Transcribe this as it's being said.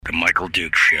Michael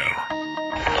Duke Show.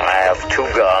 I have 2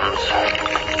 guns,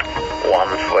 one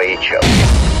for each of them.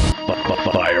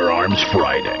 Firearms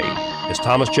Friday. As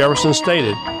Thomas Jefferson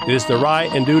stated, it is the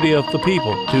right and duty of the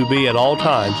people to be at all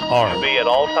times armed. Say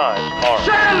hello to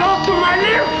my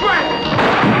little friend!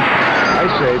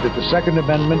 I say that the Second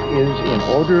Amendment is, in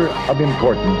order of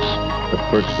importance, the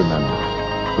First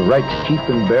Amendment. The right to keep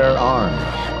and bear arms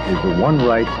is the one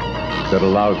right that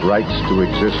allows rights to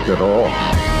exist at all.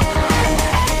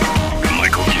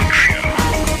 Michael Duke Show.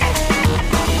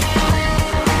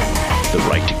 The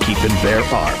right to keep and bear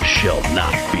arms shall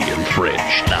not be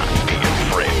infringed. Not be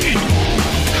infringed.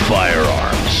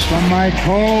 Firearms From my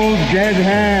cold, dead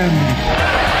hands.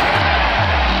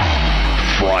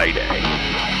 Friday.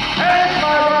 Here's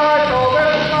my rifle,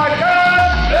 where's my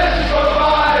gun? This is for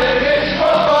fun, it's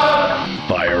for fun!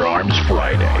 Firearms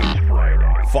Friday.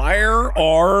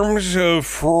 Firearms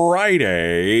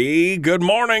Friday. Good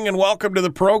morning and welcome to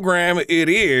the program. It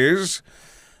is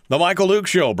the Michael Duke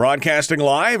Show, broadcasting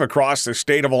live across the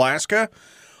state of Alaska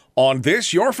on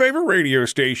this, your favorite radio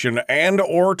station and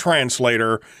or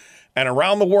translator, and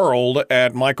around the world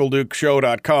at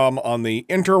michaeldukeshow.com, on the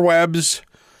interwebs,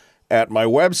 at my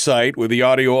website with the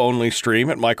audio-only stream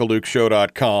at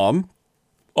michaeldukeshow.com.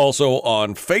 Also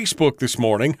on Facebook this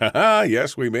morning.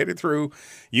 Yes, we made it through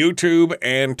YouTube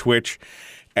and Twitch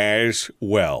as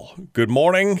well. Good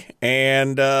morning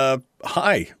and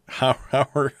hi. How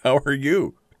are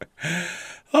you?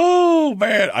 Oh,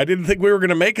 man, I didn't think we were going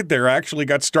to make it there. I actually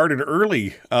got started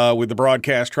early with the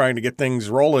broadcast, trying to get things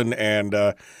rolling, and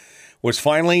was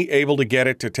finally able to get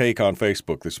it to take on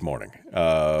Facebook this morning.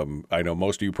 I know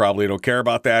most of you probably don't care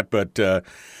about that, but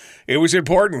it was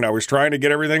important. I was trying to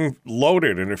get everything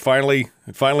loaded, and it finally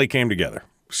came together.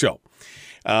 So,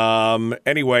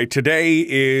 anyway, today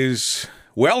is,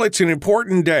 well, it's an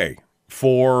important day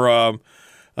for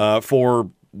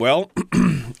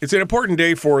it's an important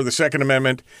day for the Second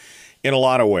Amendment in a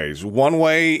lot of ways. One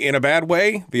way in a bad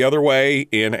way, the other way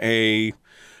in a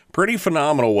pretty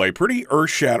phenomenal way, pretty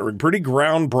earth-shattering, pretty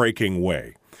groundbreaking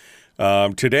way.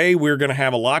 Today, we're going to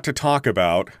have a lot to talk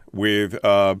about with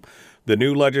the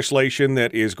new legislation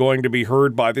that is going to be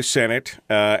heard by the Senate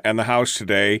and the House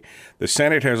today. The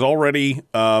Senate has already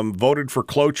voted for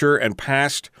cloture and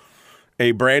passed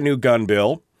a brand new gun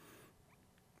bill.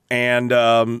 And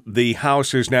the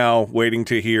House is now waiting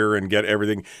to hear and get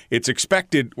everything.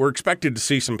 We're expected to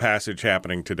see some passage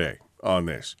happening today on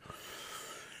this.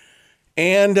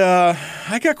 And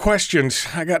I got questions.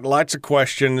 I got lots of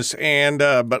questions. And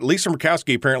but Lisa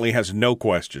Murkowski apparently has no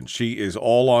questions. She is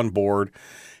all on board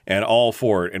and all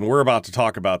for it. And we're about to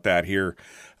talk about that here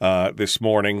this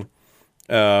morning.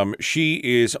 She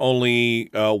is only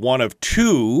one of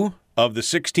 2 of the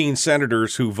 16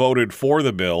 senators who voted for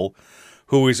the bill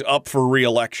who is up for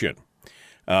re-election.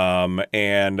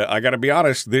 And I got to be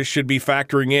honest, this should be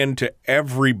factoring into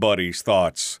everybody's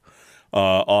thoughts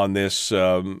on this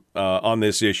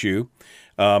issue.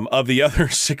 Of the other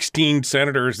 16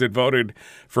 senators that voted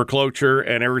for cloture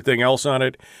and everything else on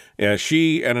it,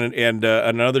 she and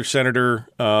another senator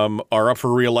are up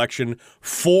for re-election.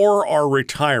 4 are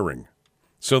retiring,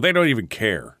 so they don't even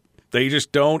care. They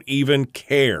just don't even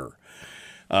care.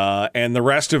 And the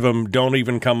rest of them don't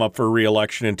even come up for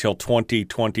re-election until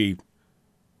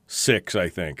 2026, I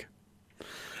think.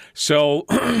 So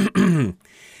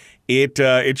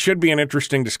it should be an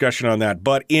interesting discussion on that.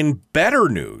 But in better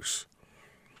news,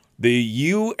 the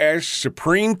U.S.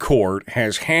 Supreme Court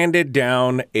has handed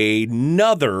down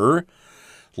another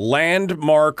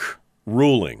landmark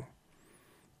ruling.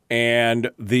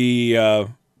 And the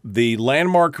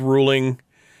landmark ruling,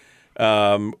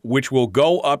 which will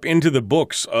go up into the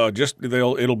books,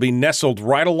 it'll be nestled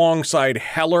right alongside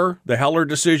the Heller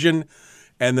decision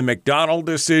and the McDonald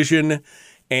decision,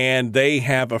 and they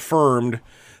have affirmed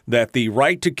that the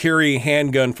right to carry a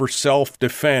handgun for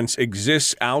self-defense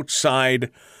exists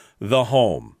outside the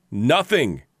home.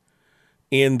 Nothing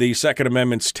in the Second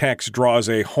Amendment's text draws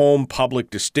a home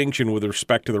public distinction with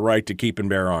respect to the right to keep and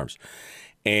bear arms.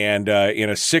 And in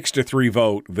a 6-3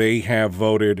 vote, they have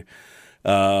voted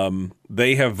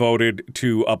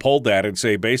to uphold that and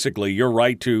say, basically, your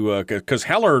right to, because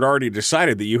Heller had already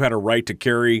decided that you had a right to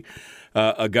carry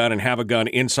a gun and have a gun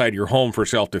inside your home for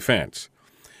self-defense.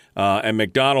 And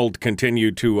McDonald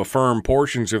continued to affirm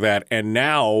portions of that. And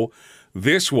now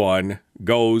this one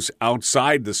goes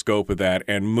outside the scope of that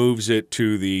and moves it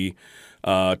to the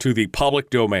public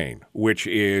domain, which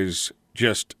is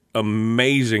just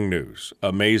amazing news.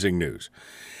 Amazing news.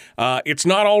 It's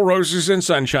not all roses and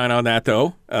sunshine on that,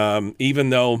 though, even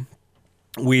though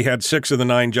we had 6 of the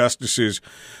 9 justices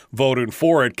voted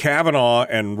for it. Kavanaugh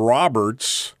and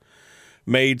Roberts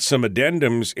made some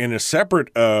addendums in a separate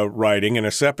writing, in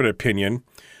a separate opinion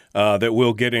that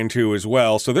we'll get into as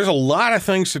well. So there's a lot of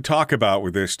things to talk about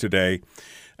with this today,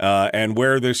 and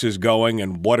where this is going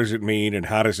and what does it mean and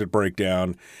how does it break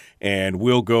down. And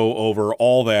we'll go over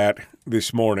all that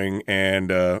this morning and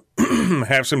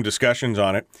have some discussions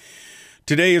on it.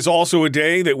 Today is also a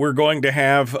day that we're going to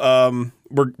have.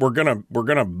 We're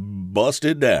gonna bust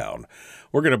it down.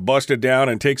 We're gonna bust it down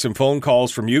and take some phone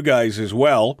calls from you guys as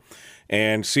well,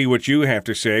 and see what you have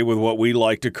to say with what we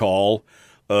like to call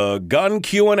gun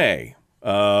Q&A.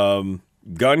 Gun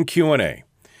Q&A.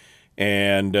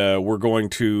 And we're going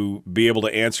to be able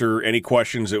to answer any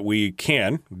questions that we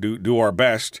can, do our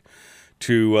best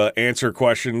to answer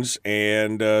questions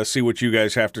and see what you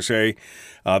guys have to say.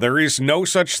 There is no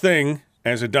such thing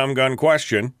as a dumb gun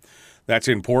question. That's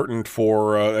important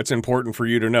for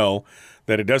you to know,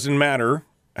 that it doesn't matter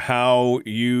how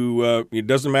you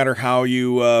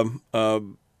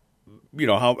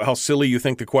how silly you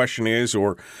think the question is,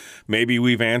 or maybe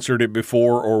we've answered it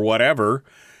before or whatever.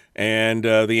 And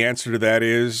the answer to that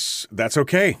is, that's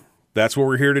okay. That's what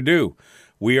we're here to do.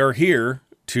 We are here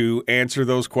to answer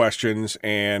those questions,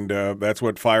 and that's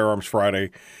what Firearms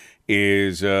Friday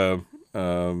is.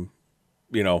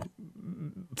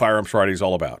 Firearms Friday is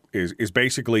all about. Is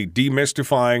basically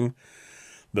demystifying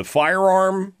the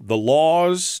firearm, the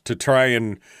laws, to try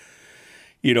and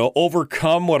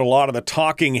overcome what a lot of the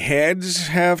talking heads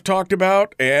have talked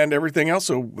about and everything else.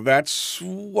 So that's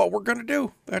what we're going to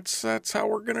do. That's how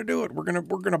we're going to do it. We're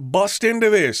going to bust into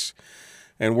this,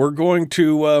 and we're going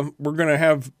to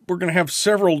have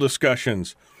several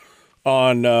discussions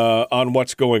on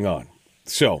what's going on.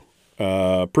 So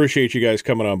appreciate you guys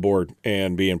coming on board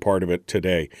and being part of it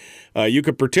today. You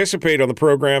could participate on the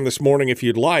program this morning if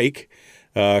you'd like.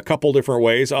 A couple different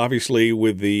ways. Obviously,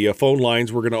 with the phone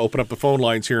lines, we're going to open up the phone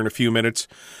lines here in a few minutes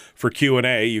for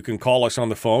Q&A. You can call us on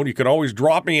the phone. You can always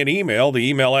drop me an email. The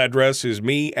email address is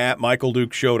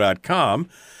me@michaeldukeshow.com.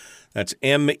 That's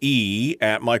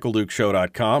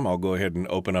me@michaeldukeshow.com. I'll go ahead and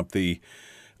open up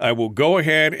I will go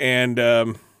ahead and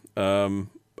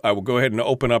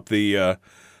open up the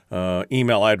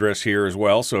email address here as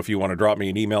well. So if you want to drop me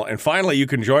an email. And finally, you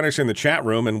can join us in the chat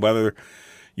room, and whether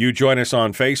you join us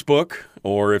on Facebook,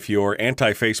 or if you're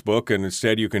anti-Facebook and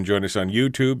instead you can join us on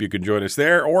YouTube, you can join us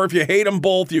there. Or if you hate them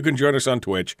both, you can join us on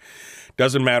Twitch.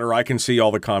 Doesn't matter. I can see all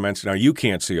the comments. Now, you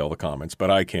can't see all the comments, but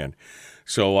I can.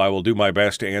 So I will do my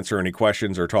best to answer any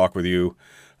questions or talk with you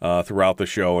throughout the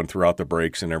show and throughout the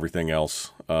breaks and everything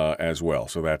else as well.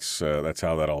 So that's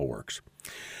how that all works.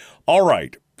 All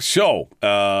right. So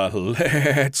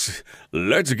let's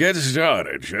get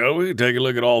started, shall we? Take a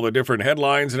look at all the different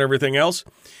headlines and everything else.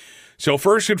 So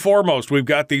first and foremost, we've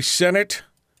got the Senate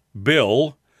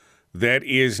bill that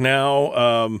is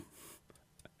now,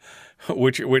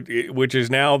 which is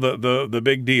now the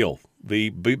big deal, the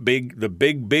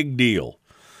big deal.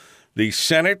 The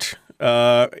Senate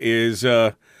has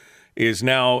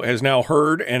now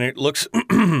heard, and it looks.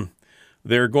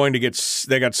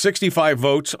 They got 65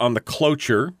 votes on the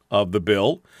cloture of the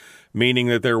bill, meaning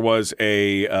that there was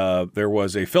a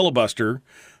filibuster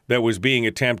that was being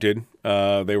attempted.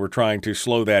 They were trying to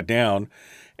slow that down,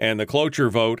 and the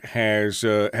cloture vote has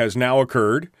now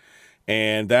occurred,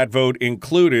 and that vote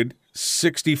included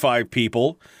 65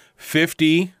 people,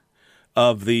 50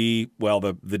 of the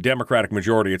Democratic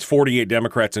majority. It's 48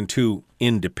 Democrats and 2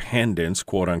 independents,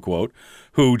 quote unquote,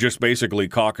 who just basically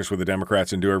caucus with the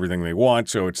Democrats and do everything they want.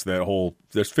 So it's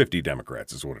there's 50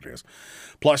 Democrats is what it is.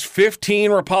 Plus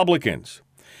 15 Republicans,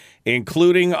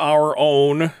 including our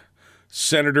own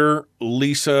Senator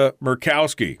Lisa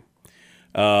Murkowski.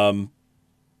 And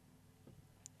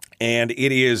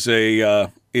it is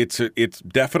it's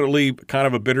definitely kind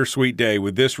of a bittersweet day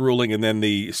with this ruling and then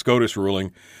the SCOTUS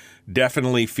ruling.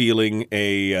 Definitely feeling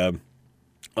a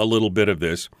little bit of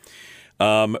this.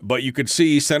 But you could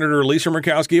see Senator Lisa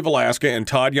Murkowski of Alaska and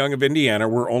Todd Young of Indiana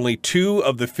were only 2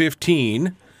 of the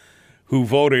 15 who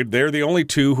voted. They're the only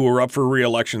 2 who are up for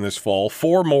re-election this fall.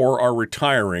 4 more are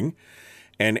retiring.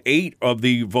 And 8 of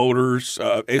the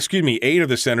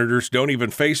senators don't even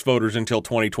face voters until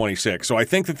 2026. So I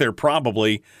think that they're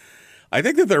probably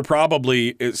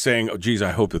saying, oh, geez,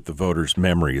 I hope that the voters'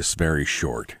 memory is very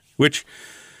short, which...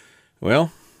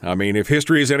 Well, I mean, if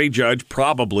history is any judge,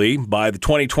 probably by the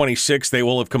 2026, they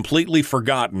will have completely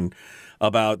forgotten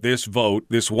about this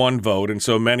one vote, and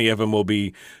so many of them will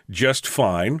be just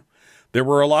fine. There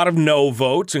were a lot of no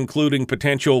votes, including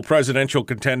potential presidential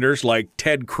contenders like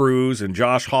Ted Cruz and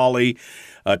Josh Hawley,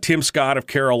 Tim Scott of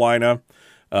Carolina.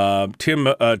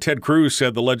 Ted Cruz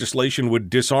said the legislation would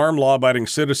disarm law-abiding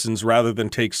citizens rather than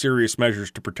take serious measures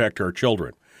to protect our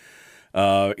children.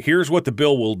 Here's what the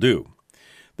bill will do.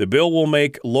 The bill will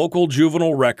make local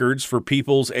juvenile records for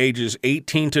people's ages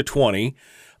 18 to 20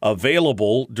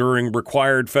 available during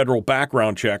required federal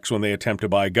background checks when they attempt to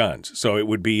buy guns. So it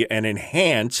would be an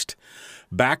enhanced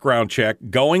background check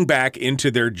going back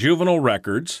into their juvenile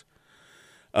records,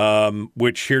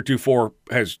 which heretofore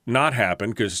has not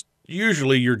happened because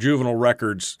usually your juvenile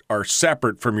records are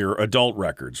separate from your adult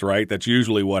records, right? That's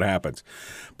usually what happens.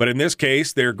 But in this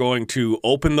case, they're going to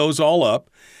open those all up,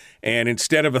 and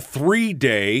instead of a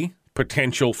 3-day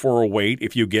potential for a wait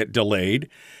if you get delayed,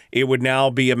 it would now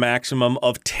be a maximum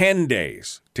of 10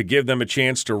 days to give them a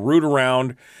chance to root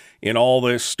around in all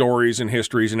the stories and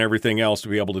histories and everything else to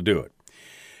be able to do it.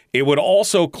 It would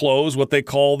also close what they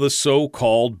call the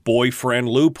so-called boyfriend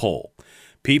loophole.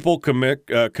 People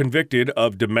convicted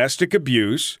of domestic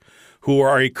abuse who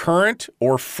are a current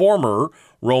or former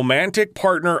romantic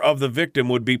partner of the victim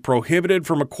would be prohibited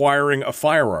from acquiring a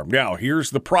firearm. Now, here's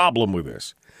the problem with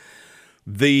this.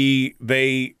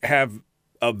 They have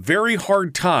a very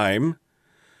hard time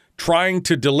trying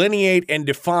to delineate and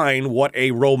define what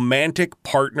a romantic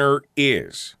partner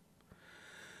is.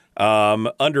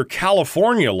 Under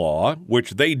California law,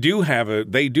 which they do have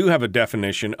a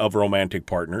definition of romantic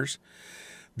partners,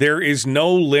 there is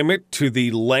no limit to the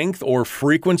length or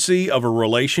frequency of a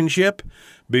relationship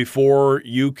before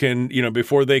you can,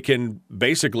 before they can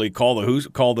basically call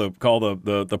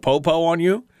the popo on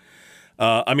you.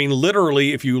 I mean,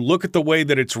 literally, if you look at the way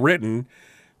that it's written,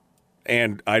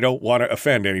 and I don't want to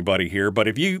offend anybody here, but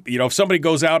if somebody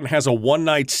goes out and has a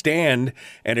one-night stand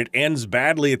and it ends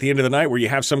badly at the end of the night where you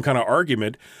have some kind of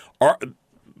argument,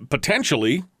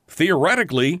 potentially,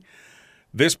 theoretically,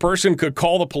 this person could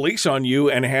call the police on you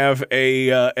and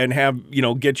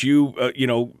get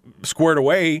you squared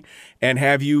away and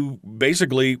have you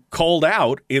basically called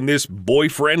out in this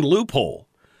boyfriend loophole.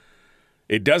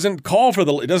 It doesn't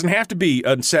it doesn't have to be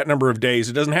a set number of days.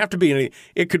 It doesn't have to be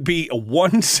it could be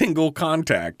one single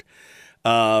contact.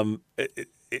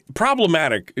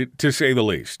 Problematic, to say the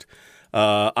least.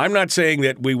 I'm not saying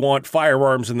that we want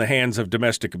firearms in the hands of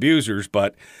domestic abusers,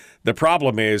 but the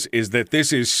problem is that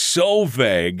this is so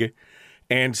vague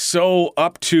and so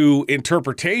up to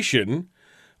interpretation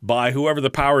by whoever the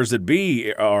powers that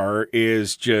be are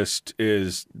is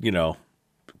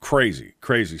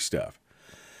crazy stuff.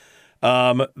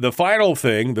 The final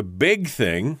thing, the big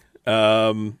thing,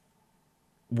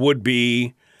 would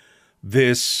be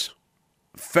this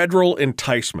federal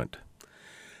enticement.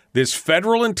 This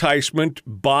federal enticement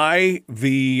by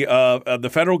the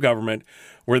federal government,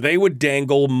 where they would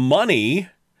dangle money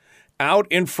out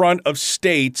in front of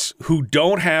states who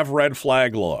don't have red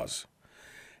flag laws.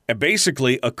 And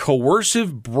basically a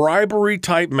coercive bribery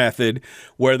type method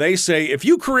where they say, if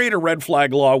you create a red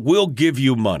flag law, we'll give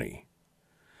you money.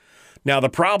 Now, the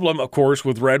problem, of course,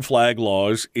 with red flag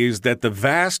laws is that the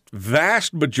vast,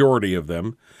 vast majority of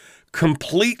them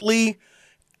completely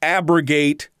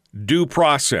abrogate due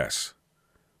process,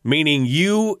 meaning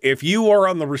if you are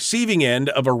on the receiving end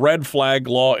of a red flag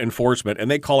law enforcement, and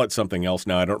they call it something else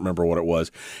now, I don't remember what it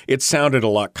was. It sounded a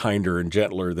lot kinder and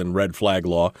gentler than red flag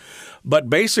law. But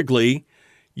basically,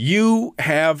 you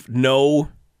have no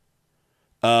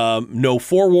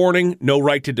forewarning, no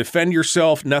right to defend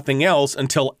yourself, nothing else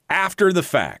until after the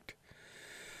fact.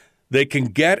 They can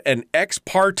get an ex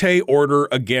parte order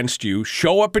against you,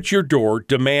 show up at your door,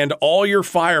 demand all your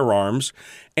firearms,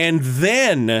 and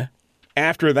then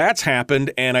after that's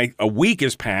happened and a week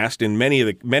has passed in many of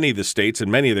the states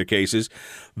and many of the cases,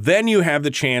 then you have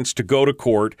the chance to go to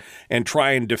court and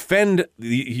try and defend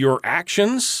your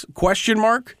actions, ?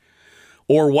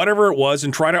 Or whatever it was,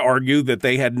 and try to argue that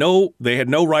they had no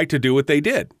right to do what they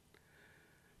did.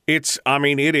 It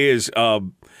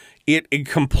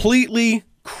completely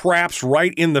craps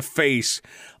right in the face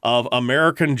of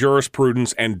American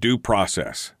jurisprudence and due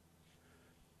process.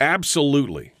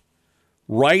 Absolutely.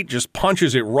 Right, just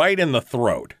punches it right in the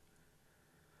throat.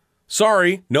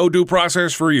 Sorry, no due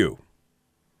process for you.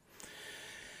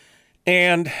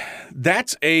 And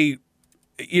that's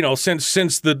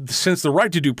since the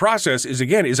right to due process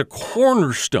is a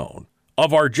cornerstone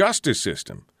of our justice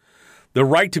system, the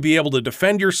right to be able to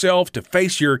defend yourself, to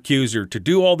face your accuser, to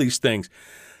do all these things,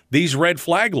 these red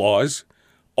flag laws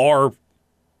are,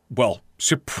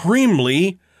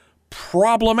 supremely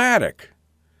problematic.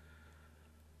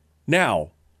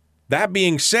 Now, that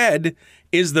being said,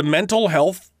 is the mental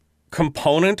health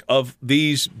component of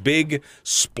these big,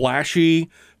 splashy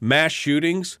mass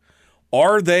shootings,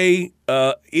 are they?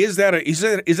 Is that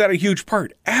a huge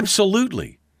part?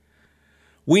 Absolutely.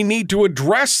 We need to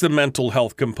address the mental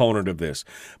health component of this,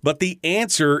 but the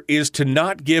answer is to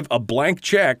not give a blank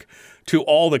check to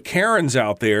all the Karens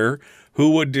out there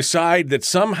who would decide that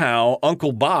somehow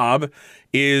Uncle Bob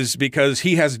is, because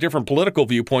he has a different political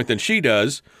viewpoint than she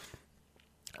does,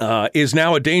 is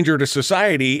now a danger to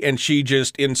society, and she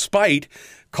just, in spite,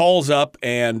 calls up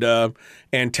and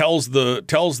tells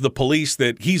the police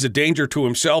that he's a danger to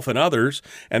himself and others,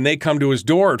 and they come to his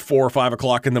door at 4 or 5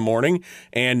 o'clock in the morning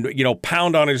and,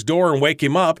 pound on his door and wake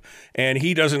him up, and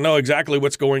he doesn't know exactly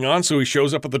what's going on, so he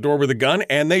shows up at the door with a gun,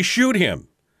 and they shoot him.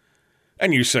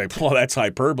 And you say, well, that's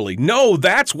hyperbole. No,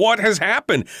 that's what has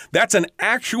happened. That's an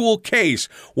actual case.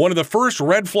 One of the first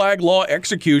red flag law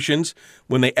executions,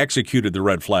 when they executed the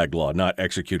red flag law, not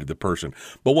executed the person,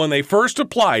 but when they first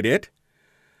applied it,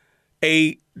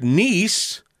 a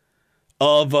niece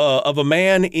of a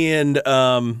man in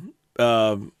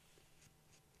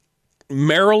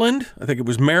Maryland, I think it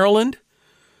was Maryland,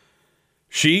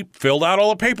 she filled out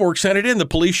all the paperwork, sent it in. The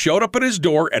police showed up at his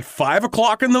door at 5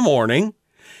 o'clock in the morning.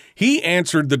 He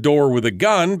answered the door with a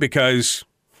gun because,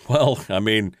 well, I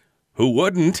mean, who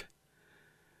wouldn't?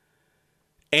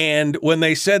 And when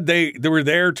they said they were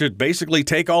there to basically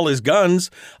take all his guns,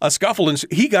 a scuffle, and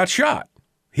he got shot.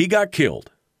 He got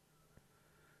killed.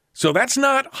 So that's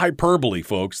not hyperbole,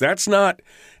 folks. That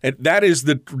is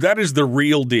the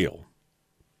real deal.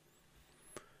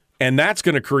 And that's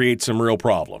going to create some real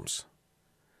problems.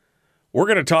 We're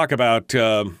going to talk about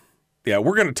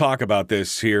we're going to talk about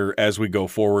this here as we go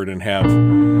forward and have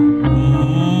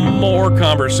more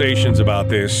conversations about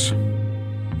this.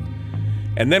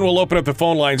 And then we'll open up the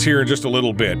phone lines here in just a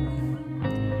little bit.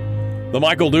 The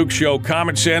Michael Dukes Show,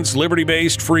 common sense,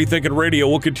 liberty-based, free-thinking radio.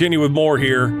 We'll continue with more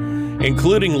here,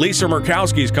 including Lisa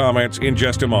Murkowski's comments in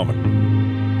just a moment.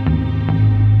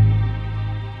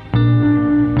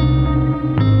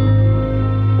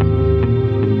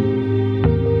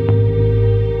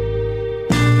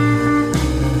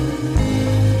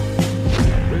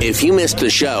 If you missed the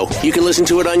show, you can listen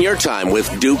to it on your time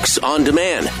with Dukes On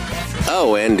Demand.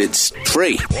 Oh, and it's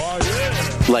free.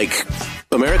 Like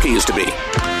America used to be.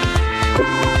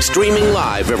 Streaming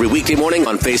live every weekday morning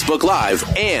on Facebook Live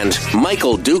and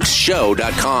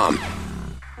MichaelDukesShow.com.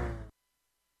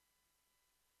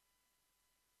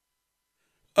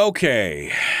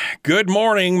 Okay. Good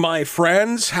morning, my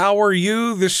friends. How are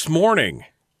you this morning?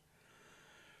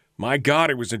 My God,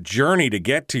 it was a journey to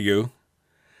get to you.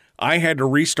 I had to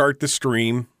restart the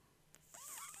stream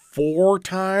 5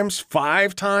 times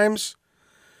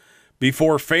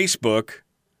before Facebook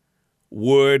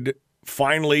would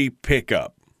finally pick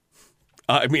up.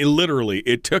 I mean, literally,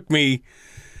 it took me,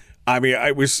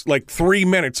 it was like 3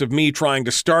 minutes of me trying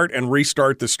to start and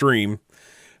restart the stream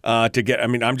to get,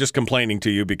 I'm just complaining to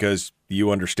you because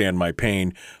you understand my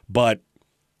pain, but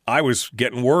I was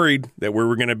getting worried that we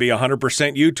were going to be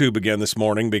 100% YouTube again this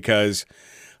morning because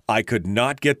I could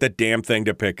not get the damn thing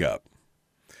to pick up.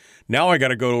 Now I got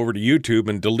to go over to YouTube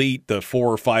and delete the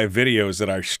 4 or 5 videos that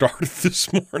I started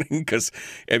this morning because,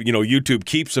 YouTube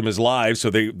keeps them as live, so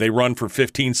they run for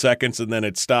 15 seconds and then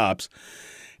it stops.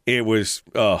 It was,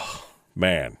 oh,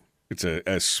 man, it's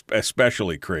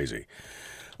especially crazy.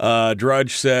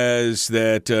 Drudge says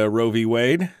that Roe v.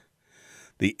 Wade,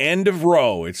 the end of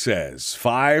Roe, it says,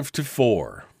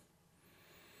 5-4.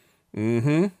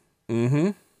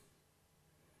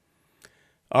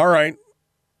 All right.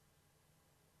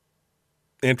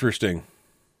 Interesting.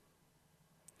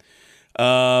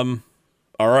 All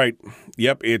right.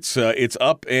 Yep, it's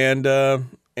up and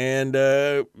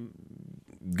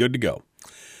good to go.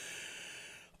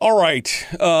 All right.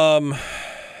 I'm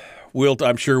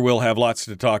sure we'll have lots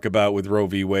to talk about with Roe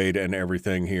v. Wade and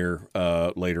everything here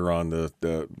later on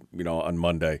on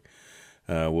Monday.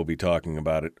 We'll be talking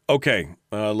about it. Okay.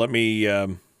 Let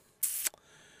me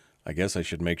I guess I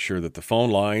should make sure that the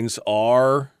phone lines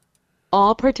are...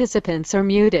 All participants are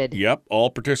muted. Yep,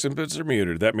 all participants are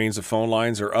muted. That means the phone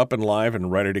lines are up and live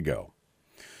and ready to go.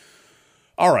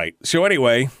 All right, so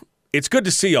anyway, it's good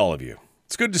to see all of you.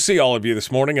 It's good to see all of you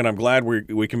this morning, and I'm glad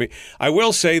we can be... I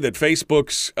will say that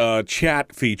Facebook's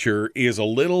chat feature is a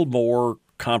little more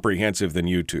comprehensive than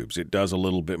YouTube's. It does a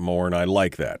little bit more, and I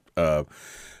like that.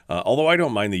 Although I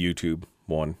don't mind the YouTube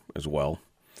one as well.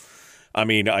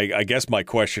 I guess my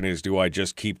question is, do I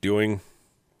just keep doing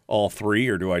all 3,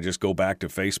 or do I just go back to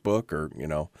Facebook? Or,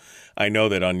 I know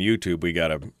that on YouTube we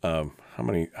got how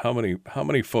many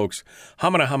folks? How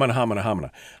many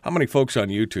folks on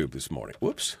YouTube this morning?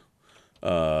 Whoops,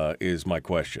 is my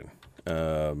question.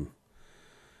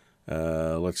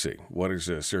 Let's see. What does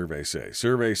the survey say?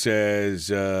 Survey says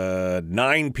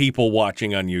 9 people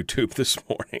watching on YouTube this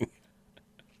morning.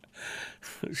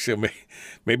 So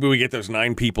maybe we get those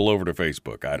 9 people over to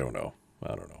Facebook. I don't know.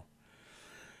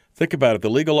 Think about it. The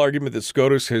legal argument that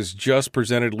SCOTUS has just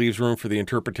presented leaves room for the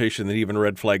interpretation that even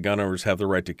red flag gun owners have the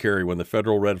right to carry. When the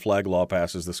federal red flag law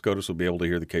passes, the SCOTUS will be able to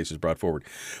hear the cases brought forward.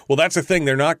 Well, that's the thing.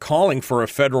 They're not calling for a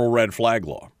federal red flag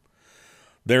law.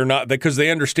 They're not, because they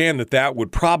understand that that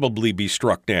would probably be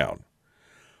struck down.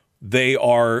 They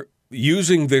are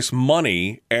using this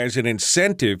money as an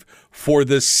incentive for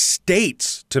the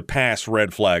states to pass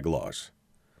red flag laws.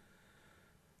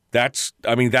 That's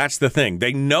the thing.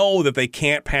 They know that they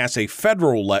can't pass a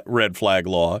federal red flag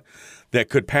law that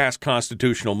could pass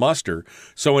constitutional muster.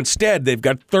 So instead, they've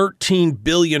got $13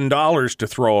 billion to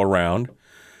throw around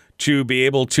to be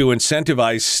able to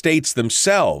incentivize states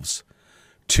themselves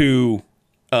to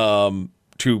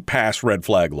pass red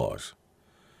flag laws.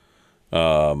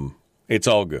 It's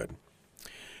all good.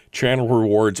 Channel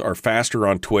rewards are faster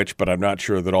on Twitch, but I'm not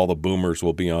sure that all the boomers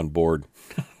will be on board.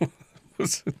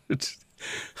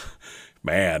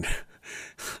 Man,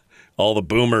 all the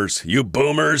boomers, you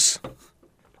boomers.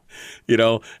 You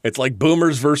know, it's like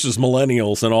boomers versus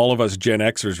millennials, and all of us Gen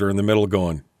Xers are in the middle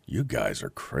going, you guys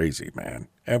are crazy, man.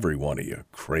 Every one of you,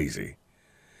 crazy.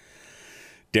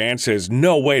 Dan says,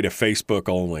 no way to Facebook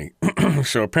only.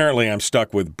 So apparently I'm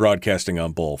stuck with broadcasting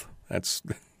on both. That's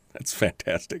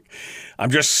fantastic.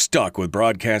 I'm just stuck with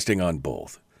broadcasting on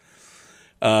both.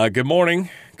 Good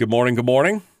morning. Good morning. Good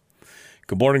morning.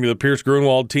 Good morning to the Pierce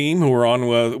Grunwald team who are on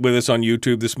with us on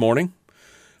YouTube this morning.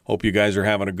 Hope you guys are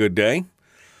having a good day.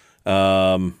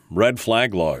 Red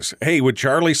flag laws. Hey, would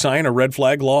Charlie sign a red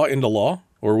flag law into law,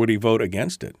 or would he vote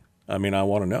against it? I mean, I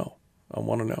want to know.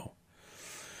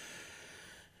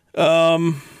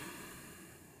 I'm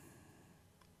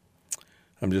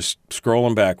just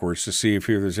scrolling backwards to see if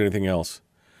there's anything else.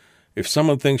 If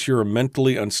someone thinks you're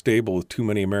mentally unstable with too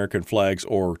many American flags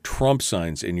or Trump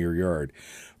signs in your yard,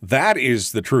 that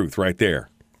is the truth right there.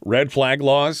 Red flag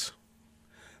laws,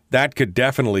 that could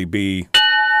definitely be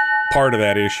part of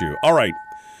that issue. All right,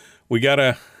 we got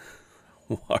a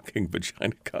walking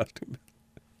vagina costume.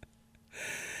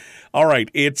 All right,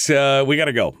 we got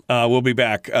to go. We'll be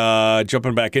back.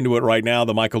 Jumping back into it right now.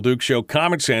 The Michael Duke Show,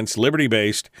 common sense,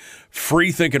 liberty-based,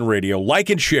 free-thinking radio. Like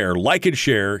and share.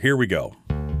 Here we go.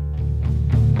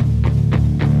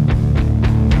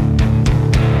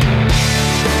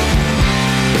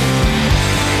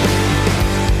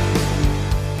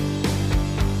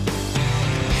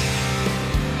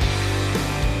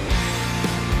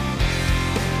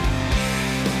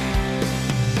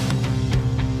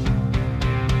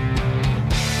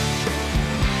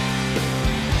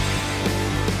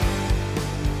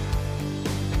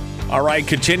 All right,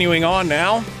 continuing on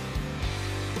now,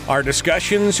 our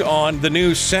discussions on the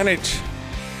new Senate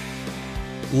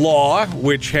law,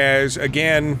 which has,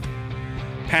 again,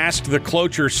 passed the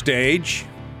cloture stage,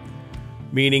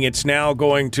 meaning it's now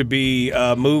going to be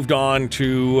moved on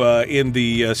to in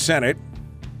the Senate.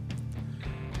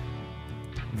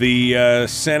 The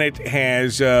Senate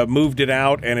has moved it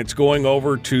out, and it's going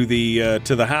over to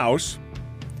the House.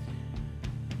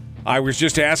 I was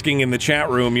just asking in the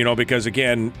chat room, because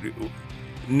again,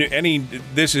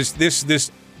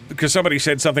 because somebody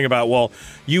said something about, well,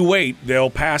 you wait, they'll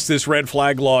pass this red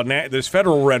flag law, this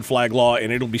federal red flag law,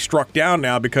 and it'll be struck down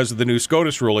now because of the new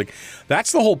SCOTUS ruling.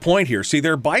 That's the whole point here. See,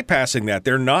 they're bypassing that.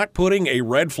 They're not putting a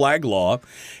red flag law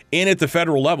in at the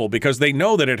federal level because they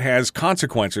know that it has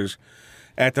consequences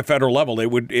at the federal level.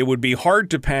 It would be hard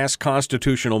to pass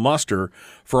constitutional muster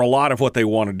for a lot of what they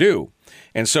want to do.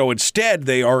 And so instead,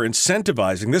 they are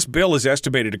incentivizing. This bill is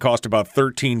estimated to cost about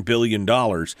 $13 billion,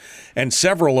 and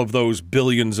several of those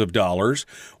billions of dollars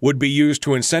would be used to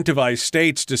incentivize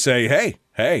states to say,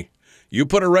 hey, you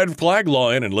put a red flag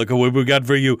law in, and look at what we got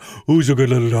for you. Who's a good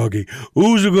little doggy?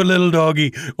 Who's a good little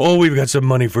doggy? Oh, we've got some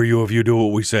money for you if you do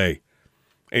what we say.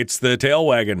 It's the tail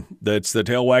wagging. That's the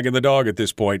tail wagging the dog at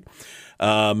this point.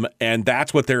 And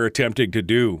that's what they're attempting to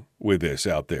do with this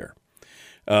out there.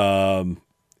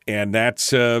 And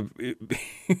that's I'm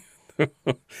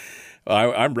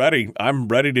ready. I'm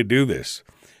ready to do this.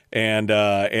 And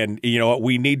you know what?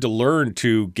 We need to learn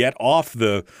to get off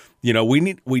the, we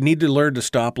need to learn to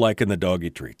stop liking the doggy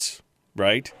treats,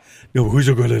 right? No, who's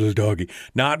a good little doggy?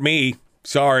 Not me.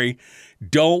 Sorry.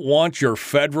 Don't want your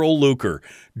federal lucre.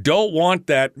 Don't want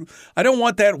that. I don't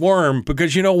want that worm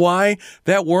because you know why?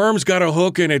 That worm's got a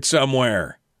hook in it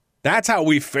somewhere. That's how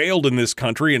we failed in this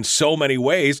country in so many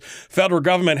ways. Federal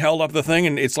government held up the thing,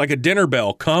 and it's like a dinner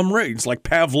bell. Come ring. It's like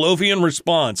Pavlovian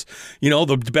response.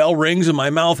 The bell rings and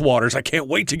my mouth waters. I can't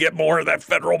wait to get more of that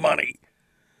federal money.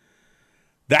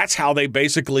 That's how they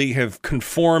basically have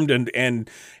conformed and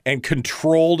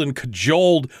controlled and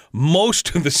cajoled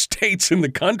most of the states in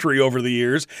the country over the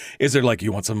years. Is they're like,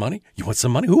 you want some money? You want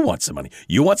some money? Who wants some money?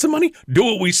 You want some money? Do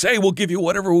what we say. We'll give you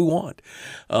whatever we want.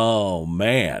 Oh,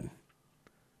 man.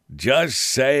 Just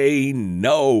say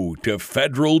no to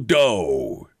federal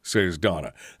dough, says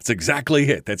Donna. That's exactly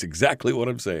it. That's exactly what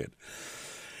I'm saying.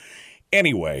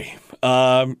 Anyway,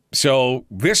 so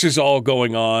this is all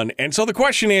going on. And so the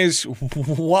question is,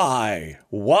 why?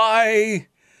 Why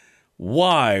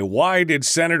did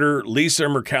Senator Lisa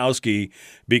Murkowski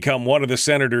become one of the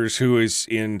senators who is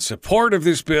in support of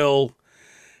this bill?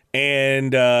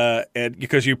 And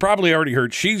because you probably already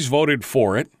heard, she's voted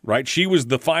for it, right? She was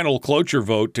the final cloture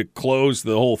vote to close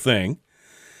the whole thing.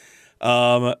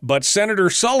 But Senator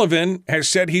Sullivan has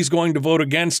said he's going to vote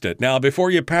against it. Now,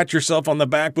 before you pat yourself on the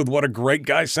back with what a great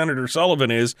guy Senator Sullivan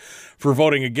is for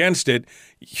voting against it,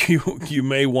 you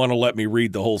may want to let me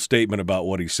read the whole statement about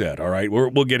what he said. All right,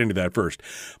 we'll get into that first.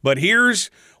 But here's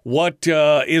what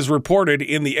is reported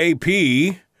in the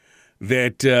AP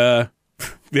that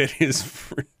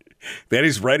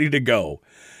is ready to go.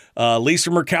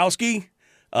 Lisa Murkowski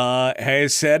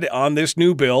has said on this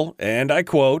new bill, and I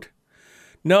quote,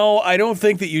 "No, I don't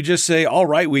think that you just say, all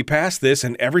right, we passed this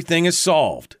and everything is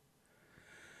solved.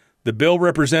 The bill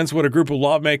represents what a group of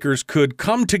lawmakers could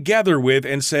come together with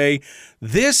and say,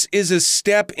 this is a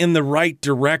step in the right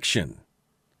direction."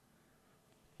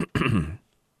 I'm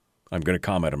going to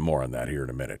comment more on that here in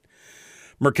a minute.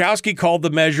 Murkowski called the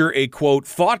measure a, quote,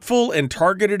 thoughtful and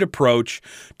targeted approach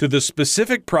to the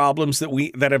specific problems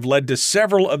that have led to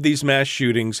several of these mass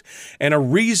shootings, and a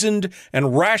reasoned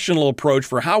and rational approach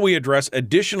for how we address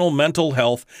additional mental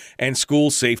health and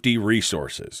school safety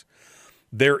resources.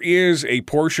 There is a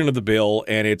portion of the bill,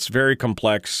 and it's very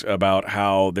complex, about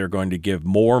how they're going to give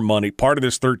more money. Part of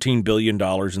this $13 billion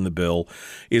in the bill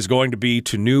is going to be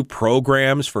to new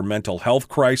programs for mental health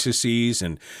crises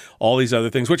and all these other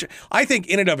things, which I think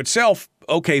in and of itself,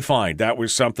 okay, fine. That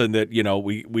was something that,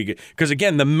 we get. Because,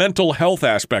 again, the mental health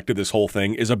aspect of this whole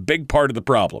thing is a big part of the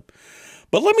problem.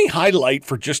 But let me highlight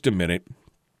for just a minute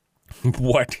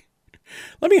Let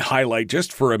me highlight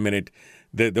just for a minute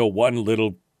the one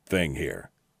little thing here.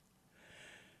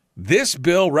 This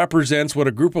bill represents what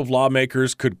a group of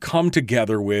lawmakers could come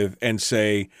together with and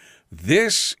say,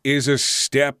 this is a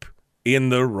step in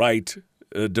the right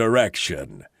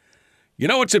direction. You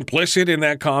know what's implicit in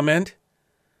that comment?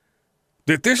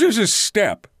 That this is a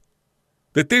step.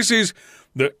 That this is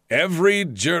every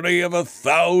journey of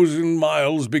 1,000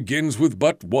 miles begins with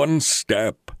but one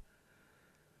step.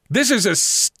 This is a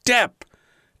step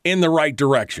in the right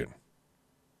direction.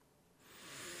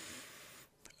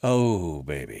 Oh,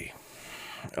 baby.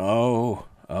 Oh,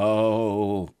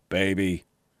 baby.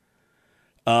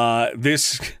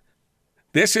 This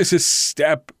is a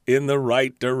step in the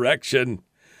right direction.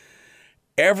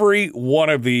 Every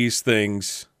one of these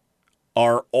things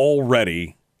are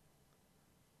already,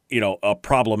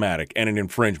 problematic and an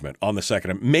infringement on the Second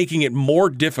Amendment, making it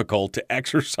more difficult to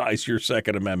exercise your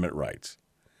Second Amendment rights.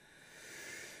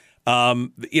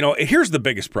 Here's the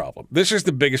biggest problem. This is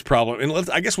the biggest problem. And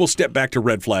I guess we'll step back to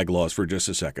red flag laws for just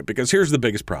a second, because here's the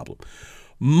biggest problem.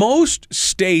 Most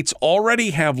states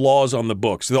already have laws on the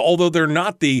books, although they're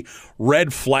not the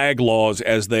red flag laws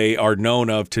as they are known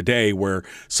of today, where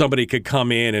somebody could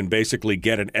come in and basically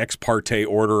get an ex parte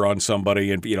order on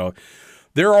somebody. And,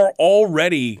 there are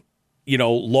already,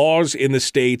 laws in the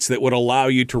states that would allow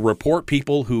you to report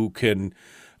people who can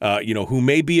who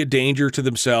may be a danger to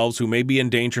themselves, who may be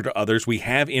in danger to others. We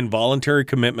have involuntary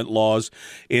commitment laws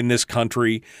in this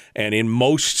country, and in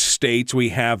most states we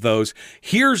have those.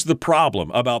 Here's the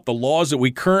problem about the laws that we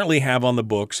currently have on the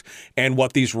books and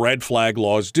what these red flag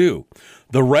laws do.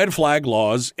 The red flag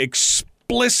laws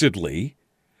explicitly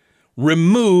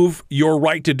remove your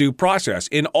right to due process.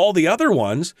 In all the other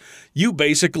ones, you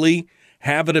basically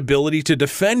have an ability to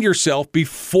defend yourself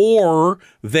before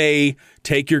they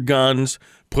take your guns,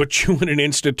 put you in an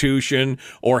institution,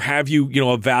 or have you,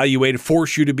 evaluated,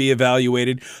 force you to be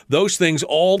evaluated. Those things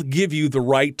all give you the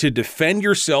right to defend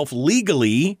yourself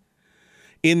legally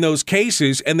in those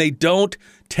cases, and they don't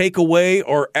take away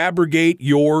or abrogate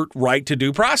your right to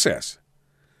due process.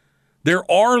 There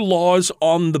are laws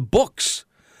on the books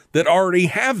that already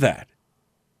have that.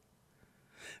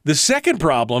 The second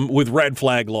problem with red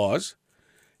flag laws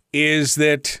is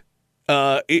that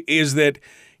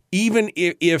even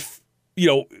if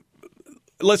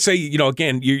let's say,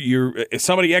 again, if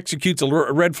somebody executes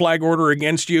a red flag order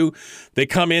against you, they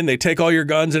come in, they take all your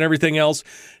guns and everything else,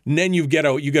 and then you get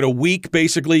a week,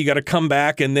 basically, you got to come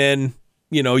back, and then,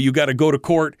 you got to go to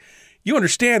court. You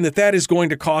understand that is going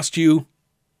to cost you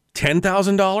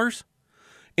 $10,000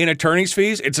 in attorney's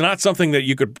fees. It's not something that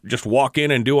you could just walk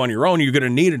in and do on your own. You're going to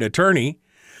need an attorney.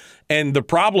 And the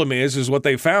problem is what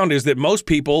they found is that most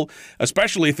people,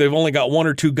 especially if they've only got one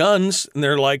or two guns, and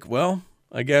they're like, well,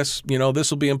 I guess, this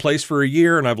will be in place for a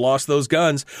year and I've lost those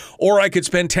guns. Or I could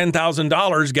spend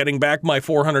 $10,000 getting back my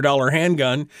 $400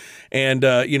 handgun. And,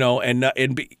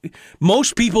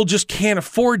 most people just can't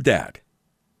afford that.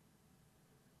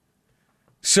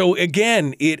 So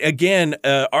again, it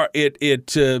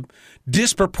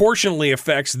disproportionately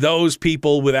affects those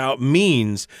people without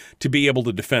means to be able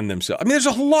to defend themselves. I mean, there's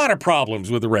a lot of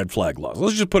problems with the red flag laws.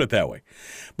 Let's just put it that way.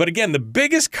 But again, the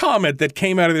biggest comment that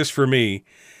came out of this for me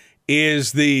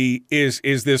is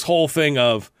this whole thing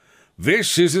of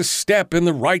this is a step in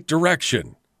the right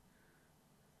direction.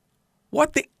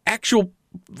 What the actual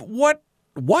what?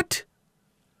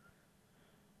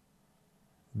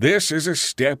 This is a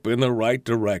step in the right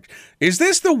direction. Is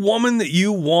this the woman that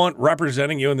you want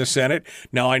representing you in the Senate?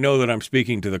 Now, I know that I'm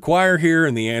speaking to the choir here,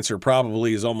 and the answer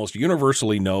probably is almost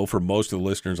universally no for most of the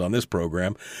listeners on this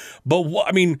program. But,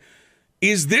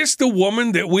 is this the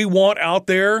woman that we want out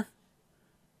there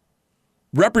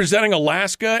representing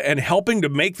Alaska and helping to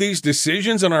make these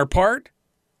decisions on our part?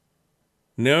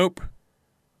 Nope.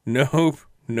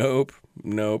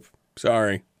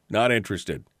 Sorry, not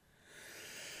interested.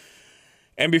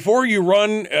 And before you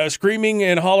run screaming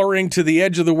and hollering to the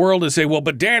edge of the world and say, well,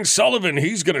 but Dan Sullivan,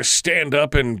 he's going to stand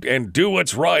up and do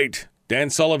what's right.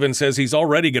 Dan Sullivan says he's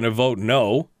already going to vote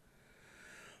no.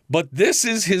 But this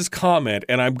is his comment,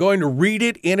 and I'm going to read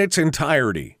it in its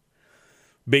entirety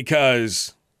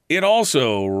because it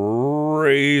also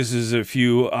raises a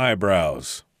few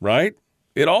eyebrows, right?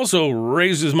 It also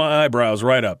raises my eyebrows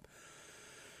right up.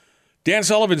 Dan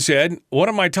Sullivan said, one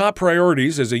of my top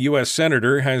priorities as a U.S.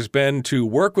 Senator has been to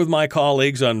work with my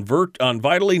colleagues on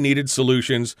vitally needed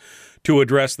solutions to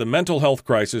address the mental health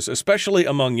crisis, especially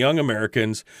among young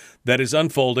Americans, that is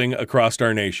unfolding across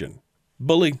our nation.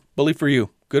 Bully for you.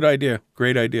 Good idea.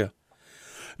 Great idea.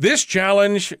 This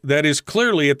challenge that is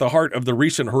clearly at the heart of the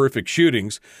recent horrific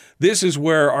shootings, this is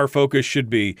where our focus should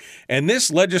be. And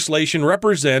this legislation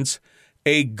represents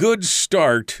a good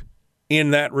start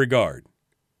in that regard.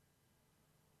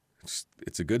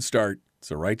 It's a good start. It's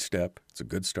the right step. It's a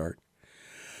good start.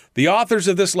 The authors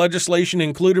of this legislation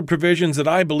included provisions that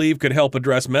I believe could help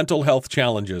address mental health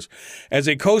challenges. As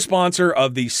a co-sponsor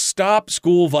of the Stop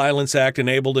School Violence Act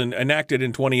enacted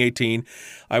in 2018,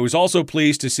 I was also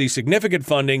pleased to see significant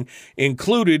funding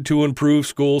included to improve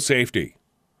school safety.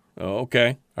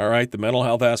 Okay. All right. The mental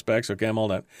health aspects. Okay. I'm all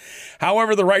that.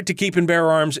 However, the right to keep and bear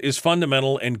arms is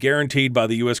fundamental and guaranteed by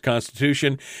the U.S.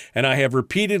 Constitution, and I have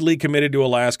repeatedly committed to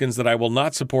Alaskans that I will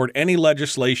not support any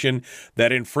legislation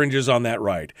that infringes on that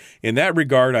right. In that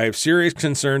regard, I have serious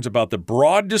concerns about the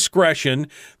broad discretion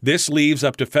this leaves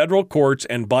up to federal courts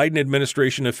and Biden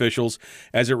administration officials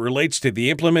as it relates to the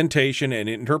implementation and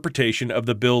interpretation of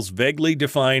the bill's vaguely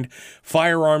defined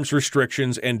firearms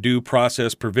restrictions and due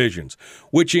process provisions,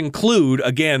 which include,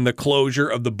 again, the closure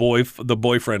of the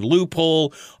boyfriend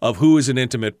loophole, of who is an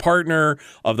intimate partner,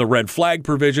 of the red flag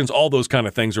provisions. All those kind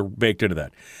of things are baked into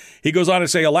that. He goes on to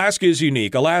say, Alaska is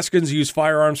unique. Alaskans use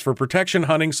firearms for protection,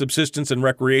 hunting, subsistence, and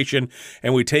recreation,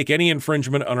 and we take any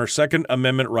infringement on our Second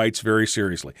Amendment rights very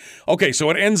seriously. Okay, so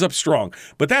it ends up strong.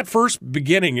 But that first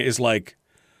beginning is like,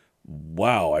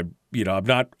 wow, I'm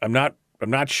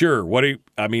not sure.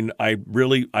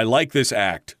 I like this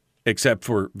act, except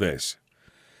for this.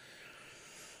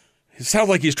 It sounds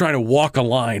like he's trying to walk a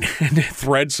line and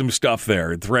thread some stuff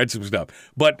there.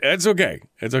 But it's okay.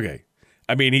 It's okay.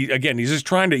 I mean, he's just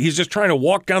trying to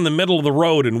walk down the middle of the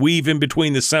road and weave in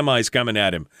between the semis coming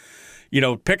at him.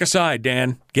 Pick a side,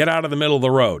 Dan. Get out of the middle of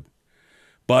the road.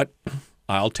 But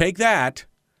I'll take that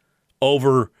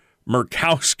over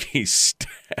Murkowski's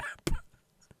step.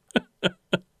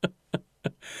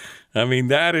 I mean,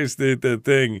 that is the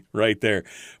thing right there.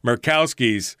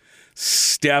 Murkowski's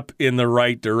step in the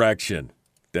right direction.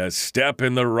 This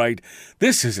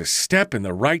is a step in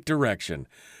the right direction.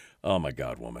 Oh my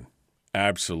God, woman.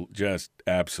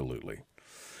 Absolutely.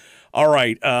 All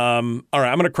right. I'm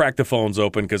going to crack the phones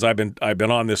open because I've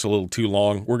been on this a little too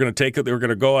long. We're going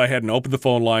to go ahead and open the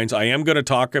phone lines. I am going to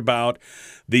talk about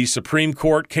the Supreme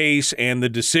Court case and the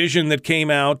decision that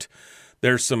came out.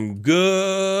 There's some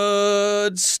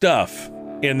good stuff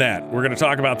in that. We're going to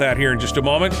talk about that here in just a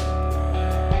moment.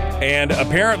 And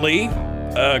apparently,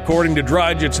 according to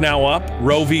Drudge, it's now up.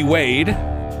 Roe v. Wade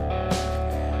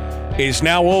is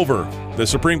now over. The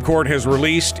Supreme Court has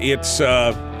released its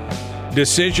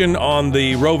decision on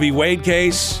the Roe v. Wade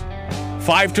case.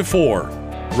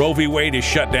 5-4. Roe v. Wade is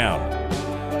shut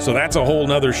down. So that's a whole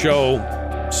nother show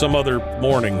some other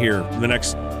morning here in the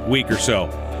next week or so.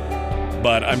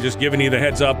 But I'm just giving you the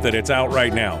heads up that it's out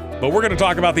right now. But we're going to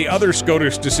talk about the other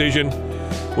SCOTUS decision,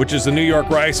 which is the New York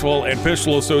Rifle and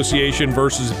Pistol Association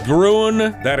versus Bruin.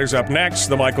 That is up next.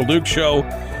 The Michael Duke Show,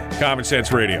 Common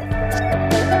Sense Radio.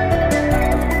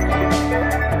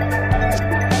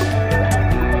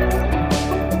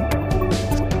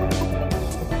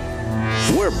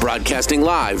 We're broadcasting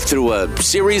live through a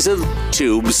series of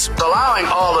tubes. Allowing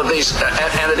all of these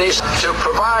entities to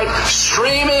provide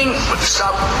streaming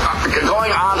stuff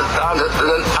going on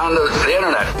the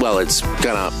internet. Well, it's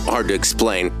kind of hard to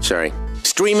explain. Sorry.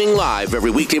 Streaming live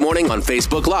every weekday morning on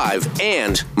Facebook Live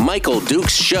and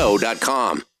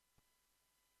MichaelDukesShow.com.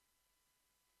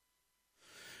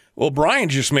 Well, Brian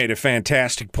just made a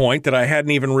fantastic point that I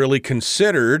hadn't even really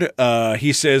considered.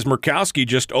 He says Murkowski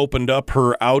just opened up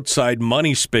her outside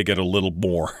money spigot a little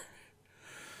more.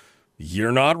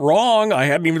 You're not wrong. I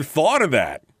hadn't even thought of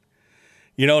that.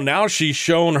 You know, now she's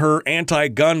shown her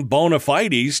anti-gun bona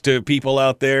fides to people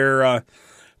out there, on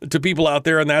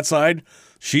that side.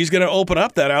 She's going to open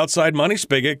up that outside money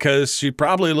spigot because she's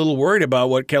probably a little worried about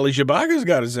what Kelly Tshibaga's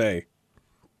got to say.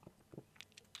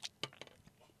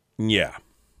 Yeah.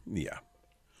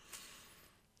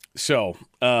 So,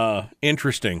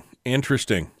 interesting.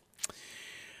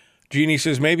 Jeannie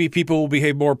says, maybe people will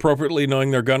behave more appropriately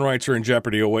knowing their gun rights are in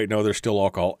jeopardy. Oh, wait, no, there's still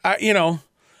alcohol.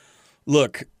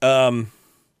 Look, and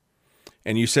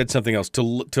you said something else.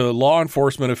 To law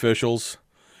enforcement officials,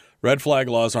 red flag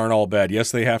laws aren't all bad.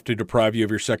 Yes, they have to deprive you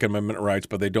of your Second Amendment rights,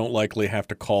 but they don't likely have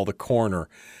to call the coroner.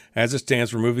 As it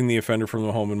stands, removing the offender from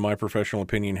the home, in my professional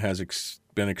opinion, has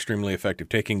been extremely effective.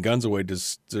 Taking guns away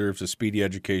deserves a speedy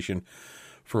education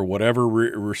for whatever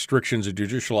restrictions a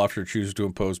judicial officer chooses to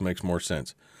impose makes more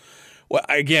sense. Well,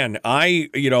 again, my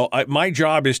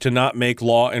job is to not make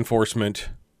law enforcement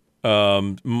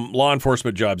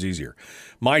jobs easier.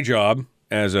 My job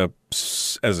as a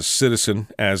citizen,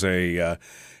 as a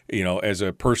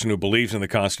person who believes in the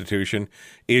Constitution,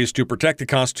 is to protect the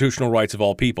constitutional rights of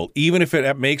all people, even if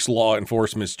it makes law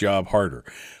enforcement's job harder.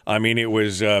 I mean, it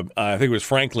was I think it was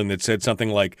Franklin that said something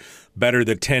like, "Better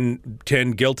that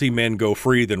 10 guilty men go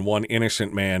free than one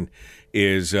innocent man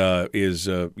is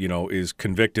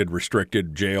convicted,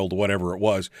 restricted, jailed, whatever it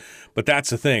was." But that's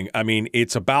the thing. I mean,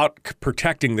 it's about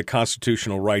protecting the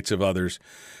constitutional rights of others,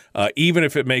 even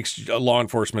if it makes law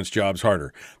enforcement's jobs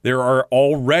harder. There are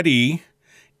already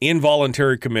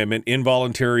involuntary commitment,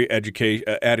 involuntary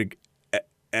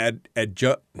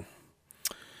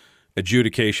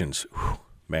adjudications. Whew,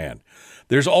 man,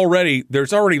 there's already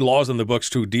laws in the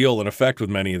books to deal in effect with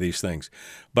many of these things.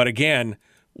 But again,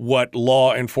 what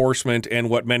law enforcement and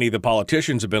what many of the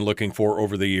politicians have been looking for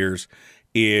over the years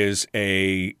is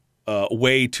a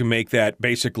way to make that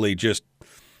basically just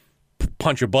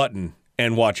punch a button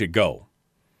and watch it go,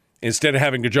 instead of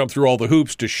having to jump through all the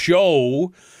hoops to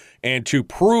show and to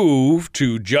prove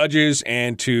to judges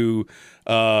and to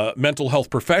mental health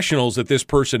professionals that this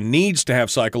person needs to have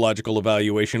psychological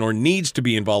evaluation or needs to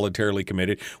be involuntarily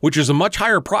committed, which is a much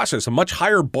higher process, a much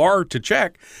higher bar to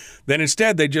check, then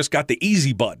instead they just got the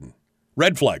easy button.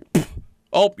 Red flag.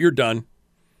 Oh, you're done.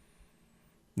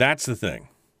 That's the thing.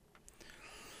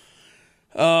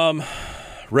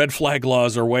 Red flag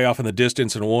laws are way off in the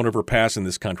distance and won't ever pass in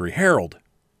this country. Harold,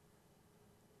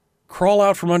 crawl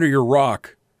out from under your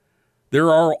rock. There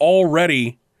are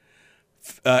already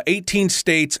 18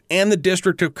 states and the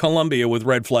District of Columbia with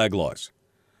red flag laws.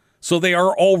 So they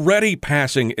are already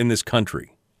passing in this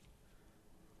country.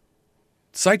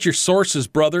 Cite your sources,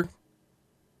 brother.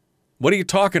 What are you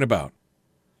talking about?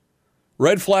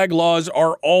 Red flag laws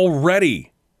are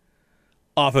already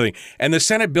off of it. And the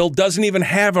Senate bill doesn't even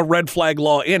have a red flag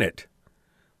law in it.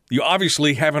 You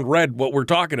obviously haven't read what we're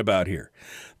talking about here.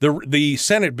 The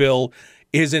Senate bill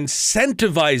is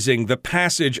incentivizing the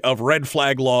passage of red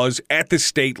flag laws at the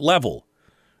state level.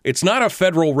 It's not a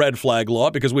federal red flag law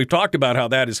because we've talked about how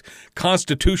that is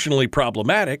constitutionally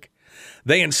problematic.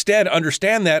 They instead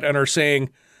understand that and are saying,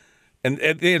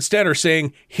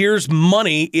 here's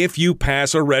money if you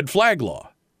pass a red flag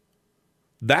law.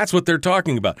 That's what they're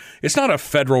talking about. It's not a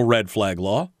federal red flag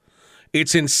law.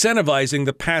 It's incentivizing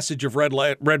the passage of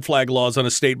red flag laws on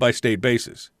a state-by-state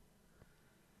basis.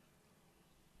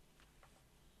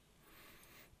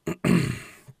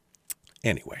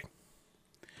 Anyway,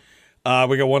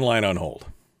 we got one line on hold.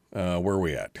 Where are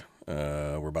we at?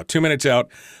 We're about 2 minutes out.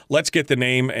 Let's get the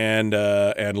name and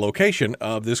location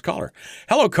of this caller.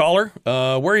 Hello, caller.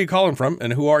 Where are you calling from,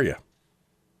 and who are you?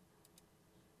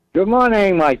 Good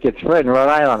morning, Mike. It's Fred in Rhode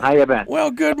Island. How you been?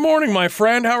 Well, good morning, my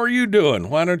friend. How are you doing?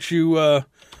 Why don't you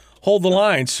hold the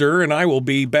line, sir, and I will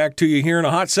be back to you here in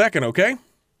a hot second, okay?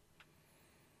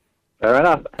 Fair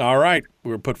enough. All right.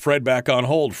 We'll put Fred back on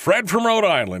hold. Fred from Rhode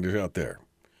Island is out there.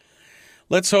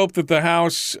 Let's hope that the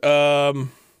House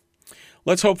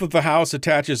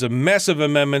attaches a mess of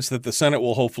amendments that the Senate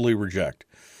will hopefully reject.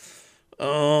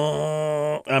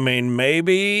 I mean,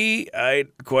 maybe.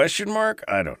 Question mark?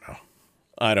 I don't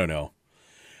know.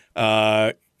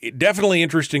 Definitely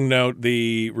interesting note,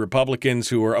 the Republicans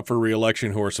who are up for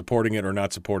re-election who are supporting it or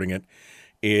not supporting it.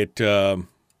 It's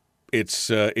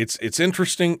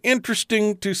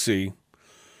interesting to see.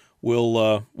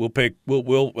 We'll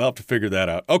have to figure that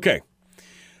out. Okay.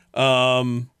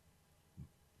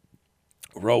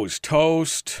 Rose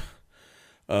toast.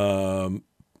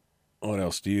 What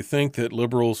else? Do you think that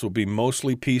liberals will be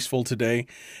mostly peaceful today?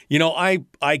 You know,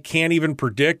 I can't even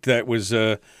predict. That was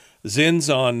Zins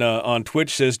on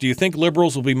Twitch says, do you think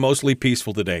liberals will be mostly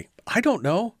peaceful today? I don't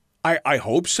know. I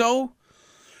hope so.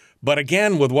 But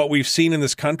again, with what we've seen in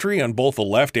this country on both the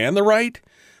left and the right,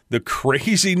 the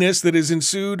craziness that has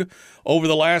ensued over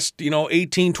the last,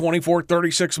 18, 24,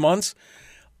 36 months,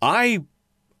 I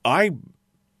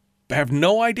have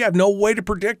no idea. I have no way to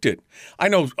predict it. I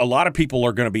know a lot of people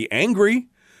are going to be angry.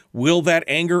 Will that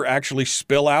anger actually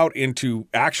spill out into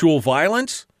actual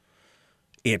violence?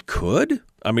 It could.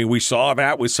 I mean, we saw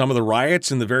that with some of the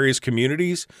riots in the various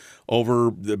communities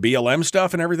over the BLM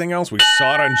stuff and everything else. We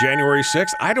saw it on January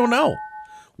 6th. I don't know.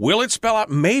 Will it spell out?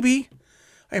 Maybe.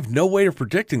 I have no way of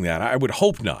predicting that. I would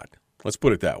hope not. Let's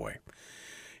put it that way.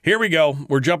 Here we go.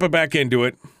 We're jumping back into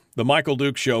it. The Michael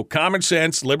Duke Show. Common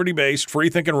sense, liberty-based,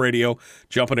 free-thinking radio.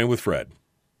 Jumping in with Fred.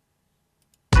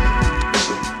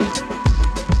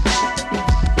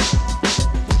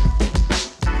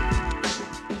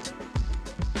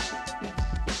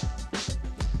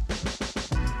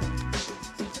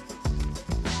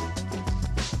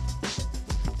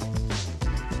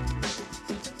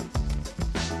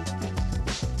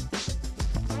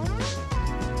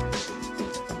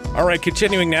 All right,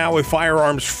 continuing now with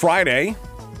Firearms Friday.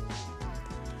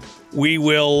 We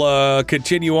will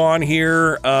continue on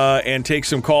here and take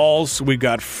some calls. We've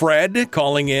got Fred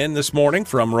calling in this morning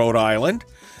from Rhode Island,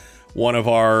 one of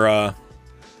our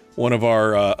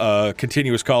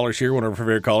continuous callers here, one of our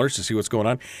favorite callers, to see what's going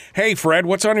on. Hey, Fred,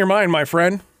 what's on your mind, my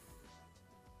friend?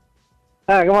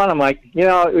 Good morning, Mike.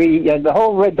 The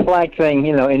whole red flag thing,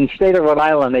 in the state of Rhode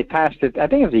Island, they passed it, I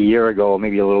think it was a year ago,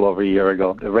 maybe a little over a year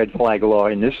ago, the red flag law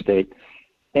in this state.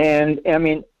 And, I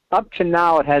mean, up to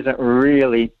now, it hasn't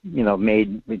really,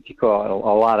 made what you call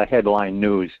a lot of headline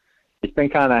news. It's been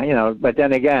kind of, but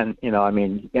then again,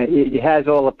 it has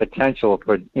all the potential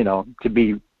for, to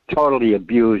be totally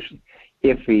abused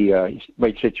if the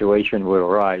right situation would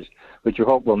arise, which you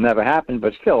hope will never happen.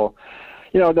 But still,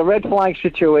 the red flag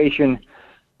situation,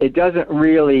 it doesn't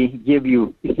really give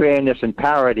you fairness and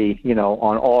parity,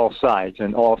 on all sides,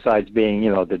 and all sides being,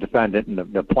 the defendant and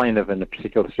the plaintiff in the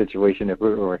particular situation if it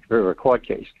were a court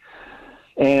case.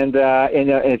 And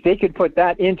if they could put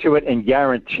that into it and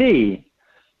guarantee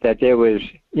that there was,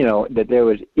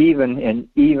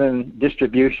 even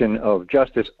distribution of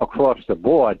justice across the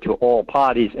board to all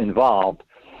parties involved,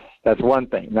 that's one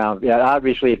thing. Now,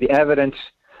 obviously, if the evidence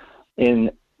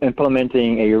in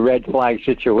implementing a red flag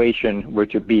situation were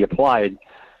to be applied,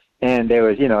 and there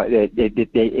was,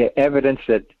 the evidence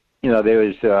that, there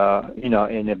was,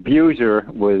 an abuser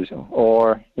was,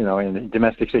 or, in a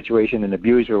domestic situation, an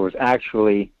abuser was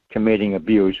actually committing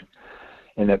abuse,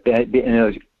 and it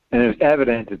was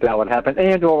evident that would happen,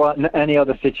 and or any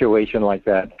other situation like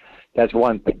that. That's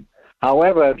one thing.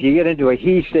 However, if you get into a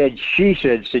he said, she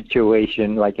said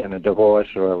situation, like in a divorce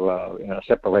or a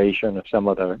separation or some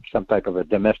type of a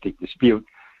domestic dispute,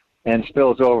 and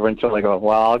spills over until they go,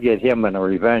 well, I'll get him in a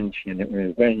revenge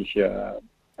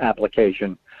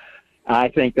application, I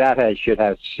think that should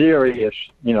have serious,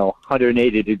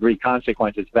 180-degree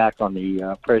consequences back on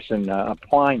the person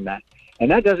applying that.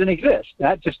 And that doesn't exist.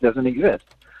 That just doesn't exist.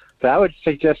 So I would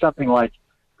suggest something like,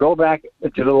 go back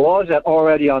to the laws that are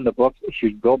already on the books. It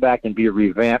should go back and be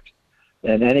revamped,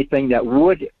 and anything that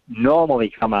would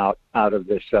normally come out of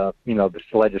this, this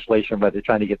legislation, where they're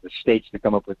trying to get the states to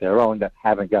come up with their own that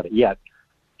haven't got it yet,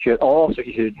 you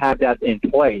should have that in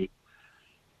play,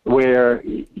 where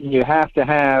you have to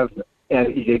have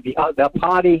the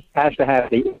party has to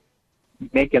have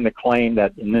making the claim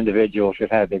that an individual should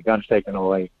have their guns taken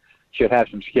away, should have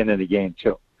some skin in the game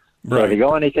too. Right. So they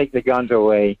go and they take the guns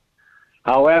away.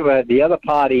 However, the other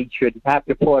party should have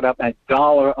to put up a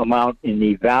dollar amount in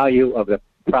the value of the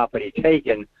property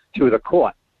taken to the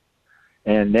court.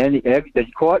 And then the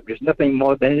court, there's nothing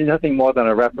more than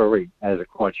a referee, as a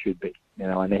court should be.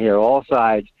 And they hear all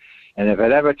sides. And if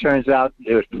it ever turns out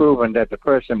it was proven that the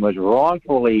person was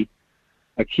wrongfully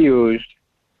accused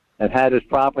and had his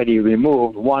property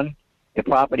removed, one, the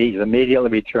property is immediately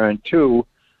returned. Two,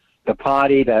 the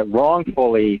party that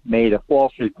wrongfully made a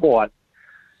false report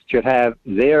should have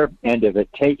their end of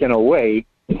it taken away,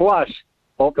 plus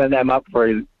open them up for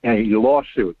a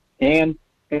lawsuit and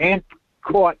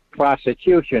court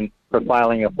prosecution for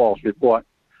filing a false report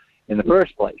in the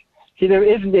first place. See, there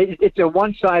isn't. It's a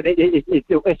one-sided.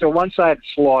 It's a one-sided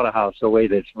slaughterhouse the way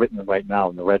that it's written right now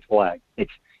in the red flag.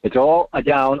 It's all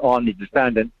down on the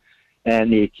defendant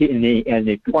and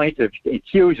the plaintiff, the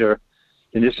accuser,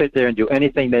 can just sit there and do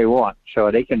anything they want. So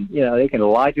they can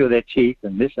lie through their teeth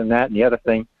and this and that and the other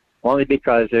thing, only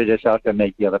because they're just out to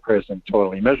make the other person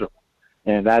totally miserable.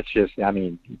 And that's just, I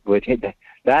mean,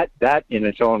 that in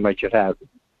its own right should have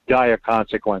dire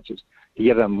consequences. To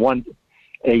give them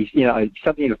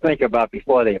something to think about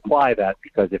before they apply that,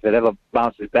 because if it ever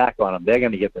bounces back on them, they're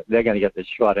going to get the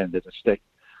short end of the stick,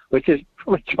 which is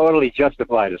totally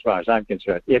justified as far as I'm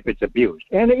concerned if it's abused,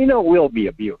 and it will be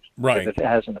abused, right? If it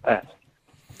has in the past.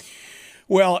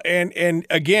 Well, and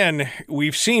again,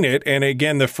 we've seen it, and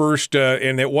again, the first,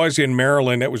 and it was in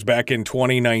Maryland. That was back in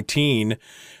 2019.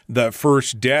 The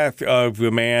first death of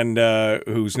the man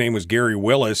whose name was Gary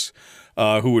Willis,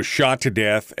 who was shot to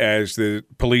death as the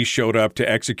police showed up to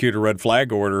execute a red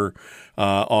flag order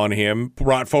on him,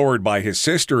 brought forward by his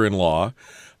sister-in-law.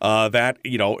 That,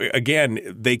 again,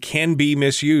 they can be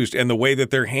misused, and the way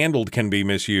that they're handled can be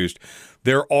misused.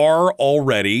 There are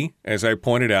already, as I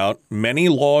pointed out, many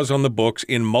laws on the books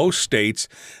in most states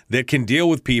that can deal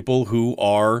with people who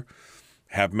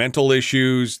have mental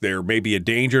issues. There may be a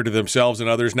danger to themselves and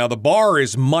others. Now, the bar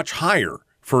is much higher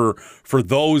for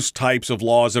those types of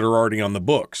laws that are already on the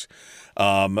books.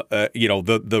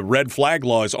 The red flag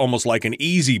law is almost like an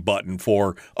easy button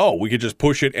for, we could just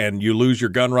push it and you lose your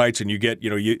gun rights and you get,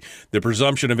 the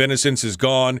presumption of innocence is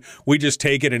gone. We just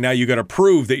take it and now you got to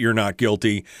prove that you're not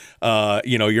guilty.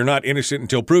 You're not innocent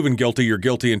until proven guilty. You're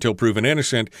guilty until proven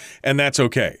innocent, and that's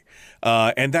okay.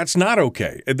 And that's not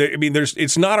okay. I mean,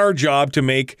 it's not our job to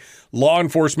make law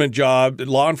enforcement or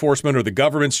the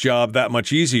government's job that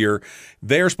much easier.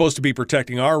 They're supposed to be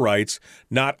protecting our rights,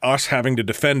 not us having to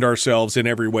defend ourselves in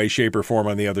every way, shape, or form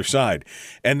on the other side.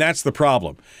 And that's the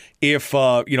problem. If,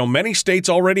 many states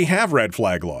already have red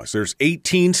flag laws. There's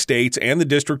 18 states and the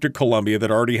District of Columbia that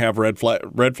already have red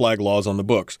flag laws on the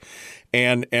books.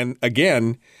 And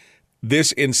again,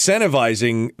 this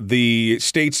incentivizing the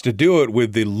states to do it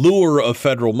with the lure of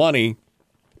federal money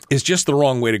is just the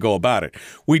wrong way to go about it.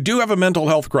 We do have a mental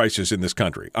health crisis in this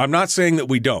country. I'm not saying that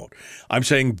we don't. I'm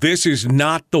saying this is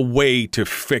not the way to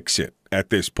fix it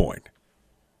at this point.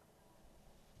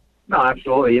 No,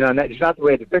 absolutely. It's not the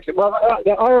way to fix it. Well,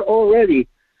 there are already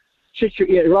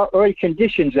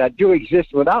conditions that do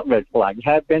exist without red flags,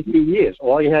 have been for years.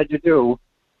 All you had to do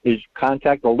is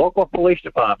contact the local police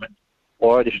department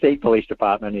or the state police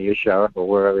department or your sheriff or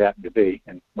wherever it happened to be,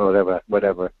 and whatever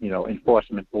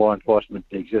law enforcement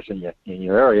exists in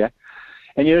your area,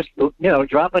 and you just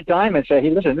drop a dime and say, hey,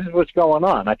 listen, this is what's going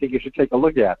on. I think you should take a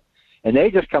look at it, and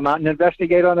they just come out and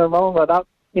investigate on their own without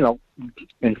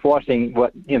enforcing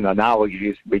what now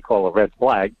we call a red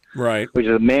flag, right? Which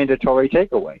is a mandatory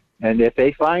takeaway. And if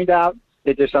they find out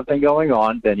that there's something going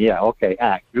on, then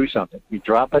act, do something. You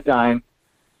drop a dime.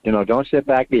 Don't sit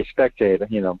back, be a spectator.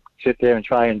 Sit there and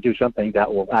try and do something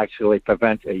that will actually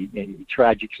prevent a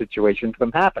tragic situation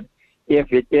from happening,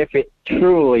 if it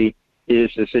truly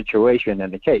is the situation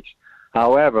and the case.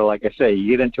 However, like I say,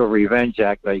 you get into a revenge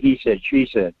act, like he said, she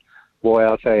said. Boy,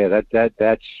 I'll tell you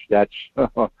that's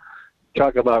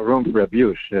talk about room for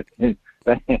abuse. And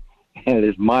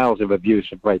there's miles of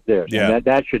abuse right there. Yeah. And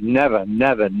that should never,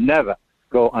 never, never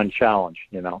go unchallenged.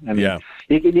 You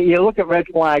look at red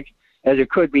flags as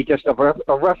it could be just a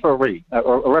referee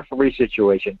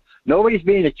situation. Nobody's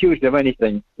being accused of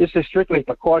anything. This is strictly a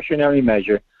precautionary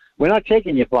measure. We're not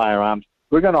taking your firearms.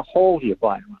 We're going to hold your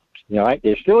firearms. Right?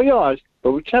 They're still yours,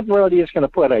 but we're temporarily just going to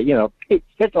put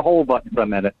hit the hold button for a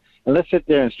minute, and let's sit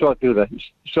there and sort through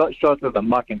the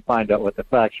muck and find out what the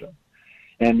facts are.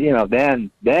 And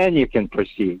then you can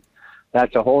proceed.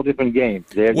 That's a whole different game.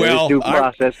 There's due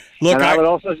process. I would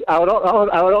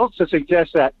also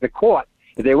suggest that the court,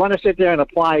 if they want to sit there and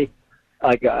apply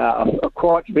like a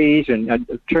court fees and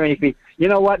attorney fees, you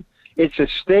know what? It's a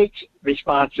state's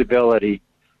responsibility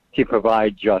to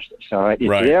provide justice. All right,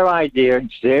 it's their idea.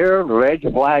 It's their red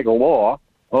flag law.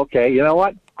 Okay, you know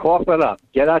what? Cough it up.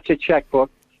 Get out your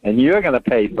checkbook, and you're going to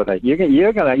pay for that. You're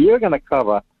going to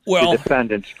cover the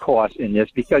defendant's cause in this,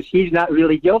 because he's not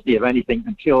really guilty of anything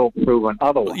until proven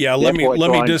otherwise. Yeah, let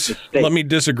me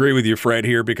disagree with you, Fred,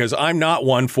 here, because I'm not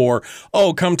one for,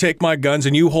 come take my guns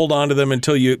and you hold on to them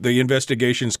until the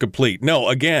investigation's complete. No,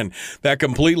 again, that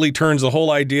completely turns the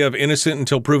whole idea of innocent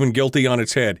until proven guilty on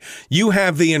its head. You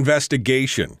have the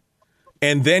investigation.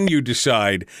 And then you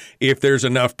decide if there's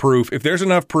enough proof. If there's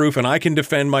enough proof and I can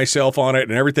defend myself on it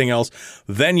and everything else,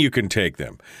 then you can take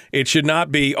them. It should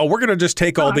not be, we're going to just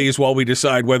take all these while we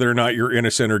decide whether or not you're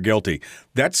innocent or guilty.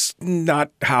 That's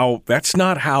not how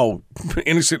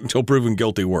innocent until proven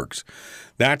guilty works.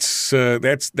 That's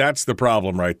the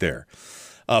problem right there.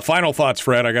 Final thoughts,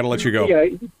 Fred. I got to let you go. Yeah.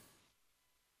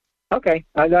 Okay,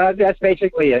 that's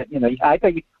basically it. I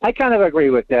think I kind of agree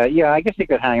with that. Yeah, I guess you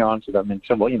could hang on to them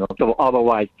until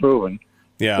otherwise proven.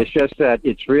 Yeah, it's just that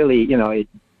it's really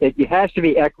it has to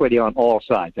be equity on all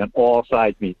sides, and all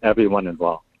sides means everyone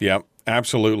involved. Yeah,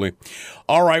 absolutely.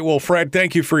 All right, well, Fred,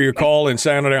 thank you for your call and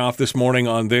sounding off this morning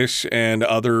on this and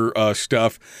other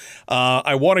stuff.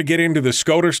 I want to get into the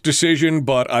SCOTUS decision,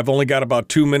 but I've only got about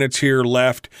 2 minutes here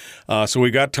left, so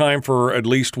we got time for at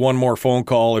least one more phone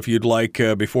call if you'd like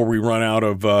before we run out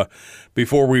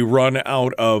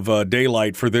of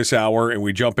daylight for this hour and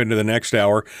we jump into the next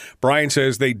hour. Brian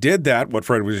says they did that, what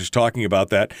Fred was just talking about,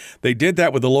 that they did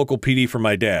that with the local PD for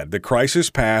my dad. The crisis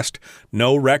passed,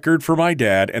 no record for my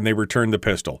dad, and they returned the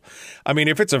pistol. I mean,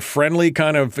 if it's a friendly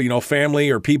kind of, family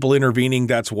or people intervening,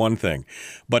 that's one thing.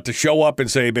 But to show up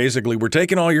and say, basically, we're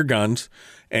taking all your guns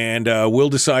and we'll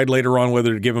decide later on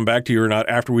whether to give them back to you or not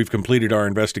after we've completed our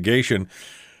investigation.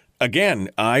 Again,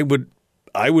 I would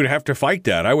have to fight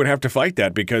that. I would have to fight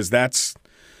that because that's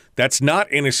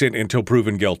not innocent until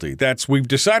proven guilty. We've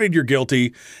decided you're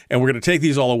guilty, and we're going to take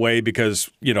these all away because,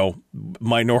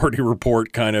 Minority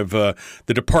Report kind of the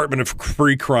Department of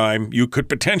Free Crime, you could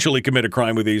potentially commit a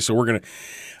crime with these. So we're going to,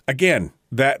 again,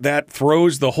 that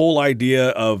throws the whole idea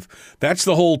of, that's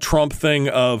the whole Trump thing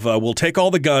of we'll take all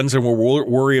the guns and we'll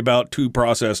worry about due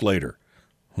process later.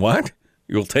 What?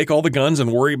 You'll take all the guns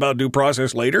and worry about due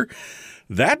process later?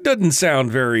 That doesn't sound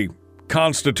very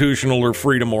constitutional or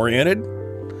freedom-oriented.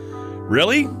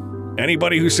 Really?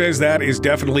 Anybody who says that is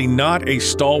definitely not a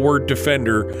stalwart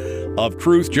defender of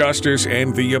truth, justice,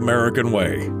 and the American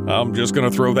way. I'm just going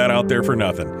to throw that out there for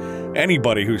nothing.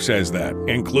 Anybody who says that,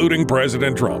 including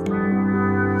President Trump.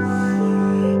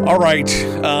 All right.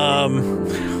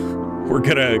 We're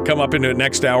going to come up into the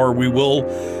next hour. We will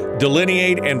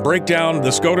delineate and break down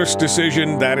the SCOTUS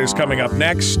decision. That is coming up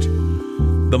next.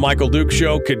 The Michael Duke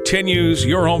Show continues.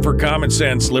 Your home for common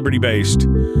sense, liberty-based,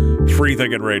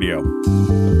 free-thinking radio.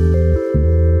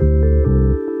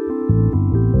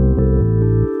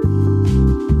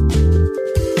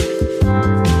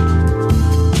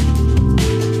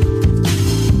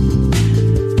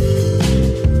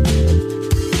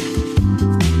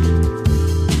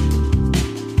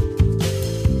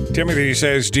 Timothy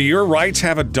says, do your rights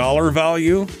have a dollar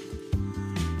value?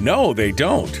 No, they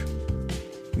don't.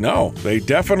 No, they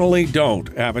definitely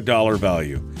don't have a dollar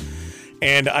value.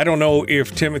 And I don't know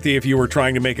if, Timothy, if you were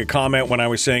trying to make a comment when I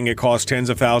was saying it costs tens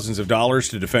of thousands of dollars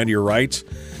to defend your rights.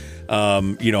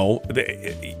 Look,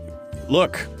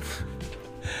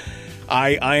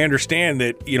 I understand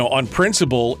that, on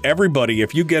principle, everybody,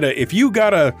 if you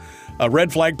got a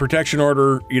red flag protection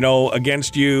order,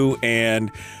 against you,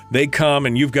 and they come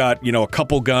and you've got, a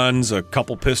couple guns, a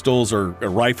couple pistols, or a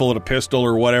rifle and a pistol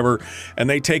or whatever, and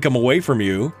they take them away from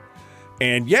you.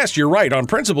 And yes, you're right. On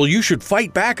principle, you should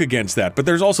fight back against that. But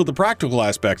there's also the practical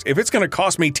aspects. If it's going to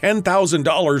cost me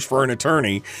 $10,000 for an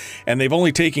attorney, and they've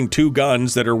only taken 2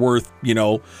 guns that are worth,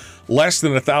 less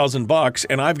than $1,000,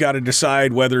 and I've got to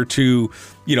decide whether to,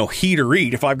 heat or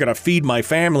eat, if I've got to feed my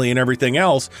family and everything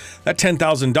else, that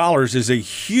 $10,000 is a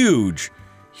huge,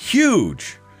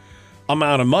 huge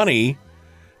amount of money,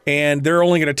 and they're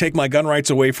only going to take my gun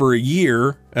rights away for a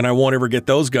year, and I won't ever get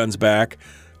those guns back.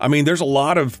 I mean, there's a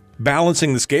lot of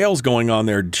balancing the scales going on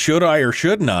there. Should I or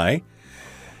shouldn't I?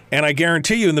 And I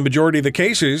guarantee you, in the majority of the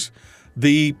cases,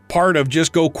 the part of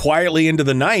just go quietly into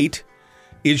the night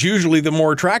is usually the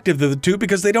more attractive of the two,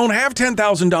 because they don't have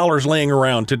 $10,000 laying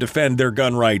around to defend their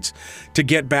gun rights, to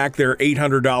get back their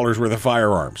 $800 worth of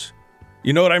firearms.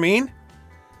 You know what I mean?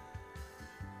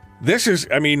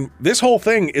 This whole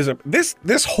thing is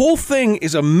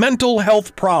a mental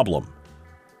health problem.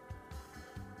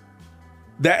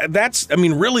 That's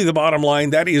really the bottom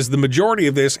line. That is, the majority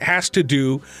of this has to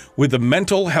do with the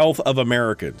mental health of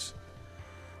Americans.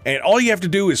 And all you have to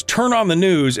do is turn on the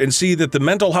news and see that the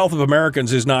mental health of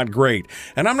Americans is not great.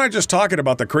 And I'm not just talking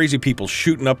about the crazy people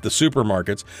shooting up the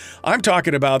supermarkets. I'm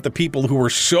talking about the people who are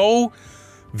so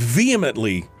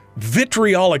vehemently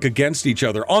vitriolic against each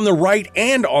other on the right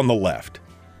and on the left,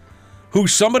 who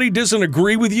somebody doesn't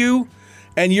agree with you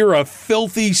and you're a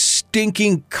filthy,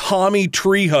 stinking commie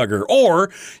tree hugger,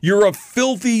 or you're a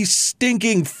filthy,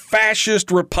 stinking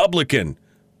fascist Republican,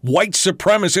 white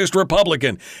supremacist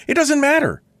Republican. It doesn't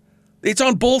matter. It's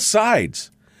on both sides.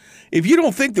 If you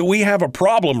don't think that we have a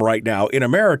problem right now in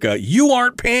America, you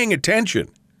aren't paying attention.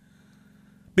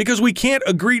 Because we can't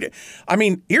agree to... I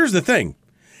mean, here's the thing.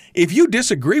 If you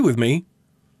disagree with me,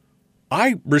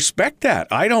 I respect that.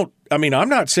 I'm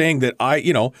not saying that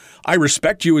I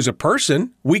respect you as a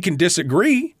person. We can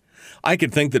disagree. I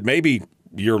could think that maybe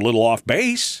you're a little off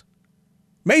base.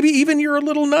 Maybe even you're a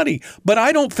little nutty. But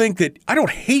I don't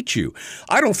hate you.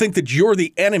 I don't think that you're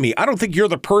the enemy. I don't think you're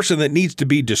the person that needs to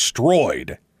be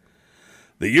destroyed.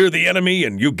 That you're the enemy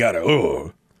and you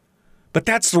gotta, But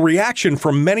that's the reaction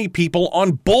from many people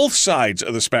on both sides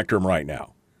of the spectrum right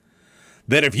now.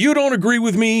 That if you don't agree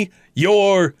with me,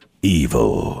 you're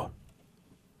evil.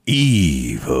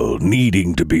 Evil,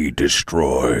 needing to be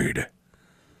destroyed.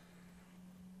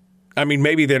 I mean,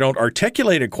 maybe they don't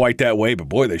articulate it quite that way, but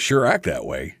boy, they sure act that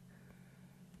way.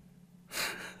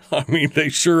 I mean, they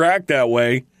sure act that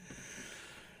way.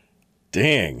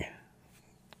 Dang.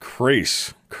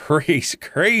 Crazy.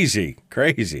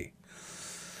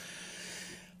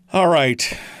 All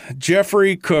right.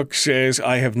 Jeffrey Cook says,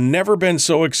 I have never been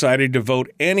so excited to vote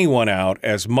anyone out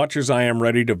as much as I am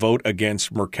ready to vote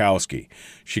against Murkowski.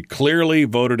 She clearly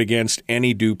voted against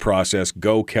any due process.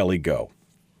 Go, Kelly, go.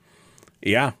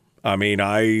 Yeah. I mean,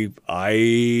 I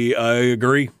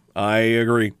agree. I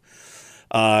agree.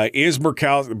 Is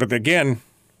Murkowski, but again,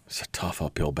 it's a tough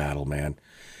uphill battle, man.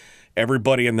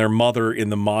 Everybody and their mother in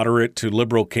the moderate to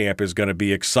liberal camp is going to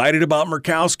be excited about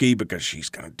Murkowski because she's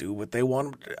going to do what they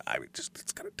want. It's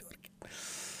going to do it again.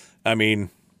 I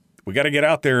mean, we got to get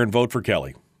out there and vote for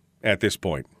Kelly at this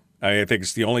point. I think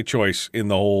it's the only choice in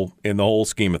the whole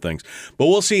scheme of things. But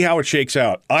we'll see how it shakes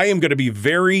out. I am going to be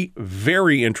very,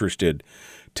 very interested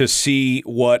to see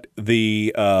what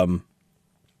what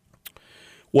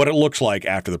it looks like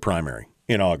after the primary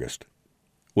in August.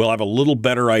 We'll have a little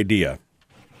better idea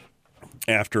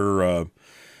after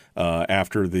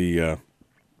the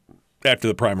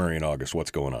primary in August,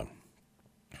 what's going on.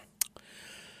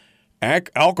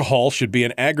 Alcohol should be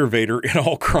an aggravator in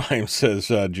all crimes, says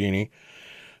Jeannie.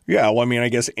 Yeah, well, I mean, I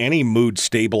guess any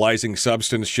mood-stabilizing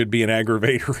substance should be an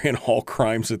aggravator in all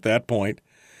crimes at that point.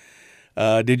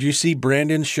 Did you see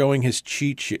Brandon showing his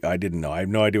cheat sheet? I didn't know. I have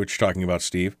no idea what you're talking about,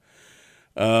 Steve.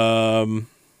 And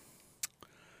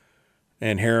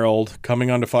Harold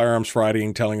coming on to Firearms Friday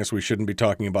and telling us we shouldn't be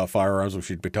talking about firearms. We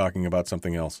should be talking about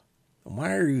something else.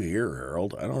 Why are you here,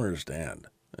 Harold? I don't understand.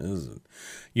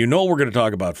 You know we're going to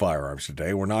talk about firearms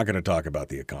today. We're not going to talk about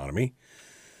the economy.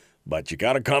 But you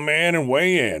got to come in and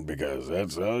weigh in because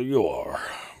that's how you are.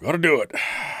 Got to do it.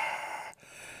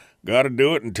 Got to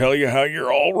do it and tell you how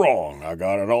you're all wrong. I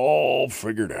got it all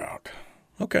figured out.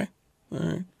 Okay. All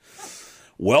right.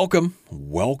 Welcome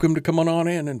to coming on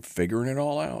in and figuring it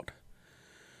all out.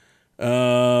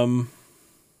 I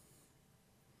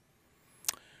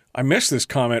missed this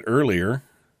comment earlier.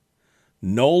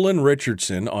 Nolan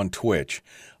Richardson on Twitch.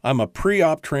 I'm a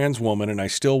pre-op trans woman and I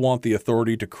still want the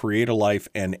authority to create a life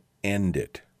and end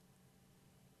it.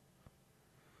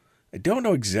 I don't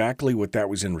know exactly what that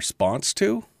was in response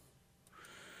to.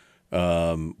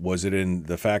 Was it in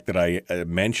the fact that I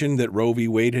mentioned that Roe v.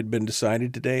 Wade had been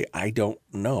decided today? I don't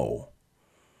know.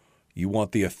 You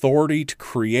want the authority to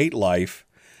create life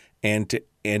and to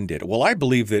end it. Well, I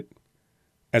believe that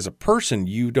as a person,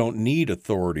 you don't need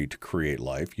authority to create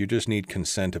life. You just need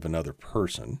consent of another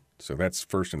person. So that's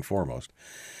first and foremost.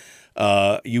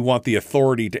 You want the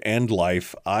authority to end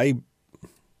life. I'm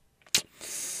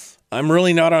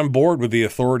really not on board with the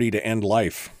authority to end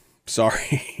life.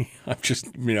 Sorry. I'm just,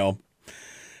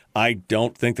 I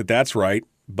don't think that that's right.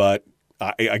 But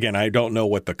I don't know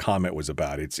what the comment was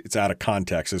about. It's out of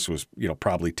context. This was,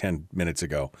 probably 10 minutes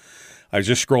ago. I was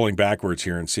just scrolling backwards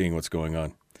here and seeing what's going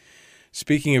on.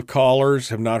 Speaking of callers,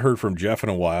 have not heard from Jeff in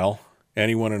a while.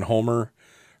 Anyone in Homer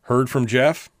heard from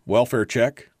Jeff? Welfare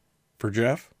check for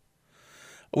Jeff?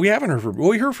 We haven't heard from. Well,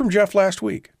 we heard from Jeff last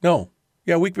week. No,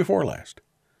 week before last.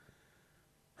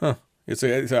 Huh?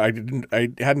 I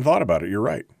hadn't thought about it. You're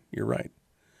right.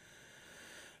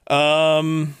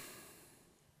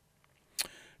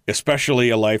 Especially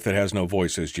a life that has no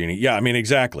voice, says Jeannie. Yeah, I mean,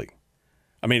 exactly.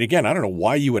 I mean, again, I don't know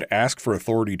why you would ask for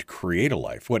authority to create a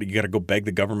life. What, you got to go beg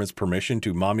the government's permission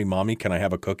to, mommy, can I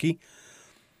have a cookie?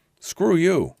 Screw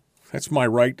you. That's my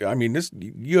right. I mean,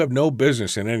 you have no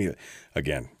business in any of it.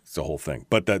 Again, it's the whole thing.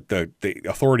 But the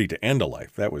authority to end a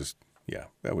life, that was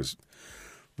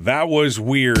That was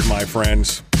weird, my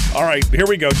friends. All right, here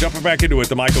we go. Jumping back into it,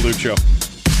 The Michael Duke Show.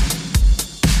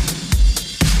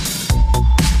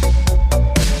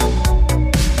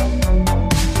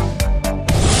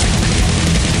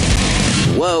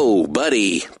 Whoa,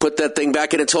 buddy. Put that thing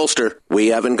back in its holster. We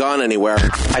haven't gone anywhere.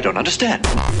 I don't understand.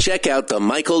 Check out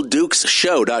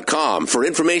themichaeldukesshow.com for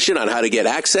information on how to get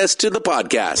access to the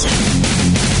podcast.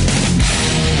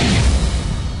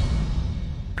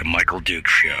 The Michael Duke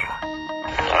Show.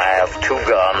 I have 2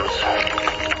 guns,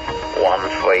 one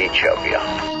for each of you.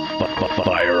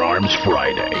 Firearms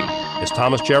Friday. As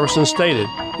Thomas Jefferson stated,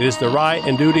 it is the right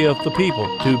and duty of the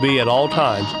people to be at all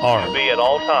times armed. Say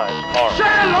hello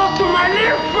to my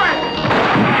little friend.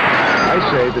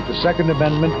 I say that the Second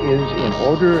Amendment is, in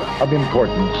order of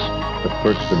importance, the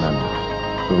First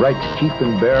Amendment. The right to keep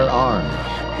and bear arms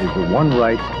is the one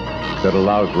right that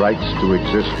allows rights to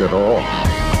exist at all.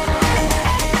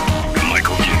 The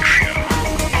Michael Duke Show.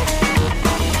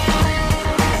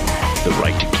 The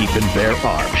right to keep and bear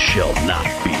arms shall not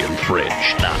be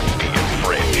infringed. Not be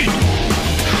infringed.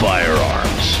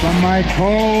 Firearms. From my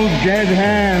cold, dead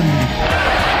hands.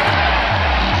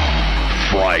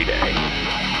 Friday.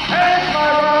 Here's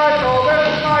my rifle, this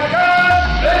is my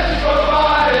gun. This is for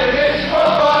fighting, it's for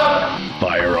fun.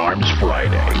 Firearms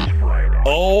Friday.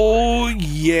 Oh,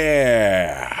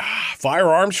 yeah.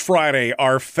 Firearms Friday,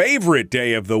 our favorite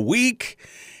day of the week.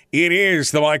 It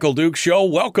is the Michael Duke Show.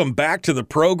 Welcome back to the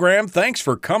program. Thanks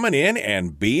for coming in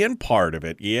and being part of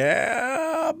it.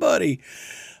 Yeah, buddy.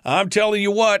 I'm telling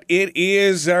you what, it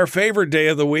is our favorite day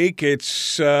of the week.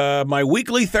 It's my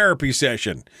weekly therapy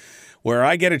session where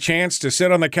I get a chance to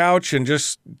sit on the couch and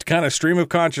just kind of stream of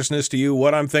consciousness to you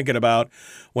what I'm thinking about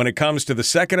when it comes to the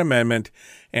Second Amendment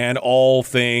and all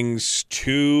things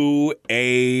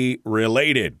 2A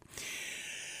related.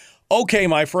 Okay,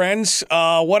 my friends,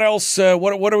 what else?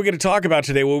 What are we going to talk about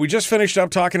today? Well, we just finished up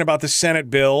talking about the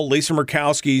Senate bill, Lisa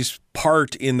Murkowski's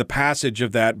part in the passage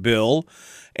of that bill,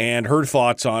 and her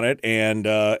thoughts on it,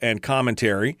 and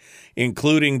commentary,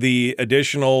 including the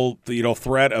additional,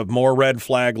 threat of more red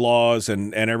flag laws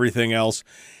and everything else.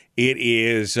 It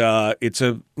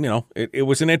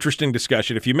was an interesting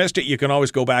discussion. If you missed it, you can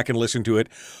always go back and listen to it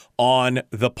on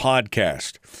the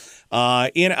podcast.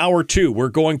 In hour 2, we're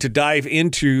going to dive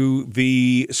into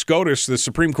the SCOTUS, the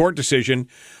Supreme Court decision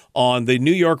on the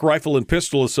New York Rifle and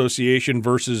Pistol Association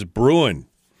versus Bruin.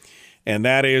 And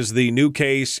that is the new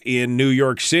case in New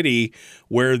York City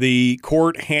where the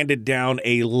court handed down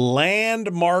a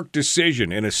landmark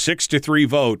decision in a 6-3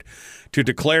 vote to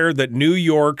declare that New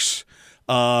York's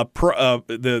the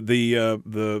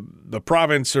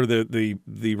province, or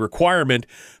the requirement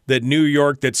that New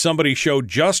York, that somebody show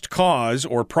just cause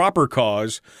or proper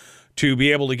cause to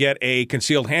be able to get a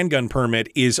concealed handgun permit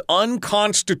is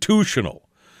unconstitutional,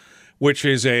 which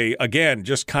is it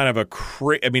is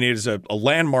a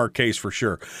landmark case for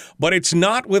sure. But it's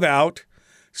not without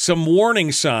some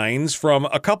warning signs from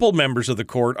a couple members of the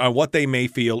court on what they may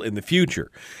feel in the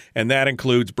future. And that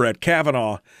includes Brett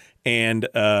Kavanaugh and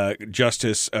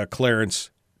Justice Justice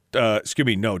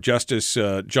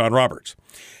John Roberts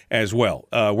as well.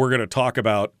 We're going to talk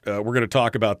about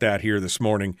that here this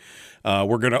morning.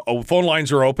 Phone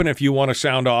lines are open if you want to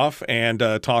sound off and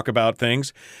talk about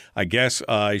things. I guess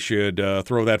I should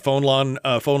throw that phone line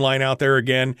out there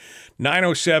again.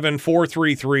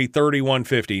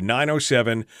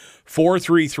 907-433-3150.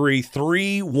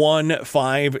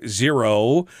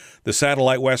 907-433-3150. The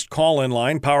Satellite West call-in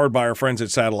line, powered by our friends at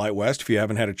Satellite West. If you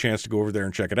haven't had a chance to go over there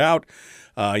and check it out,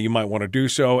 you might want to do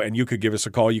so, and you could give us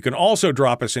a call. You can also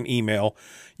drop us an email.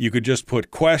 You could just put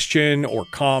question or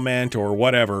comment or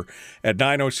whatever at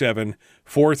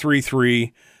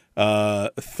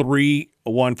 907-433-3150,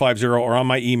 or on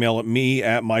my email at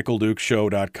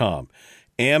me@michaeldukeshow.com.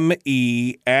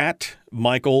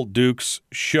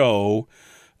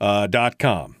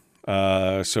 me@michaeldukeshow.com.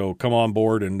 So come on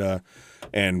board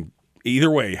and either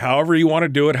way, however you want to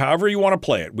do it, however you want to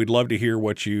play it, we'd love to hear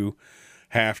what you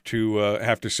have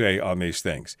to say on these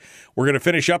things. We're going to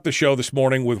finish up the show this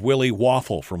morning with Willie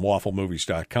Waffle from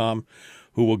wafflemovies.com,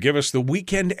 who will give us the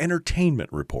weekend entertainment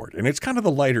report. And it's kind of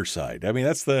the lighter side. I mean,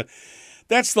 that's the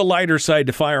lighter side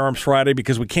to Firearms Friday,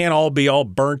 because we can't all be all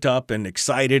burnt up and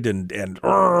excited and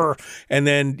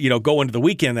then, go into the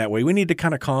weekend that way. We need to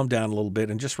kind of calm down a little bit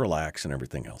and just relax and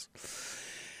everything else.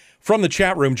 From the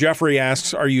chat room, Jeffrey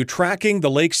asks, are you tracking the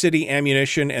Lake City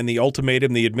ammunition and the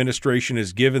ultimatum the administration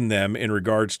has given them in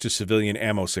regards to civilian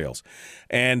ammo sales?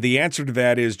 And the answer to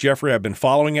that is, Jeffrey, I've been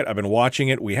following it. I've been watching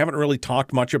it. We haven't really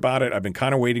talked much about it. I've been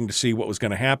kind of waiting to see what was going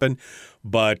to happen.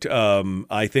 But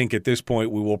I think at this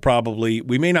point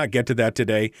we may not get to that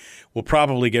today. We'll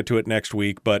probably get to it next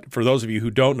week. But for those of you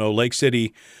who don't know, Lake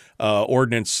City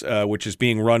Ordnance, which is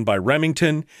being run by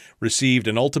Remington, received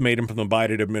an ultimatum from the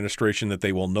Biden administration that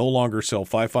they will no longer sell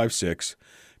 5.56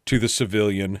 to the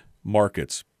civilian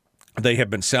markets. They have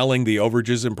been selling the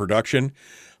overages in production.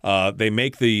 They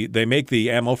make the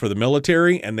ammo for the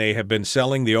military, and they have been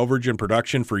selling the overage in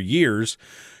production for years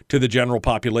to the general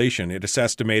population. It is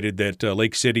estimated that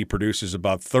Lake City produces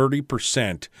about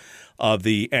 30% of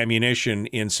the ammunition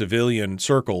in civilian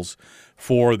circles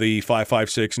for the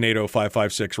 5.56 NATO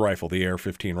 5.56 rifle, the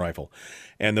AR-15 rifle.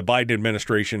 And the Biden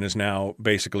administration is now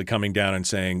basically coming down and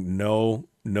saying, no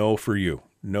for you.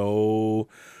 No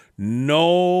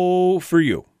for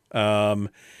you.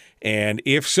 And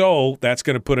if so, that's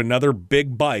going to put another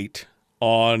big bite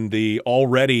on the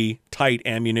already tight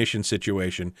ammunition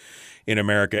situation in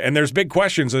America. And there's big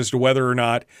questions as to whether or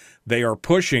not they are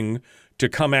pushing to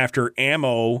come after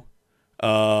ammo,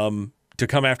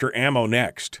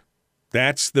 next.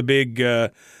 That's the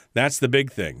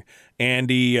big thing.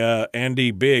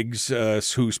 Andy Biggs,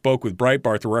 who spoke with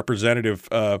Breitbart, the representative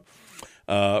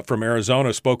from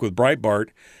Arizona, spoke with Breitbart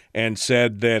and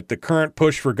said that the current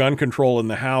push for gun control in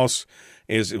the House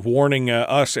is warning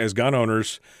us as gun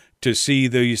owners to see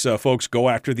these folks go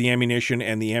after the ammunition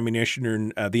and the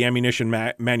ammunition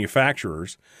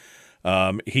manufacturers.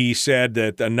 He said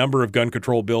that a number of gun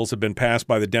control bills have been passed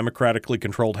by the democratically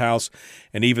controlled House,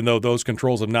 and even though those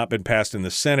controls have not been passed in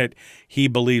the Senate, he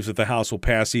believes that the House will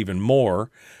pass even more.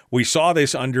 We saw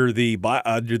this under the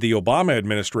Obama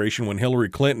administration when Hillary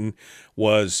Clinton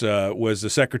was the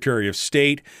Secretary of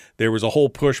State. There was a whole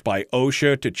push by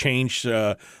OSHA to change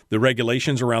the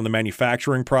regulations around the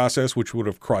manufacturing process, which would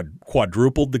have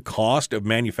quadrupled the cost of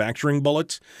manufacturing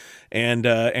bullets and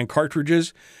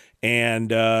cartridges. And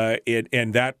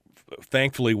that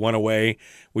thankfully went away.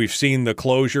 We've seen the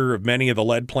closure of many of the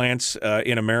lead plants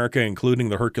in America, including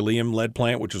the Herculean lead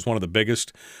plant, which is one of the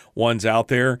biggest ones out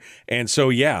there. And so,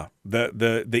 yeah,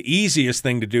 the easiest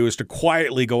thing to do is to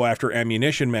quietly go after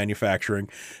ammunition manufacturing,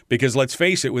 because let's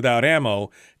face it, without ammo,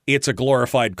 it's a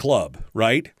glorified club,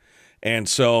 right? And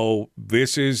so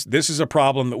this is a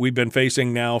problem that we've been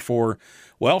facing now for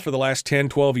the last 10,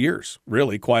 12 years,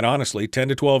 really, quite honestly, 10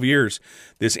 to 12 years.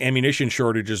 This ammunition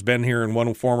shortage has been here in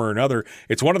one form or another.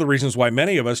 It's one of the reasons why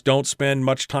many of us don't spend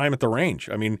much time at the range.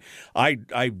 I mean,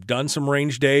 I've done some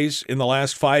range days in the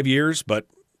last 5 years, but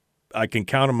I can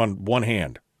count them on one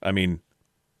hand. I mean,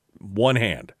 one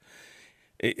hand.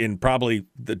 In probably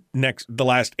the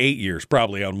last 8 years,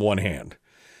 probably on one hand.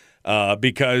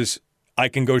 Because I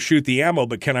can go shoot the ammo,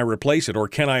 but can I replace it, or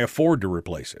can I afford to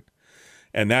replace it?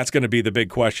 And that's going to be the big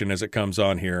question as it comes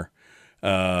on here.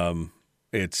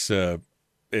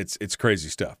 It's crazy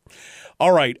stuff.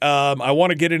 All right, I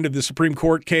want to get into the Supreme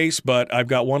Court case, but I've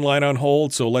got one line on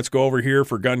hold, so let's go over here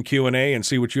for gun Q&A and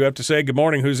see what you have to say. Good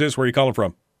morning. Who's this? Where are you calling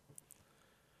from?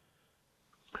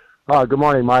 Good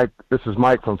morning, Mike. This is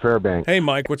Mike from Fairbanks. Hey,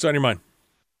 Mike. What's on your mind?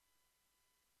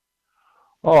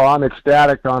 Oh, I'm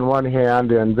ecstatic on one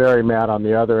hand and very mad on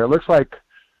the other. It looks like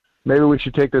maybe we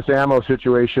should take this ammo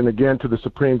situation again to the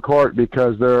Supreme Court,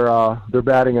 because they're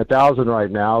batting 1,000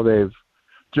 right now. They've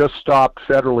just stopped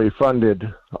federally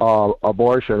funded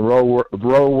abortion.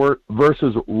 Roe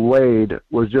versus Wade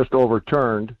was just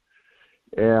overturned,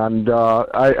 and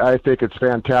I think it's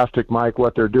fantastic, Mike,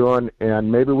 what they're doing.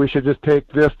 And maybe we should just take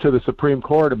this to the Supreme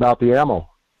Court about the ammo.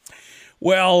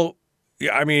 Well,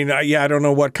 I mean, I don't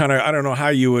know I don't know how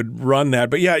you would run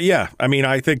that, but yeah. I mean,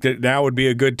 I think that now would be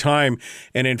a good time.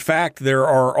 And in fact, there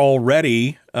are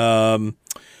already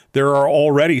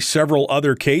several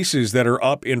other cases that are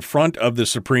up in front of the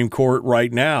Supreme Court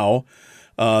right now.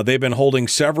 They've been holding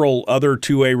several other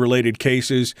 2A related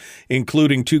cases,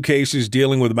 including 2 cases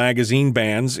dealing with magazine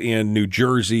bans in New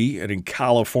Jersey and in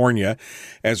California,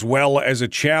 as well as a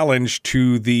challenge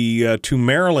to to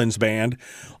Maryland's ban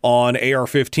on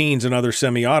AR-15s and other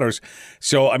semi-autos.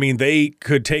 So, I mean, they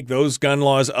could take those gun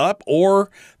laws up, or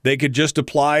they could just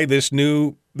apply this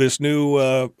new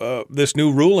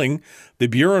ruling, the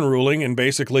Buren ruling, and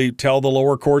basically tell the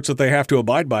lower courts that they have to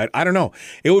abide by it. I don't know.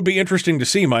 It would be interesting to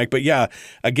see, Mike. But yeah,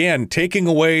 again, taking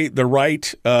away the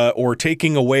right or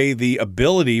taking away the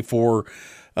ability for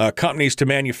companies to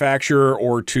manufacture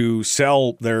or to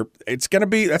sell that's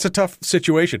a tough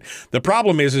situation. The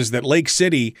problem is that Lake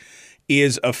City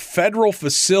is a federal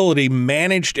facility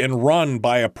managed and run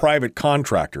by a private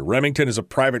contractor. Remington is a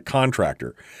private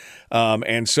contractor.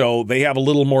 And so they have a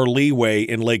little more leeway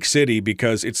in Lake City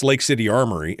because it's Lake City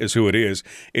Armory is who it is.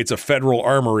 It's a federal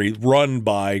armory run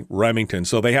by Remington.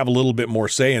 So they have a little bit more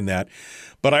say in that.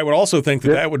 But I would also think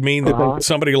that would mean that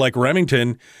somebody like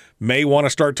Remington may want to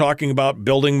start talking about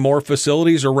building more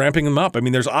facilities or ramping them up. I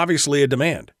mean, there's obviously a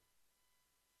demand.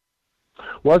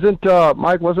 Wasn't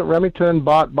Remington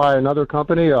bought by another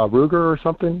company, Ruger or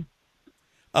something?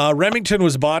 Remington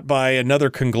was bought by another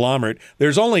conglomerate.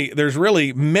 There's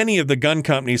really many of the gun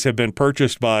companies have been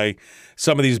purchased by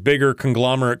some of these bigger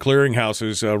conglomerate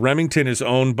clearinghouses. Remington is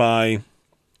owned by,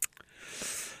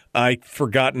 I've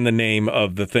forgotten the name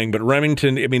of the thing, but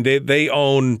Remington, I mean, they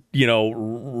own,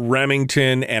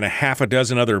 Remington and a half a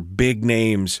dozen other big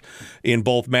names in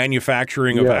both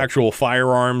manufacturing of actual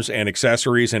firearms and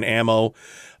accessories and ammo.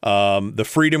 The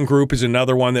Freedom Group is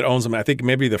another one that owns them. I think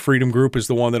maybe the Freedom Group is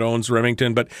the one that owns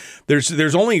Remington, but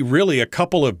there's only really a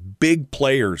couple of big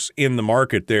players in the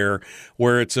market there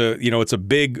where it's a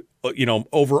big,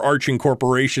 overarching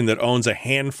corporation that owns a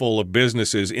handful of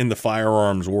businesses in the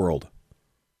firearms world.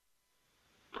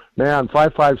 Man,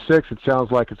 5.56. It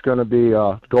sounds like it's going to be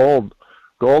gold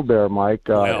there, Mike.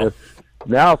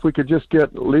 If we could just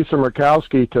get Lisa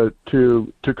Murkowski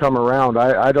to come around,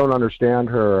 I don't understand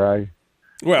her.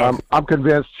 I'm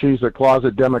convinced she's a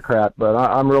closet Democrat, but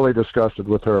I'm really disgusted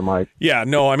with her, Mike. Yeah,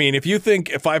 no, I mean, if you think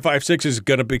 5.56 is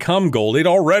going to become gold, it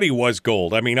already was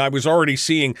gold. I mean, I was already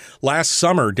seeing last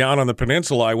summer down on the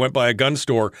peninsula, I went by a gun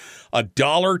store,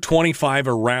 $1.25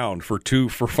 a round for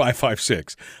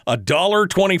 5.56.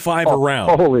 $1.25 a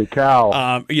round. Holy cow!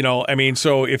 I mean,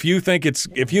 so if you think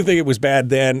it was bad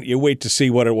then, you wait to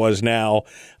see what it was now.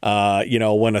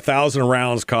 When 1,000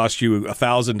 rounds cost you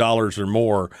 $1,000 or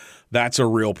more. That's a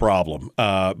real problem.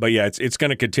 But yeah, it's going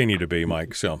to continue to be,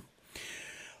 Mike. So,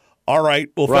 all right.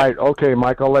 Well, okay,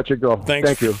 Mike, I'll let you go.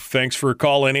 Thank you. Thanks for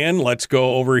calling in. Let's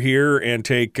go over here and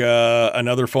take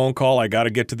another phone call. I got to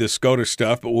get to this SCOTUS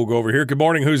stuff, but we'll go over here. Good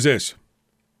morning. Who's this?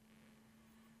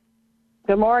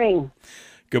 Good morning.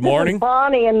 Good morning. This is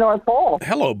Bonnie in North Pole.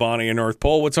 Hello, Bonnie in North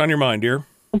Pole. What's on your mind, dear?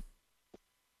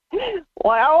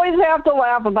 Well, I always have to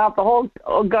laugh about the whole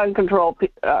gun control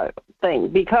thing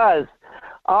because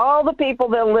all the people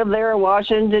that live there in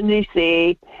Washington,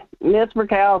 D.C., Miss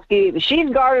Murkowski, she's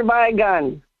guarded by a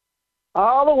gun.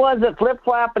 All the ones that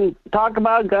flip-flap and talk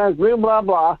about guns, blah, blah,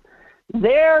 blah,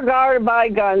 they're guarded by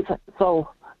guns. So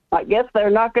I guess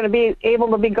they're not going to be able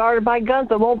to be guarded by guns.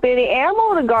 There won't be any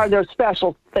ammo to guard their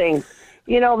special things.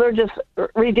 They're just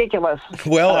ridiculous.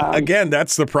 Well, again,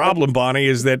 that's the problem, Bonnie,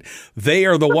 is that they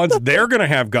are the ones, they're going to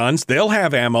have guns. They'll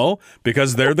have ammo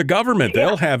because they're the government.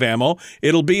 They'll have ammo.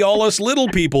 It'll be all us little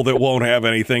people that won't have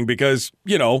anything because,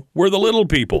 we're the little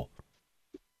people.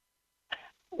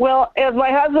 Well, as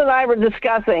my husband and I were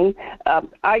discussing,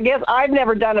 I guess I've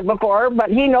never done it before,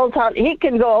 but he knows how. He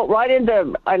can go right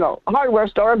into a hardware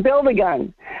store and build a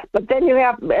gun. But then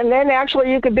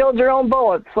actually you can build your own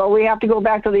bullets. So we have to go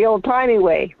back to the old timey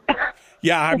way.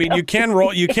 Yeah, I mean, you can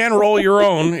roll your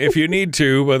own if you need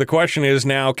to, but the question is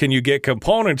now, can you get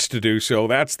components to do so?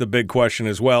 That's the big question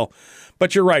as well.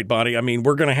 But you're right, Bonnie. I mean,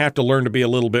 we're going to have to learn to be a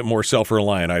little bit more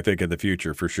self-reliant, I think, in the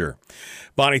future for sure.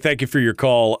 Bonnie, thank you for your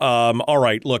call. All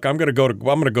right, look, I'm going to go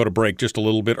to break just a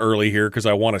little bit early here because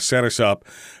I want to set us up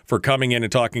for coming in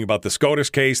and talking about the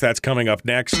SCOTUS case. That's coming up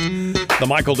next. The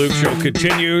Michael Duke Show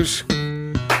continues.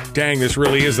 Dang, this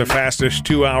really is the fastest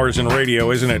 2 hours in radio,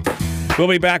 isn't it? We'll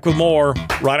be back with more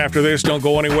right after this. Don't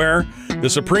go anywhere. The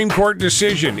Supreme Court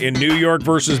decision in New York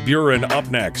versus Buren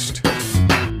up next.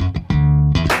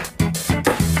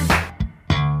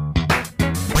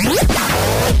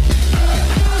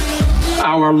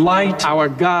 Our light, our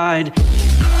guide,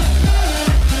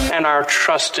 and our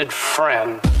trusted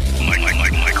friend.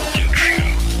 Michael Duke Show.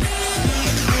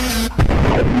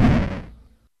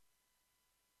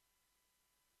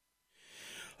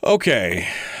 Okay.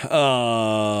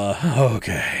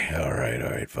 Okay. All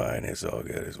right. Fine. It's all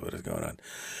good. Is what is going on.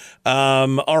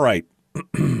 All right.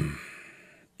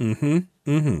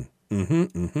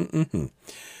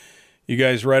 You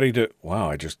guys ready to? Wow!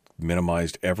 I just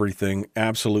minimized everything,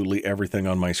 absolutely everything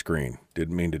on my screen.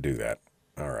 Didn't mean to do that.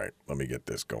 All right. Let me get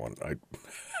this going. I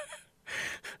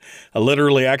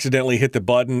literally accidentally hit the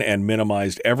button and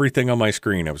minimized everything on my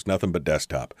screen. It was nothing but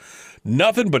desktop.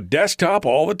 Nothing but desktop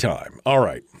all the time. All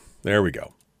right. There we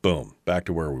go. Boom. Back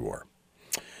to where we were.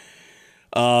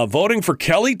 Voting for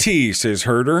Kelly T, says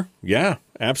Herder. Yeah,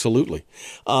 absolutely.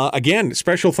 Again,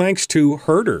 special thanks to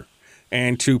Herder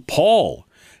and to Paul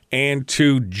and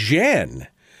to Jen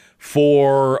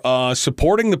for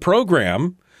supporting the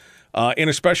program in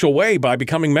a special way by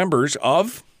becoming members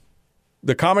of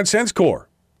the Common Sense Corps.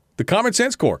 The Common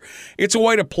Sense Corps. It's a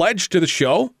way to pledge to the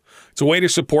show. It's a way to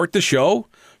support the show.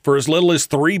 For as little as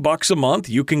 $3 a month,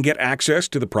 you can get access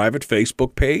to the private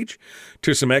Facebook page,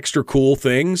 to some extra cool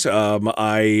things.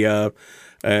 I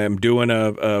am doing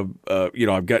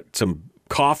I've got some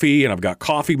coffee, and I've got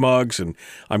coffee mugs, and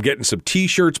I'm getting some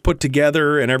T-shirts put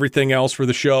together and everything else for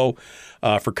the show,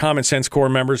 for Common Sense Corps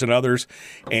members and others.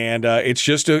 And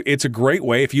it's a great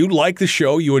way. If you like the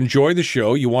show, you enjoy the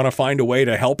show, you want to find a way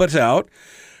to help us out,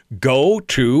 go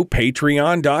to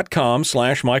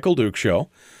patreon.com/Michael Duke Show.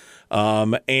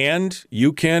 And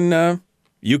you can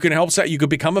help us out. You could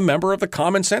become a member of the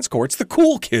Common Sense Corps. It's the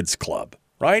cool kids club,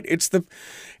 right? It's the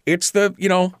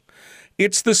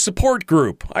support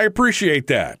group. I appreciate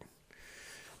that.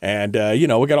 And,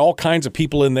 we got all kinds of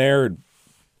people in there.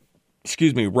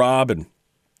 Excuse me, Rob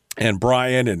and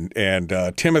Brian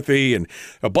and Timothy and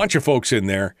a bunch of folks in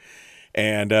there.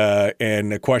 And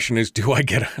the question is,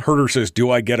 Herder says,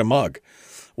 do I get a mug?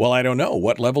 Well, I don't know.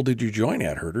 What level did you join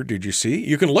at, Herder? Did you see?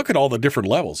 You can look at all the different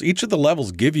levels. Each of the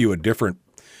levels give you a different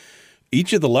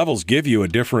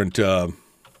a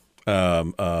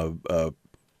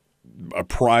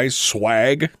prize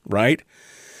swag, right?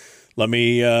 Let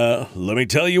me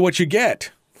tell you what you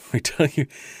get. Let me tell you.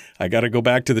 I got to go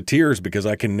back to the tiers because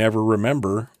I can never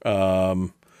remember.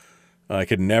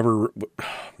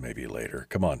 Maybe later.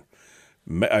 Come on.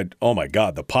 Oh my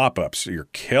God, the pop-ups. You're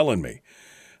killing me.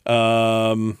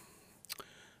 Let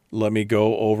me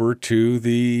go over to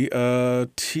the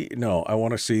no, I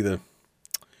want to see the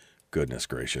goodness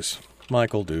gracious.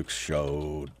 Michael Duke's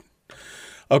show.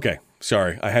 Okay,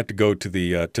 sorry. I had to go to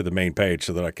the main page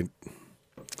so that I can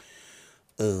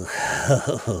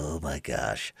Oh my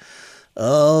gosh.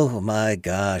 Oh my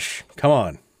gosh.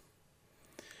 Come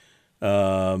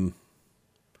on.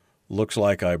 Looks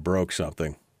like I broke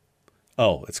something.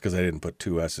 Oh, it's because I didn't put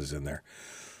 2 S's in there.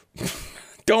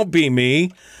 Don't be me.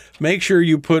 Make sure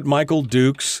you put Michael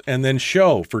Dukes and then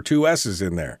show for 2 S's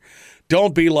in there.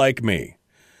 Don't be like me.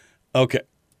 Okay.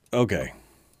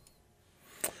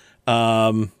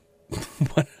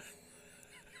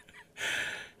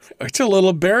 It's a little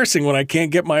embarrassing when I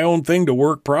can't get my own thing to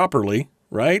work properly,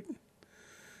 right?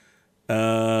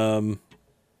 Let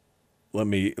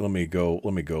me go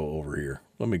over here.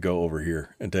 Let me go over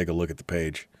here and take a look at the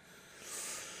page.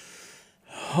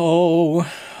 Oh,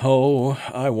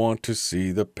 I want to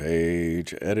see the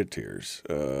page. Edit tiers.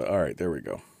 All right, there we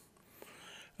go.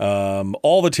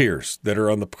 All the tiers that are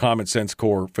on the Common Sense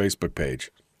Corps Facebook page.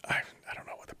 I don't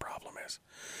know what the problem is.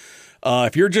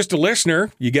 If you're just a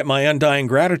listener, you get my undying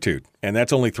gratitude, and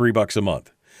that's only $3 a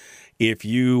month. If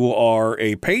you are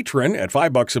a patron at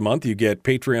 $5 a month, you get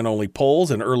Patreon-only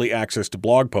polls and early access to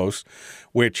blog posts,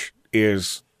 which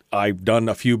is... I've done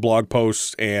a few blog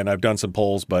posts and I've done some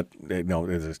polls, but no,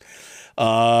 it is.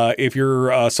 If you're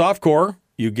softcore,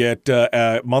 you get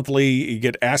monthly, you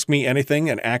get Ask Me Anything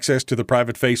and access to the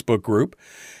private Facebook group.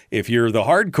 If you're the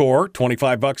hardcore,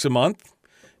 $25 a month,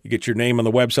 you get your name on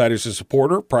the website as a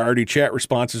supporter, priority chat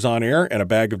responses on air, and a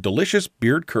bag of delicious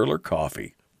beard curler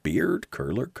coffee. Beard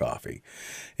curler coffee.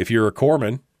 If you're a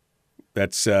corpsman,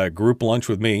 that's group lunch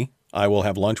with me. I will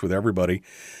have lunch with everybody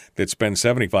that spends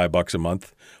 $75 a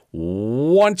month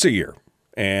once a year,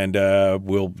 and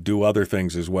we'll do other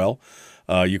things as well.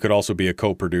 You could also be a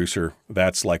co-producer.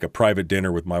 That's like a private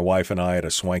dinner with my wife and I at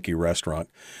a swanky restaurant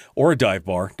or a dive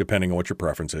bar, depending on what your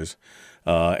preference is.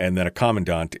 And then a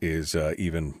commandant is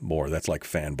even more. That's like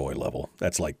fanboy level.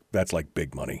 That's like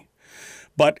big money.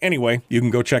 But anyway, you can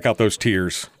go check out those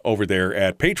tiers over there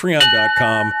at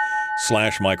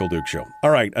patreon.com/Michael Duke Show. All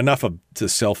right, enough of the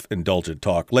self-indulgent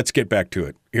talk. Let's get back to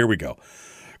it. Here we go.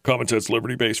 Common Sense,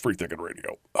 Liberty-Based, Free-Thinking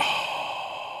Radio.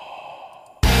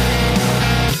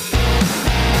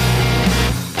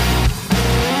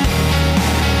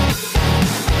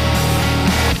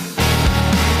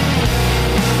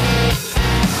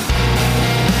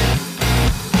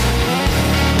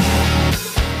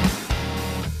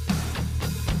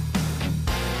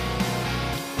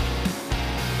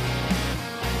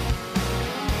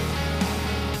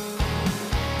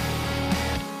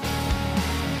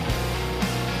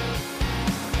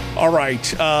 All right,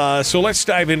 so let's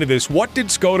dive into this. What did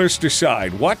SCOTUS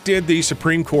decide? What did the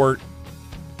Supreme Court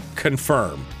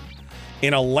confirm?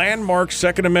 In a landmark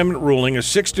Second Amendment ruling, a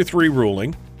 6-3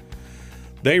 ruling,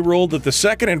 they ruled that the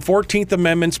Second and 14th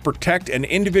Amendments protect an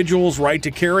individual's right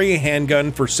to carry a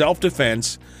handgun for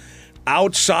self-defense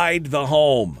outside the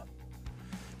home.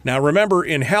 Now, remember,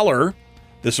 in Heller,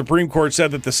 the Supreme Court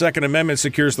said that the Second Amendment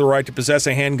secures the right to possess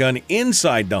a handgun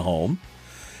inside the home.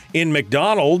 In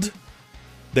McDonald,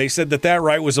 they said that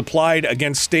right was applied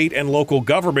against state and local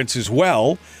governments as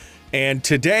well. And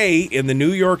today, in the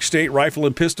New York State Rifle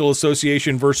and Pistol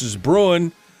Association versus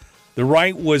Bruin, the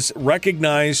right was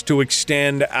recognized to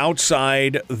extend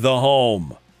outside the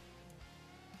home.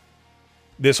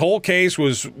 This whole case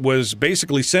was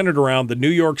basically centered around the New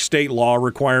York State law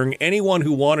requiring anyone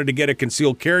who wanted to get a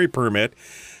concealed carry permit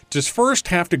to first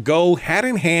have to go hat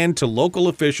in hand to local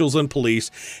officials and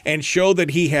police and show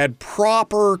that he had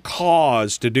proper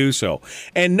cause to do so.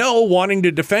 And no wanting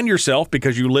to defend yourself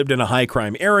because you lived in a high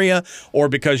crime area or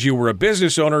because you were a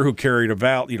business owner who carried a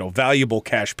valuable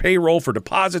cash payroll for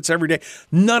deposits every day.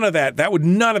 None of that.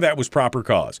 None of that was proper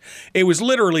cause. It was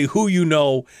literally who you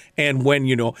know and when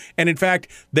you know. And in fact,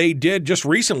 they did just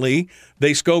recently,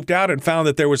 they scoped out and found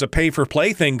that there was a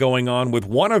pay-for-play thing going on with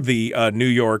one of the New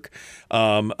York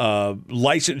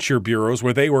licensure bureaus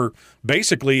where they were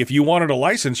basically, if you wanted a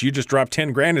license, you just drop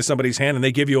 10 grand in somebody's hand and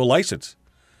they give you a license.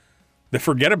 They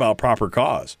forget about proper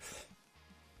cause.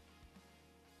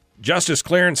 Justice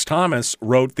Clarence Thomas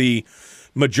wrote the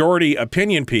majority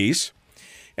opinion piece,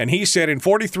 and he said in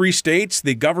 43 states,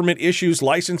 the government issues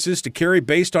licenses to carry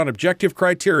based on objective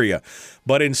criteria.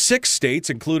 But in 6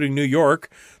 states, including New York,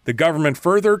 the government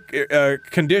further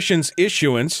conditions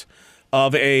issuance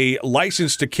of a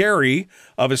license to carry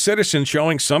of a citizen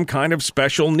showing some kind of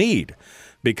special need.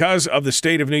 Because of the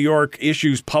state of New York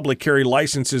issues public carry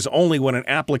licenses only when an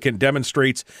applicant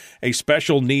demonstrates a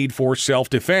special need for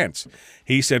self-defense.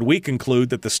 He said, we conclude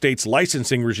that the state's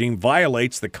licensing regime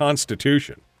violates the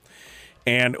Constitution.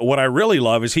 And what I really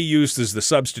love is he uses the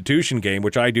substitution game,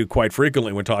 which I do quite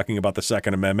frequently when talking about the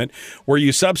Second Amendment, where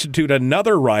you substitute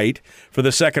another right for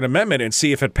the Second Amendment and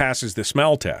see if it passes the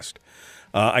smell test.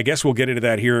 I guess we'll get into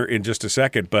that here in just a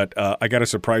second, but I got a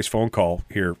surprise phone call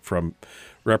here from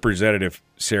Representative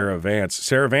Sarah Vance.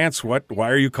 Sarah Vance, why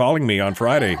are you calling me on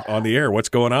Friday on the air? What's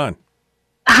going on?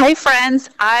 Hi, friends.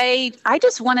 I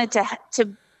just wanted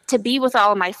to be with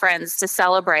all of my friends to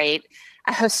celebrate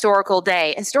a historical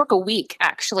day, a historical week,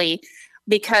 actually,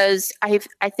 because I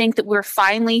think that we're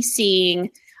finally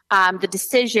seeing the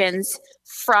decisions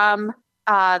from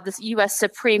the U.S.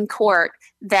 Supreme Court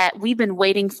that we've been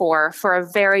waiting for a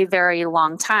very, very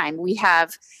long time. We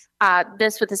have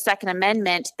this with the Second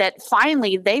Amendment that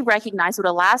finally they recognize what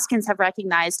Alaskans have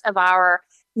recognized of our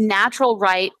natural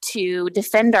right to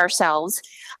defend ourselves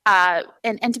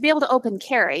and to be able to open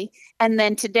carry. And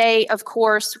then today, of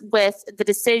course, with the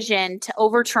decision to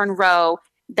overturn Roe,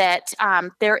 that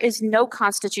there is no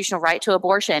constitutional right to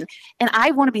abortion. And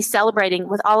I want to be celebrating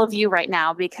with all of you right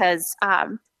now because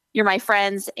you're my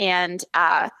friends, and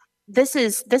this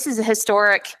is a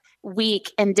historic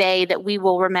week and day that we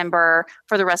will remember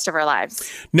for the rest of our lives.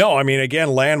 No, I mean, again,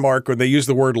 landmark, when they use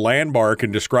the word landmark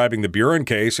in describing the Buren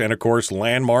case, and of course,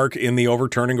 landmark in the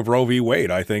overturning of Roe v. Wade.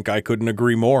 I think I couldn't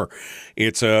agree more.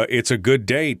 It's a good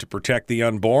day to protect the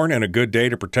unborn and a good day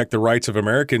to protect the rights of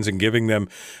Americans and giving them,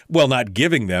 well, not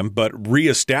giving them, but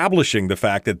reestablishing the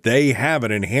fact that they have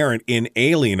an inherent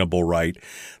inalienable right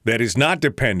that is not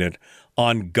dependent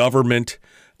on government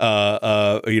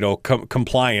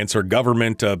compliance or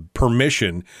government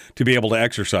permission to be able to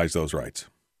exercise those rights.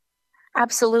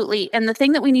 Absolutely. And the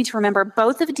thing that we need to remember,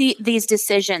 both of these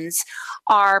decisions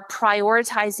are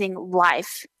prioritizing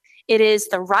life. It is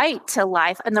the right to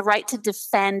life and the right to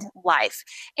defend life.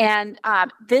 And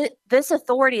this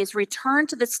authority is returned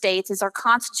to the states as our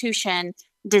Constitution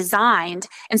designed.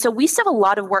 And so we still have a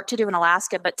lot of work to do in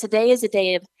Alaska, but today is a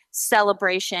day of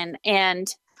celebration. And,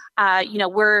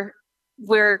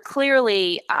 we're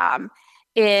clearly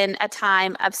in a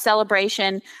time of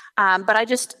celebration, but I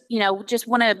just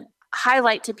want to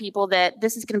highlight to people that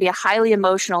this is going to be a highly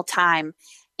emotional time,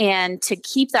 and to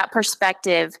keep that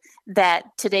perspective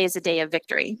that today is a day of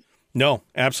victory. No,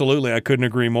 absolutely. I couldn't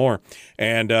agree more.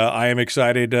 And I am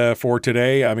excited for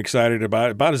today. I'm excited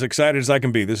about as excited as I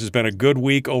can be. This has been a good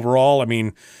week overall. I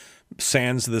mean,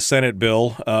 sans the Senate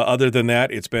bill. Other than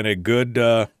that, it's been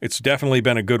it's definitely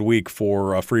been a good week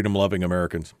for freedom-loving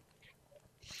Americans.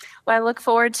 Well, I look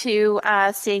forward to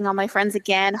seeing all my friends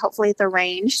again, hopefully at the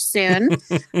range soon.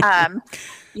 I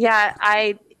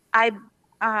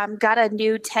got a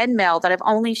new 10 mil that I've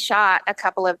only shot a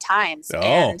couple of times. Oh.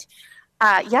 And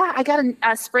I got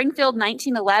a Springfield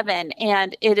 1911,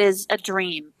 and it is a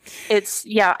dream. It's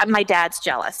my dad's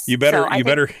jealous. You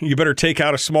better take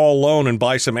out a small loan and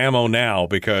buy some ammo now,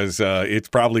 because it's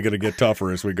probably going to get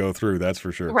tougher as we go through. That's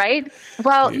for sure. Right.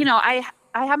 Well,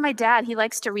 have my dad. He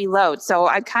likes to reload, so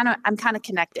I'm kind of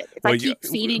connected. If I keep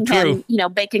feeding him,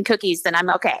 bacon cookies, then I'm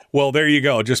okay. Well, there you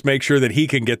go. Just make sure that he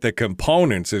can get the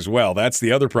components as well. That's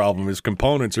the other problem, is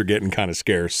components are getting kind of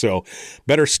scarce. So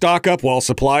better stock up while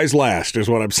supplies last, is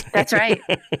what I'm saying. That's right.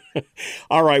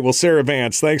 All right. Well, Sarah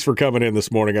Vance, thanks for coming in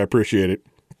this morning. I appreciate it.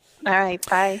 All right.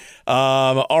 Bye.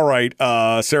 All right.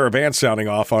 Sarah Vance sounding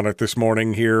off on it this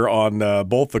morning here on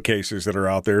both the cases that are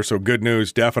out there. So good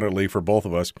news, definitely, for both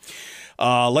of us.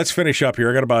 Let's finish up here.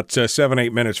 I got about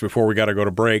 7-8 minutes before we got to go to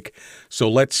break. So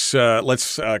let's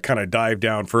kind of dive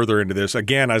down further into this.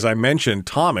 Again, as I mentioned,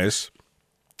 Clarence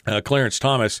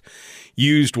Thomas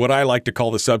used what I like to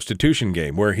call the substitution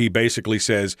game, where he basically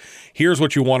says, here's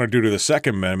what you want to do to the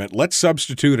Second Amendment. Let's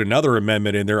substitute another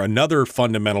amendment in there, another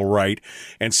fundamental right,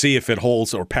 and see if it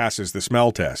holds or passes the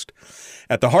smell test.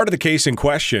 At the heart of the case in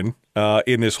question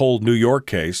in this whole New York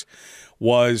case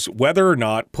was whether or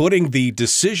not putting the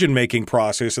decision-making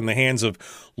process in the hands of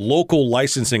local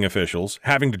licensing officials,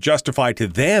 having to justify to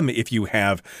them if you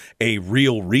have a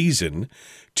real reason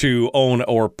to own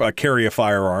or carry a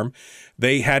firearm,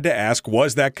 they had to ask,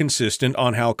 was that consistent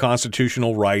on how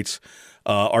constitutional rights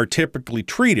are typically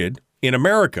treated in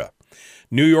America?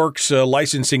 New York's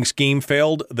licensing scheme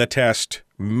failed the test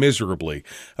miserably.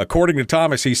 According to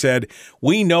Thomas, he said,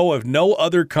 "We know of no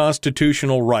other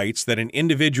constitutional rights that an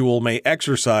individual may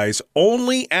exercise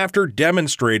only after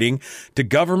demonstrating to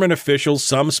government officials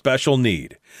some special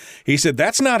need." He said,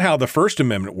 "That's not how the First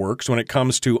Amendment works when it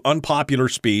comes to unpopular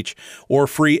speech or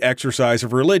free exercise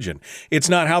of religion. It's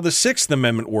not how the Sixth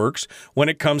Amendment works when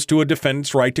it comes to a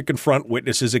defendant's right to confront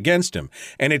witnesses against him.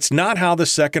 And it's not how the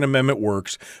Second Amendment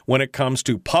works when it comes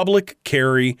to public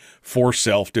carry for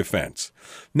self-defense."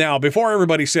 Now, before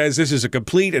everybody says this is a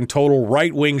complete and total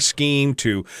right-wing scheme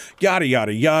to yada,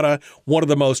 yada, yada, one of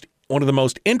the most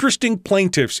interesting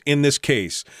plaintiffs in this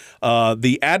case,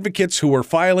 the advocates who were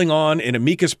filing on in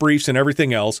amicus briefs and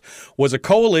everything else, was a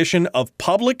coalition of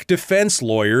public defense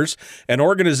lawyers, an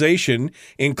organization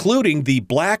including the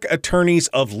Black Attorneys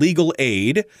of Legal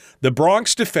Aid, the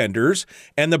Bronx Defenders,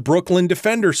 and the Brooklyn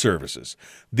Defender Services.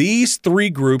 These three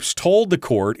groups told the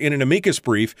court in an amicus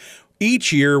brief,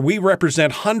 "Each year, we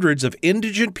represent hundreds of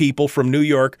indigent people from New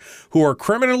York who are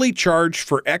criminally charged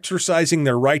for exercising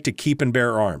their right to keep and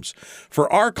bear arms. For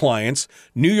our clients,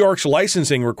 New York's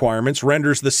licensing requirements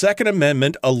renders the Second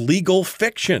Amendment a legal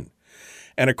fiction."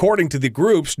 And according to the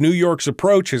groups, New York's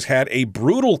approach has had a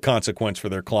brutal consequence for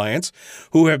their clients,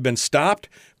 who have been stopped,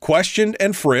 questioned,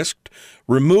 and frisked,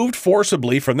 removed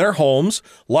forcibly from their homes,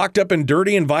 locked up in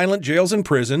dirty and violent jails and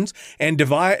prisons, and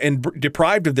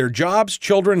deprived of their jobs,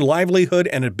 children, livelihood,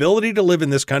 and ability to live in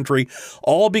this country,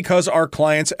 all because our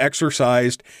clients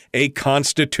exercised a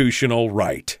constitutional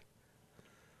right.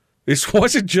 This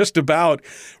wasn't just about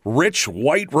rich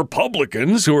white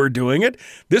Republicans who are doing it.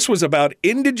 This was about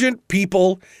indigent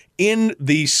people in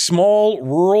the small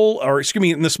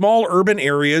in the small urban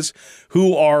areas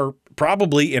who are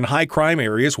probably in high crime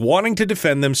areas, wanting to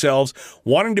defend themselves,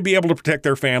 wanting to be able to protect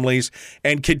their families,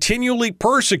 and continually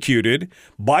persecuted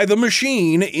by the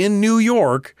machine in New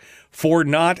York for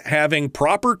not having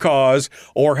proper cause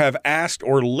or have asked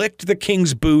or licked the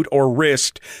king's boot or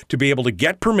wrist to be able to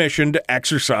get permission to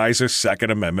exercise a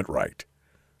Second Amendment right.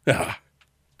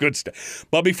 Good stuff.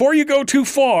 But before you go too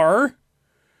far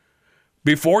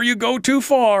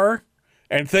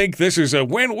and think this is a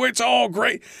win, it's all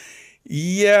great.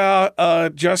 Yeah,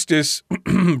 Justice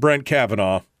Brett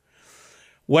Kavanaugh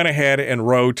went ahead and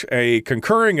wrote a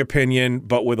concurring opinion,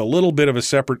 but with a little bit of a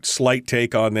separate slight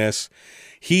take on this.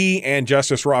 He and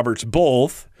Justice Roberts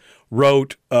both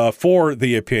wrote for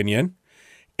the opinion,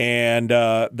 and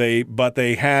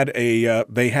they had a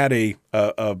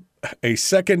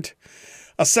second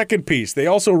piece. They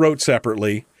also wrote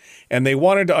separately, and they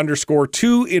wanted to underscore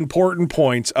two important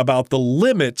points about the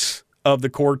limits of the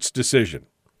court's decision.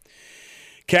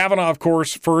 Kavanaugh, of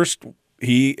course, first,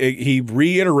 he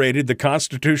reiterated the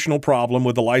constitutional problem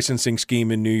with the licensing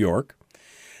scheme in New York.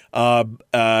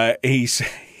 He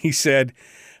said,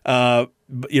 by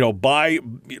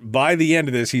the end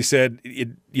of this, he said,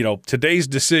 today's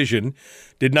decision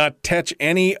did not touch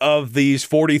any of these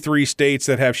 43 states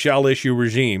that have shall issue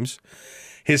regimes.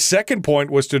 His second point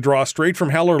was to draw straight from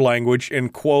Heller language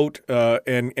and quote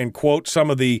some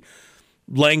of the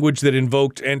language that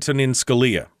invoked Antonin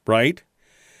Scalia, right?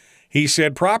 He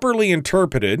said, properly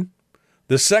interpreted,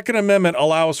 the Second Amendment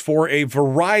allows for a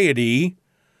variety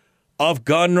of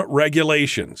gun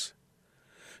regulations.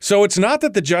 So it's not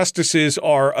that the justices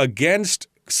are against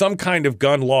some kind of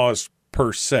gun laws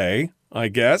per se, I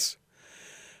guess.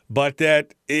 But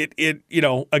that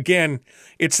again,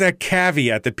 it's that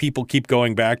caveat that people keep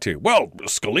going back to. Well,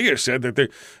 Scalia said that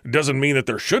it doesn't mean that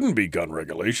there shouldn't be gun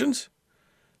regulations.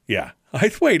 Yeah. I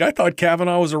thought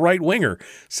Kavanaugh was a right-winger,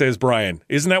 says Brian.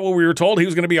 Isn't that what we were told? He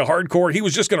was going to be a hardcore, he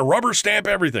was just going to rubber stamp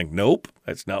everything. Nope,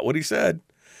 that's not what he said.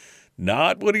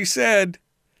 Not what he said.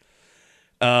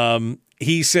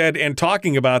 He said, and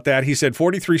talking about that, he said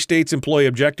 43 states employ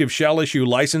objective shall-issue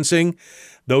licensing.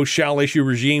 Those shall-issue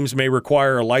regimes may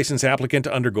require a licensed applicant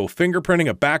to undergo fingerprinting,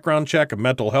 a background check, a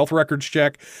mental health records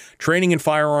check, training in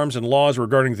firearms, and laws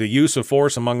regarding the use of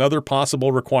force, among other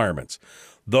possible requirements.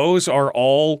 Those are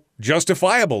all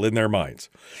justifiable in their minds.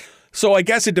 So I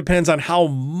guess it depends on how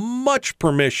much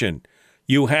permission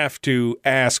you have to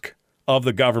ask of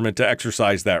the government to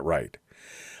exercise that right.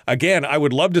 Again, I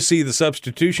would love to see the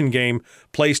substitution game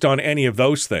placed on any of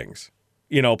those things.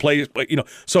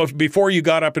 So if before you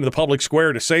got up into the public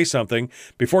square to say something,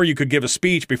 before you could give a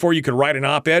speech, before you could write an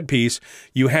op-ed piece,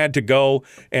 you had to go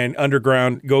and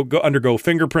undergo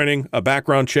fingerprinting, a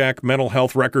background check, mental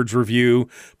health records review.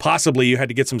 Possibly you had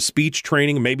to get some speech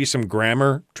training, maybe some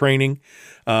grammar training,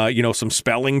 some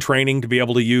spelling training to be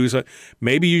able to use it.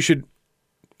 Maybe you should,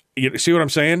 see what I'm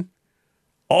saying?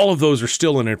 All of those are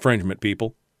still an infringement,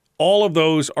 people. All of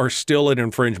those are still an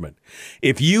infringement.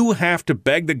 If you have to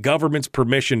beg the government's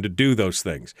permission to do those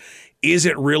things, is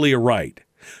it really a right?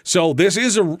 So this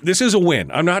is a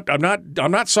win. I'm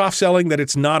not soft selling that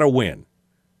it's not a win.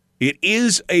 It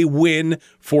is a win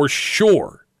for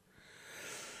sure.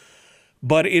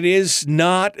 But it is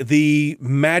not the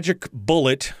magic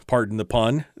bullet, pardon the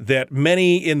pun, that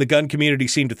many in the gun community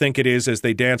seem to think it is as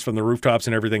they dance from the rooftops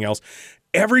and everything else.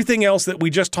 Everything else that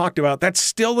we just talked about, that's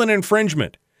still an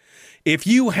infringement. If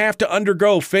you have to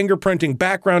undergo fingerprinting,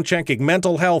 background checking,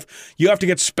 mental health, you have to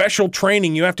get special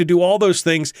training, you have to do all those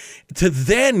things to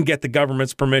then get the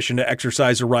government's permission to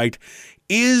exercise a right.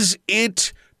 Is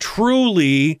it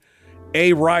truly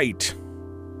a right?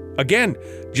 Again,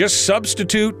 just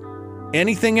substitute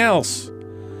anything else.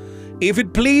 If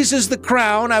it pleases the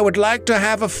crown, I would like to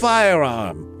have a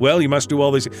firearm. Well, you must do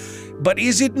all these. But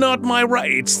is it not my right?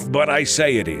 It's what I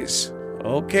say it is.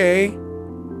 Okay.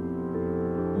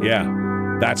 Yeah,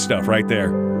 that stuff right there.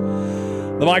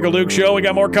 The Michael Duke Show. We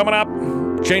got more coming up.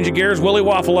 Changing gears. Willie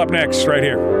Waffle up next, right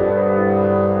here.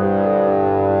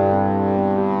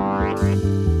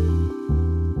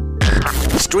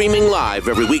 Streaming live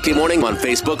every weekday morning on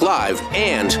Facebook Live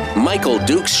and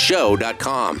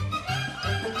MichaelDukesShow.com.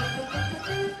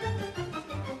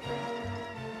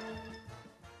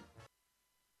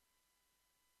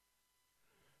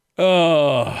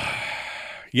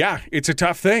 Yeah, it's a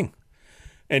tough thing.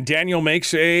 And Daniel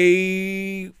makes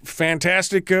a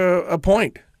fantastic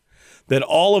point that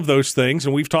all of those things,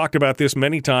 and we've talked about this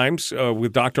many times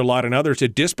with Dr. Lott and others,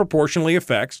 it disproportionately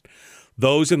affects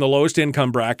those in the lowest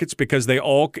income brackets because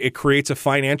it creates a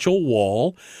financial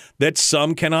wall that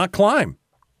some cannot climb.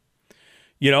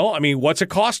 What's it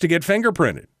cost to get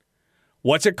fingerprinted?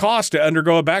 What's it cost to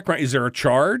undergo a background? Is there a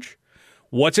charge?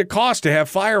 What's it cost to have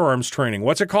firearms training?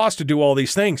 What's it cost to do all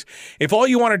these things? If all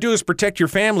you want to do is protect your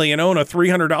family and own a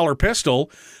 $300 pistol,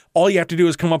 all you have to do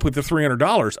is come up with the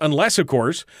 $300. Unless, of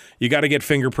course, you got to get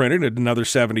fingerprinted at another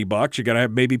 $70. You got to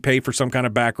maybe pay for some kind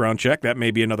of background check. That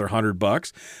may be another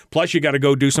 $100. Plus, you got to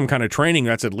go do some kind of training.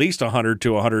 That's at least $100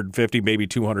 to $150, maybe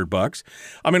 $200.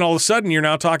 All of a sudden, you're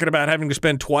now talking about having to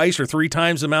spend twice or three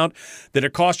times the amount that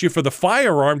it cost you for the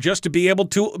firearm just to be able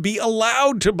to be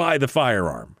allowed to buy the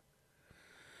firearm.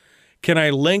 Can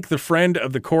I link the friend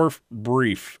of the court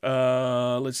brief?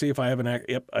 Let's see if I have an.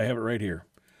 Yep, I have it right here.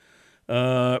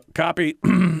 Copy,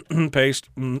 paste.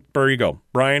 There you go,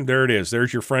 Brian. There it is.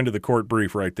 There's your friend of the court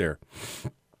brief right there.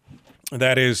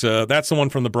 That's the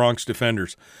one from the Bronx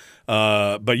Defenders.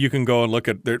 But you can go and look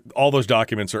at all those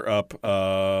documents are up.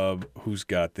 Who's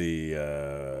got the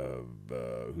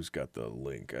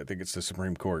link? I think it's the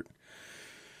Supreme Court.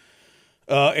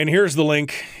 And here's the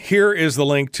link. Here is the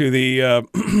link to the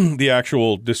the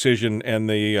actual decision and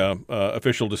the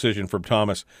official decision from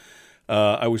Thomas.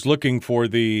 I was looking for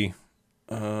the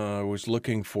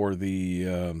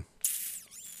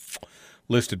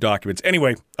list of documents.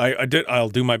 Anyway, I did. I'll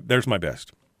do my. There's my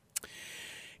best.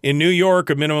 In New York,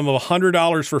 a minimum of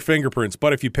 $100 for fingerprints,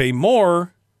 but if you pay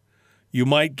more, you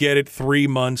might get it 3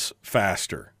 months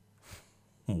faster.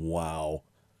 Wow.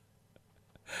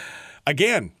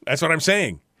 Again, that's what I'm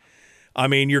saying.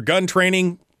 Your gun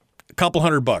training, a couple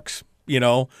 $100.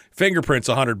 Fingerprints,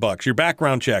 $100. Your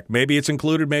background check, maybe it's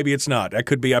included, maybe it's not. That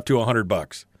could be up to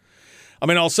 $100. All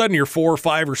of a sudden you're $400 or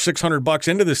 $500 or $600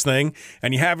 into this thing,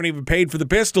 and you haven't even paid for the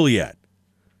pistol yet.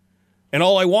 And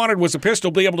all I wanted was a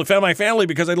pistol to be able to defend my family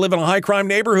because I live in a high-crime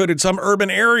neighborhood in some urban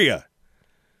area.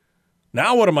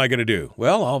 Now what am I going to do?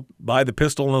 Well, I'll buy the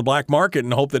pistol on the black market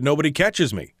and hope that nobody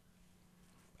catches me.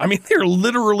 I mean, they're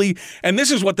literally, and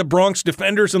this is what the Bronx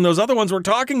Defenders and those other ones were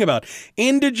talking about.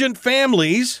 Indigent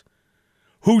families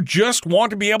who just want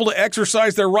to be able to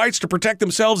exercise their rights to protect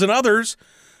themselves and others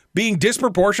being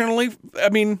disproportionately, I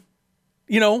mean,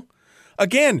 you know,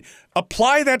 again,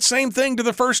 apply that same thing to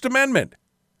the First Amendment.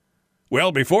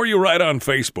 Well, before you write on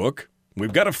Facebook,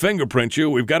 we've got to fingerprint you.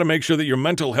 We've got to make sure that your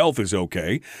mental health is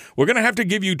okay. We're going to have to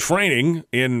give you training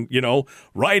in, you know,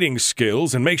 writing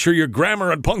skills and make sure your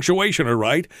grammar and punctuation are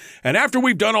right. And after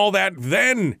we've done all that,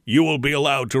 then you will be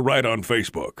allowed to write on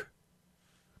Facebook.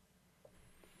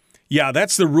 Yeah,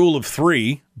 that's the rule of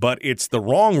 3, but it's the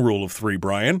wrong rule of 3,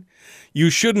 Brian. You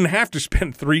shouldn't have to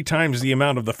spend 3 times the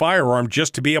amount of the firearm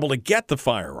just to be able to get the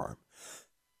firearm.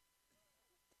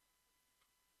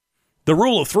 The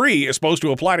rule of 3 is supposed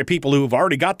to apply to people who have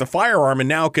already got the firearm and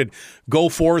now could go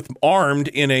forth armed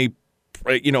in a,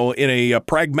 you know, in a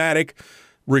pragmatic,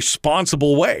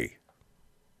 responsible way.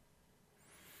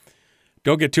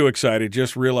 Don't get too excited.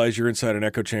 Just realize you're inside an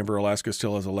echo chamber. Alaska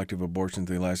still has elective abortion.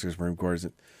 The Alaska Supreme Court.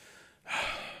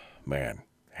 Man,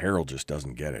 Harold just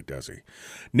doesn't get it, does he?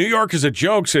 New York is a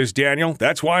joke, says Daniel.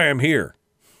 That's why I'm here.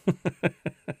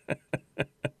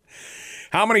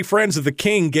 How many friends of the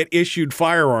king get issued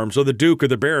firearms, or the Duke or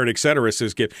the Barrett, et cetera,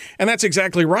 says Gibb. And that's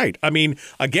exactly right. I mean,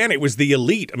 again, it was the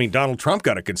elite. I mean, Donald Trump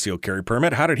got a concealed carry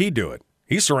permit. How did he do it?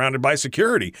 He's surrounded by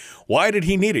security. Why did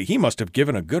he need it? He must have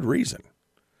given a good reason.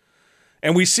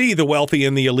 And we see the wealthy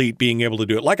and the elite being able to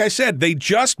do it. Like I said, they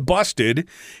just busted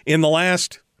in the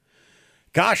last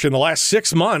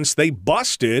 6 months, they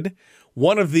busted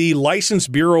one of the License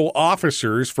Bureau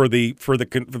officers for the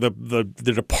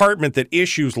department that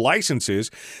issues licenses,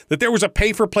 that there was a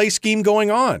pay-for-play scheme going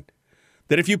on.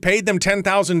 That if you paid them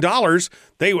 $10,000,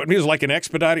 it was like an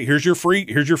expedited. Here's your free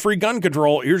gun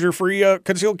control. Here's your free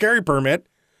concealed carry permit.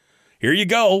 Here you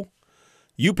go.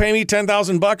 You pay me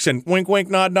 $10,000 and wink, wink,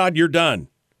 nod, nod. You're done.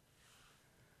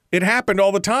 It happened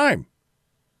all the time.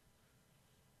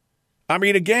 I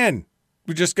mean, again,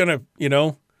 we're just gonna, you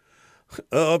know.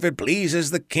 Oh, if it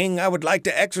pleases the king, I would like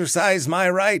to exercise my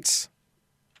rights.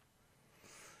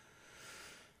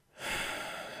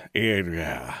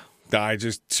 Yeah, I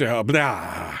just so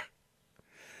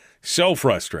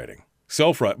frustrating,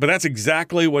 but that's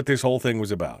exactly what this whole thing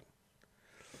was about.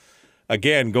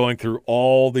 Again, going through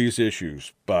all these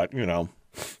issues, but you know,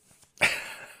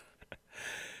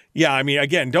 yeah. I mean,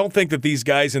 again, don't think that these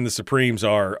guys in the Supremes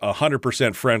are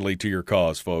 100% friendly to your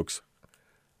cause, folks.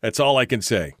 That's all I can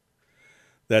say.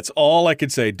 That's all I can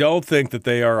say. Don't think that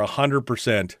they are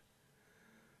 100%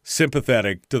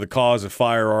 sympathetic to the cause of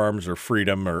firearms or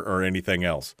freedom or anything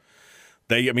else.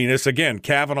 It's again,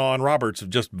 Kavanaugh and Roberts are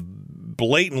just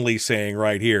blatantly saying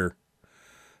right here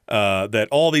that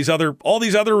all these other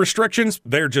restrictions,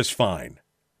 they're just fine.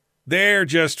 They're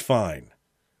just fine.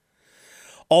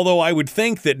 Although I would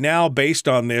think that now, based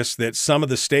on this, that some of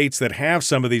the states that have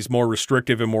some of these more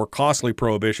restrictive and more costly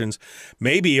prohibitions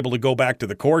may be able to go back to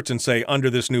the courts and say, under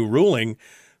this new ruling,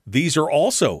 these are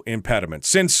also impediments,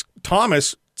 since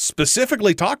Thomas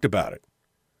specifically talked about it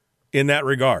in that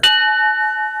regard.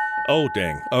 Oh,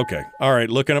 dang. Okay. All right.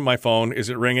 Looking at my phone. Is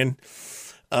it ringing?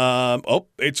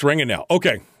 It's ringing now.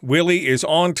 Okay. Willie is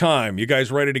on time. You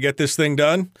guys ready to get this thing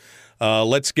done?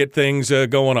 Let's get things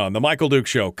going on. The Michael Duke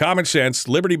Show. Common sense,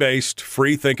 liberty-based,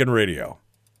 free-thinking radio.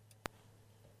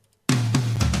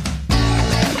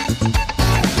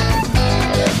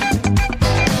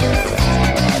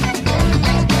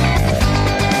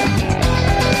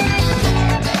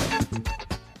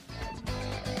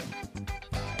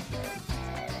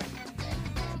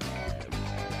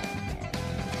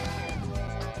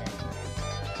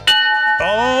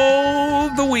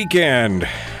 Oh, the weekend.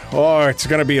 Oh, it's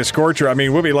going to be a scorcher. I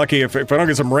mean, we'll be lucky if I don't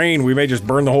get some rain. We may just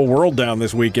burn the whole world down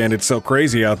this weekend. It's so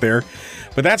crazy out there.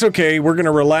 But that's okay. We're going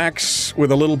to relax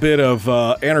with a little bit of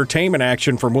entertainment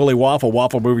action from Willie Waffle,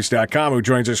 wafflemovies.com, who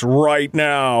joins us right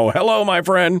now. Hello, my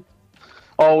friend.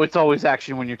 Oh, it's always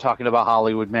action when you're talking about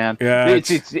Hollywood, man. Yeah,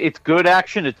 it's good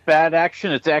action, it's bad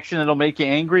action, it's action that'll make you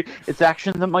angry, it's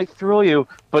action that might thrill you,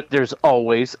 but there's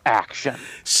always action.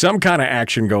 Some kind of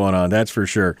action going on, that's for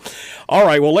sure. All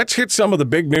right, well, let's hit some of the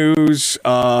big news.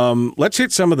 Let's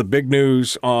hit some of the big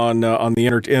news on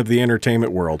the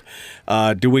entertainment world.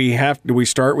 Do we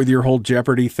start with your whole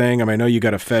Jeopardy thing? I mean, I know you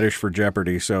got a fetish for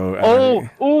Jeopardy, so.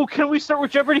 Can we start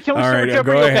with Jeopardy? All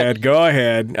right, go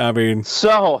ahead. I mean,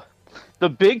 so. The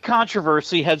big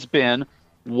controversy has been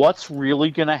what's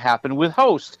really going to happen with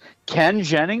host. Ken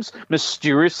Jennings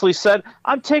mysteriously said,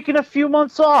 I'm taking a few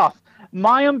months off.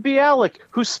 Mayim Bialik,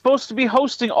 who's supposed to be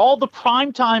hosting all the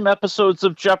primetime episodes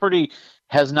of Jeopardy,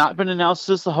 has not been announced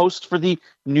as the host for the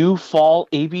new fall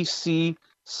ABC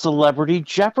Celebrity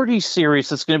Jeopardy series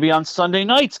that's going to be on Sunday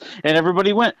nights. And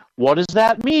everybody went, what does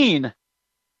that mean?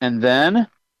 And then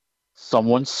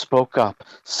someone spoke up.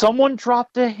 Someone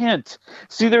dropped a hint.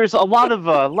 See, there's a lot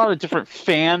of different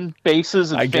fan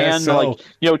bases and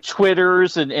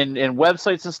Twitters and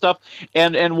websites and stuff.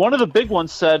 And one of the big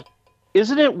ones said,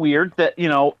 isn't it weird that,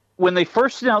 when they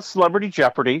first announced Celebrity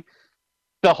Jeopardy,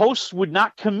 the hosts would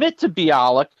not commit to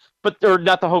Bialik, but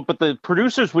the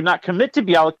producers would not commit to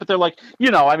Bialik, but they're like,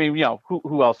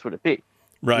 who else would it be?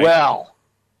 Right. Well,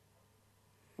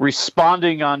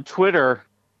 responding on Twitter,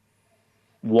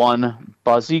 one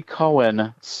Buzzy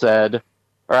Cohen said,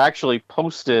 or actually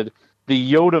posted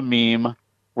the Yoda meme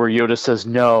where Yoda says,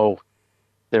 no,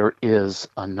 there is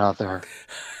another.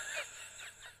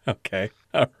 Okay.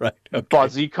 All right. Okay.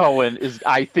 Buzzy Cohen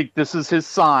I think this is his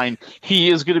sign. He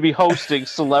is going to be hosting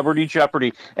Celebrity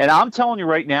Jeopardy. And I'm telling you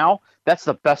right now, that's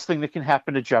the best thing that can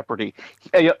happen to Jeopardy.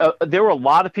 There were a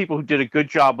lot of people who did a good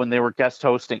job when they were guest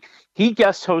hosting. He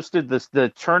guest hosted the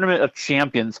Tournament of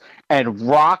Champions and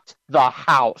rocked the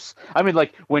house. I mean,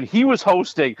 when he was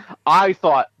hosting, I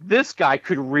thought this guy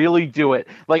could really do it.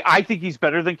 I think he's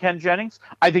better than Ken Jennings.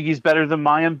 I think he's better than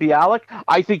Mayim Bialik.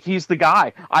 I think he's the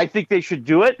guy. I think they should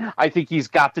do it. I think he's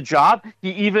got the job. He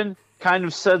even kind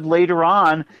of said later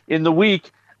on in the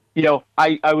week,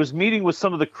 I was meeting with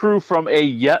some of the crew from a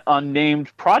yet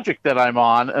unnamed project that I'm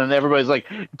on, and everybody's like,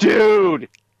 dude,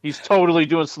 he's totally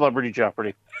doing Celebrity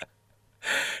Jeopardy.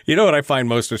 You know what I find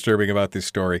most disturbing about this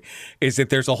story is that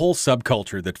there's a whole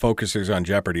subculture that focuses on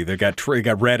Jeopardy. They got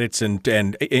Reddits and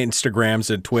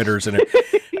Instagrams and Twitters, and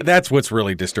that's what's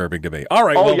really disturbing to me. All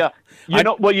right. Oh, yeah. You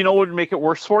know what would make it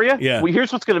worse for you? Yeah. Well,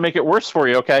 here's what's going to make it worse for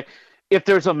you, okay? If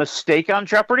there's a mistake on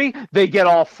Jeopardy, they get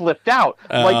all flipped out.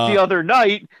 Like the other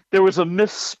night, there was a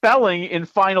misspelling in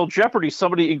Final Jeopardy.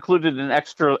 Somebody included an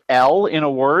extra L in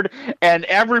a word, and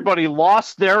everybody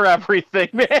lost their everything,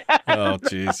 man. Oh,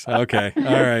 jeez. Okay.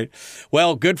 All right.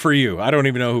 Well, good for you. I don't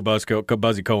even know who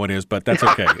Buzzy Cohen is, but that's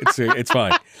okay. It's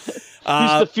fine.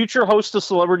 He's the future host of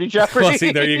Celebrity Jeopardy. Well,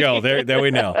 see, there you go. There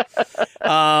we know.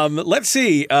 Let's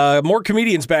see. More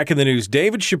comedians back in the news.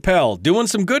 David Chappelle doing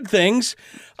some good things,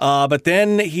 but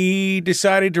then he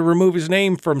decided to remove his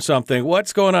name from something.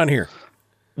 What's going on here?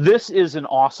 This is an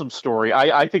awesome story.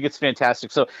 I think it's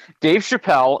fantastic. So Dave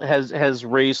Chappelle has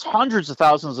raised hundreds of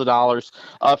thousands of dollars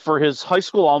for his high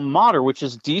school alma mater, which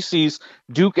is DC's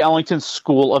Duke Ellington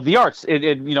School of the Arts. Right. I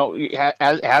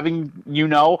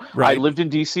lived in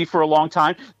DC for a long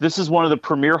time. This is one of the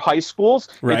premier high schools.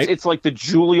 Right. It's like the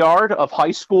Juilliard of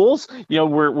high schools.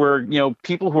 Where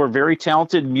people who are very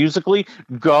talented musically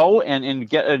go and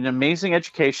get an amazing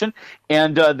education.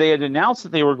 And they had announced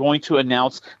that they were going to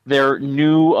announce their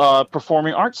new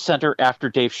Performing Arts Center after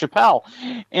Dave Chappelle.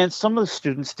 And some of the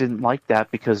students didn't like that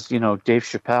because, Dave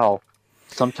Chappelle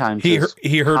sometimes he hurt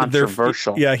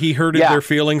controversial. He hurted their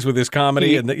feelings with his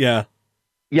comedy.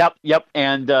 Yep.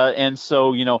 And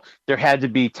so, there had to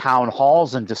be town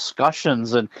halls and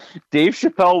discussions. And Dave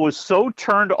Chappelle was so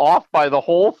turned off by the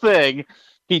whole thing,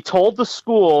 he told the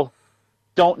school,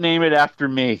 don't name it after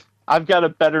me. I've got a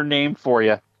better name for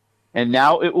you. And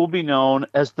now it will be known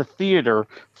as the Theater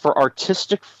for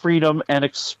Artistic Freedom and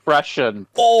Expression.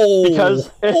 Oh, because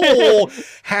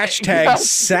hashtag yes.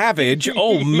 savage.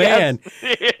 Oh, man.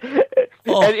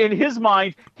 Oh. And in his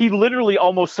mind, he literally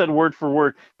almost said word for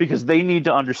word because they need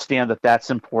to understand that that's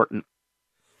important.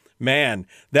 Man,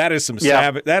 that is some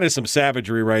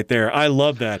savagery right there. I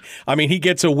love that. I mean, he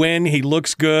gets a win. He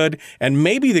looks good, and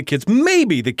maybe the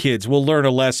kids will learn a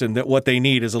lesson that what they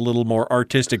need is a little more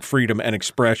artistic freedom and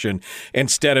expression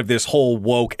instead of this whole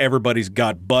woke. Everybody's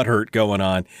got butthurt going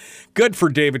on. Good for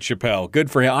David Chappelle.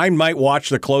 Good for him. I might watch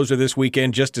the closer this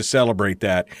weekend just to celebrate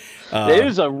that. It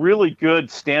is a really good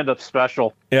stand-up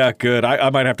special. Yeah, good. I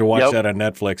might have to watch that on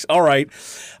Netflix. All right.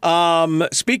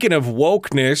 Speaking of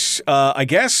wokeness, I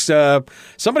guess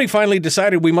somebody finally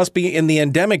decided we must be in the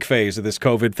endemic phase of this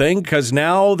COVID thing because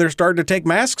now they're starting to take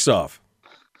masks off.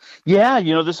 Yeah,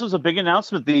 this was a big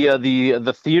announcement.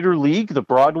 The Theater League, the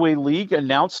Broadway League,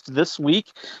 announced this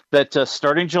week that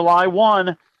starting July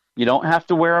 1, you don't have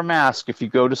to wear a mask if you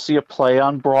go to see a play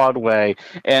on Broadway.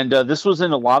 And this was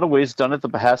in a lot of ways done at the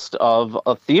behest of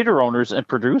theater owners and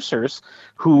producers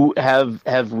who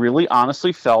have really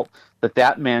honestly felt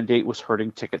that mandate was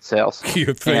hurting ticket sales.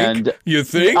 You think? And you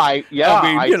think? I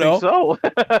think so.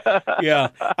 Yeah.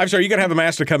 I'm sorry, you got to have a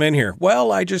mask to come in here.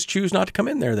 Well, I just choose not to come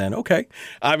in there then. Okay.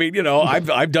 I mean,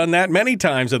 I've done that many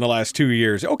times in the last 2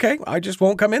 years. Okay, I just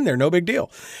won't come in there. No big deal.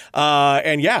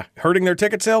 And yeah, hurting their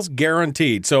ticket sales,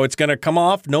 guaranteed. So it's going to come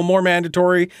off. No more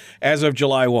mandatory as of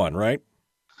July 1, right?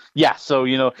 Yeah.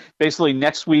 So, basically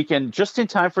next week and just in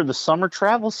time for the summer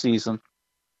travel season.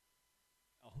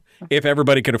 If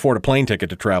everybody could afford a plane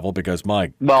ticket to travel, because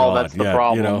God, that's the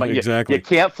problem. Exactly. You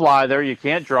can't fly there. You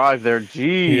can't drive there.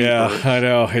 Geez. Yeah, I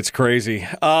know. It's crazy.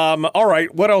 All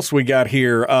right. What else we got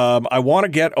here? I want to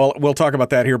get, we'll talk about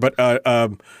that here, but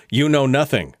You Know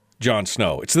Nothing, Jon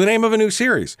Snow. It's the name of a new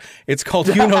series. It's called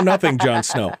You Know Nothing, Jon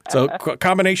Snow. It's a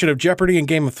combination of Jeopardy and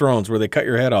Game of Thrones where they cut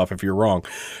your head off if you're wrong.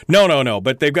 No.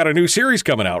 But they've got a new series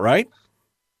coming out, right?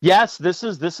 Yes, this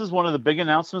is one of the big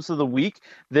announcements of the week.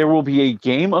 There will be a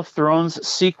Game of Thrones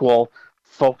sequel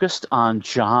focused on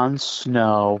Jon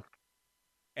Snow.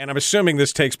 And I'm assuming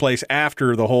this takes place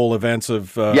after the whole events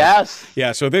of yes.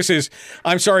 Yeah, so this is,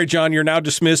 I'm sorry, John, you're now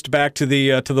dismissed back to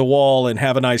the wall and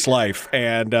have a nice life.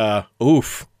 And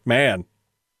oof, man.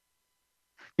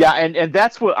 Yeah, and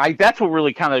that's what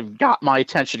really kind of got my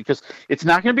attention, because it's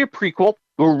not going to be a prequel.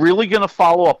 We're really going to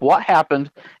follow up what happened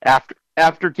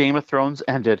after Game of Thrones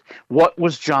ended. What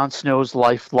was Jon Snow's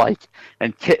life like?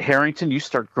 And Kit Harington, you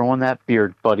start growing that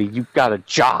beard, buddy. You've got a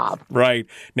job. Right.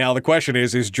 Now, the question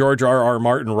is George R.R.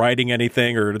 Martin writing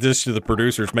anything, or is this the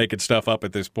producers making stuff up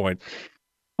at this point?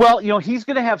 Well, he's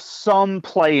going to have some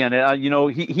play in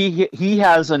it. He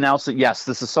has announced that, yes,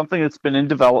 this is something that's been in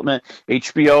development.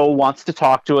 HBO wants to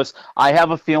talk to us. I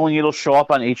have a feeling it'll show up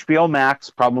on HBO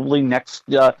Max probably next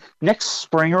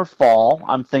spring or fall,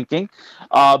 I'm thinking.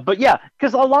 But yeah,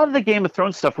 because a lot of the Game of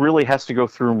Thrones stuff really has to go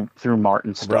through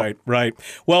Martin still. Right.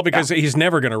 Well, because he's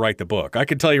never going to write the book. I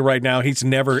can tell you right now, he's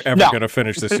never, ever going to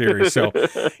finish the series. So,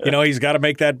 he's got to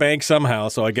make that bank somehow.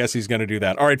 So I guess he's going to do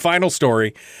that. All right, final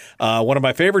story. One of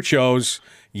my favorite shows,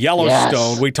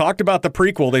 Yellowstone. Yes. We talked about the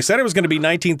prequel. They said it was going to be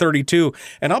 1932,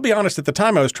 and I'll be honest, at the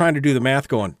time I was trying to do the math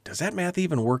going, does that math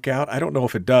even work out? I don't know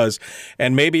if it does.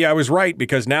 And maybe I was right,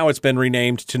 because now it's been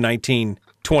renamed to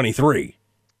 1923.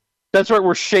 That's right.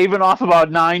 We're shaving off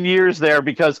about 9 years there,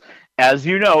 because, as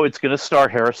you know, it's going to star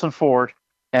Harrison Ford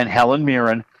and Helen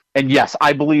Mirren. And yes,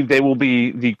 I believe they will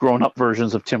be the grown-up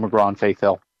versions of Tim McGraw and Faith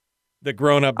Hill. The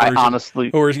grown-up version, honestly,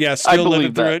 who are still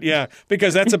living through it. Yeah,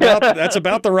 because that's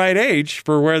about the right age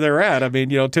for where they're at. I mean,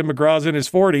 Tim McGraw's in his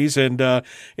 40s, and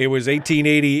it was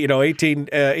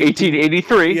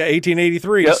 1883. Yeah,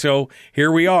 1883. Yep. So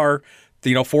here we are,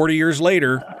 40 years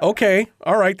later. Okay,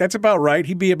 all right, that's about right.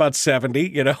 He'd be about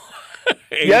 70.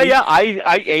 80. Yeah.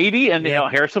 I 80, and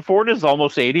Harrison Ford is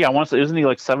almost 80. I want to say, isn't he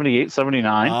like 78,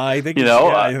 79? I think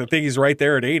I think he's right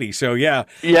there at 80. So yeah.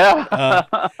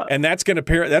 And that's going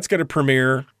to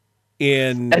premiere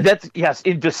in, and that's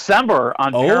in December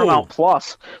on Paramount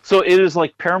Plus. So it is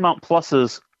like Paramount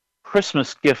Plus's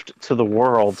Christmas gift to the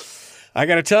world. I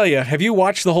got to tell you, have you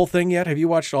watched the whole thing yet? Have you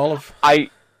watched all of? I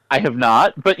have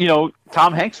not, but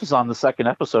Tom Hanks was on the second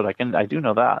episode. I do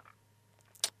know that.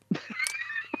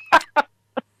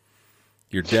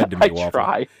 You're dead to me, Waffle.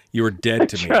 Try. You are dead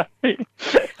to me.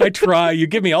 I try. You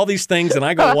give me all these things, and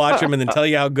I go watch them, and then tell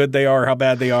you how good they are, how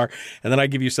bad they are, and then I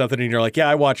give you something, and you're like, "Yeah,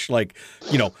 I watched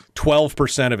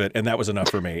 12% of it, and that was enough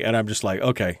for me." And I'm just like,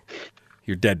 "Okay,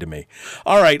 you're dead to me."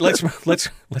 All right, let's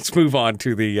move on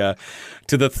to the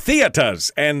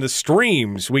theaters and the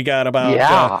streams. We got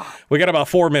about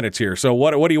 4 minutes here. So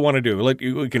what do you want to do?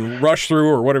 We can rush through,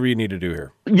 or whatever you need to do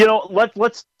here.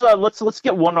 Let's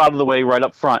get one out of the way right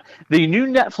up front. The new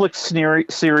Netflix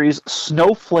series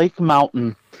Snowflake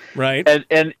Mountain. Right.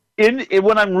 And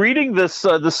when I'm reading this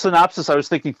the synopsis, I was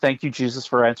thinking, thank you, Jesus,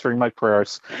 for answering my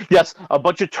prayers. Yes, a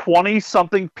bunch of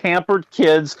 20-something pampered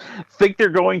kids think they're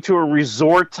going to a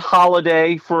resort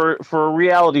holiday for a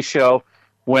reality show,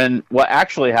 when what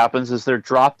actually happens is they're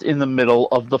dropped in the middle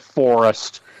of the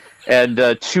forest.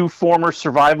 And two former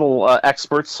survival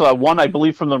experts, one I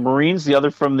believe from the Marines, the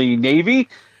other from the Navy,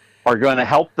 are going to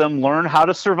help them learn how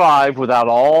to survive without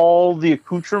all the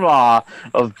accoutrement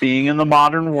of being in the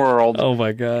modern world. Oh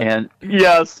my God! And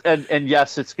yes,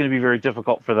 it's going to be very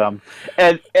difficult for them.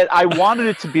 And I wanted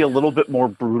it to be a little bit more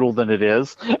brutal than it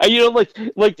is.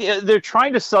 Like they're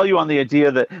trying to sell you on the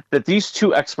idea that these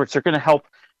two experts are going to help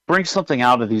bring something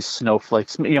out of these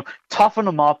snowflakes, toughen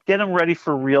them up, get them ready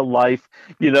for real life,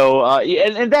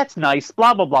 and that's nice.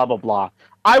 Blah blah blah blah blah.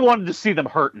 I wanted to see them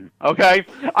hurting, okay?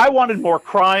 I wanted more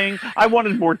crying. I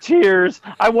wanted more tears.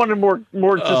 I wanted more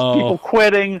just people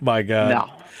quitting. My God. No.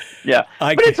 Yeah,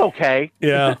 but it's okay.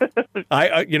 Yeah.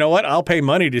 I you know what? I'll pay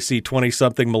money to see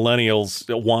 20-something millennials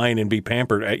whine and be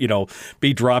pampered,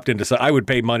 be dropped into I would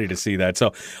pay money to see that.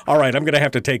 So, all right, I'm going to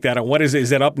have to take that on. What is it?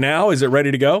 Is it up now? Is it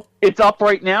ready to go? It's up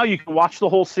right now. You can watch the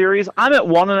whole series. I'm at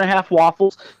 1.5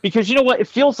 waffles because you know what? It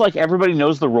feels like everybody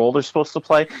knows the role they're supposed to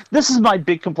play. This is my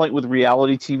big complaint with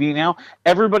reality TV now.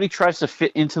 Everybody tries to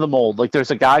fit into the mold. Like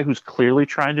there's a guy who's clearly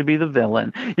trying to be the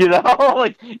villain,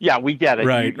 like, yeah, we get it.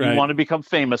 Right, you want to become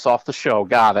famous off the show.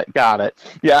 Got it.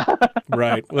 Yeah.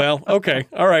 Right. Well, okay.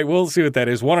 All right. We'll see what that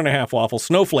is. 1.5 waffles,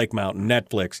 Snowflake Mountain,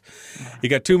 Netflix. You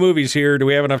got 2 movies here. Do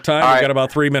we have enough time? We've got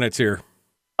about 3 minutes here.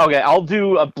 Okay, I'll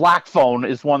do a Black Phone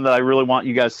is one that I really want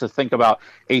you guys to think about.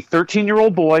 A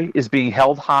 13-year-old boy is being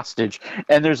held hostage,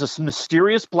 and there's this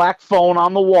mysterious black phone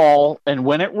on the wall, and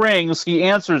when it rings, he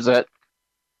answers it,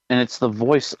 and it's the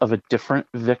voice of a different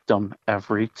victim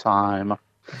every time.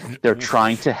 They're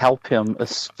trying to help him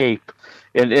escape.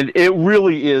 And it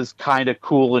really is kind of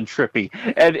cool and trippy.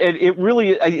 And it really,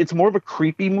 it's more of a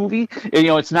creepy movie. And,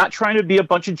 it's not trying to be a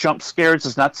bunch of jump scares.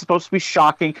 It's not supposed to be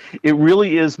shocking. It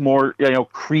really is more,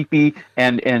 creepy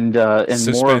and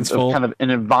more of kind of an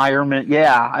environment.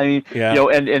 Yeah. I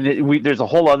mean, there's a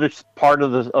whole other part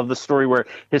of the story where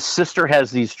his sister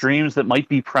has these dreams that might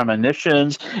be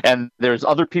premonitions. And there's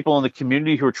other people in the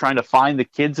community who are trying to find the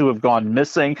kids who have gone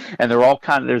missing. And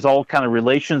there's all kind of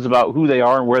relations about who they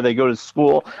are and where they go to school.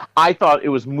 I thought it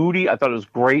was moody. I thought it was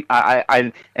great.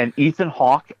 And Ethan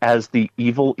Hawke as the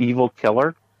evil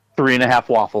killer. 3.5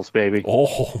 waffles, baby.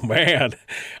 Oh man,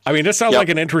 I mean, this sounds like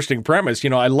an interesting premise.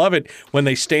 I love it when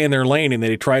they stay in their lane and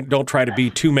they don't try to be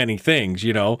too many things.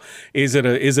 Is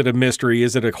it a mystery?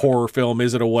 Is it a horror film?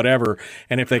 Is it a whatever?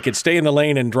 And if they could stay in the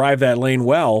lane and drive that lane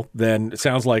well, then it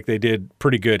sounds like they did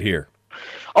pretty good here.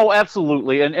 Oh,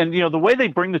 absolutely. And the way they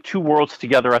bring the two worlds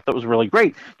together, I thought was really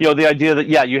great. The idea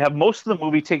that, you have most of the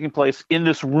movie taking place in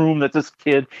this room that this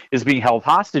kid is being held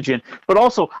hostage in, but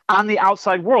also on the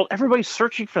outside world, everybody's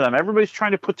searching for them. Everybody's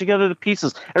trying to put together the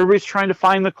pieces. Everybody's trying to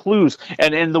find the clues.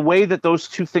 And the way that those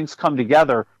two things come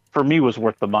together, for me, was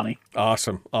worth the money.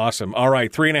 Awesome. All right,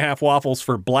 3.5 waffles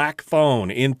for Black Phone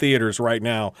in theaters right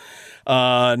now.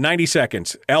 90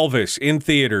 seconds. Elvis in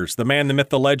theaters. The man, the myth,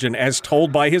 the legend, as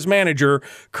told by his manager,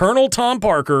 Colonel Tom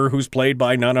Parker, who's played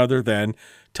by none other than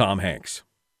Tom Hanks.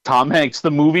 Tom Hanks,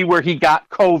 the movie where he got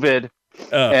COVID,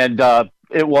 and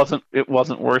it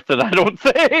wasn't worth it, I don't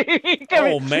think.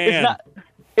 Man.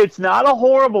 It's not a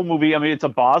horrible movie. I mean, it's a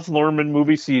Baz Luhrmann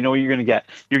movie, so you know what you're going to get.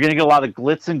 You're going to get a lot of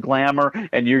glitz and glamour,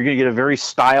 and you're going to get a very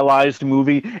stylized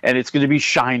movie, and it's going to be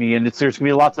shiny, and there's going to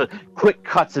be lots of quick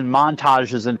cuts and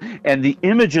montages, and the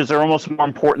images are almost more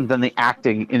important than the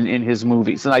acting in his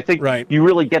movies. And I think you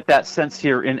really get that sense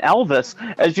here in Elvis,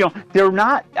 as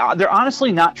they're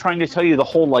honestly not trying to tell you the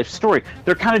whole life story.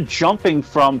 They're kind of jumping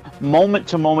from moment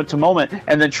to moment to moment,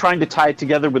 and then trying to tie it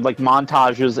together with like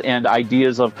montages and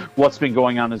ideas of what's been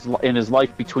going on in his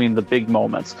life between the big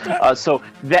moments. So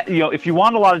that if you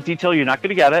want a lot of detail, you're not going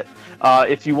to get it.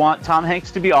 If you want Tom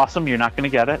Hanks to be awesome, you're not going to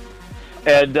get it.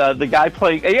 And the guy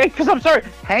playing, because I'm sorry,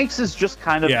 Hanks is just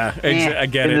kind of I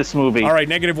get in this movie. All right,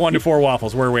 -1 to 4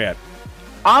 waffles. Where are we at?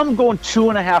 I'm going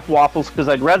 2.5 waffles because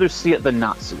I'd rather see it than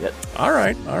not see it. All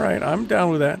right, I'm down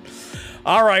with that.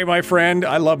 All right, my friend.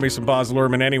 I love me some Baz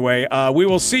Luhrmann anyway. We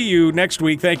will see you next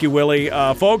week. Thank you, Willie.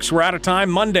 Folks, we're out of time.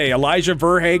 Monday, Elijah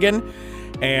Verhagen.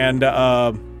 And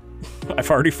I've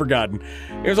already forgotten.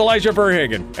 It was Elijah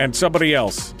Verhagen and somebody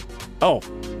else. Oh,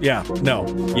 yeah, no,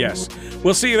 yes.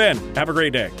 We'll see you then. Have a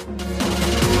great day.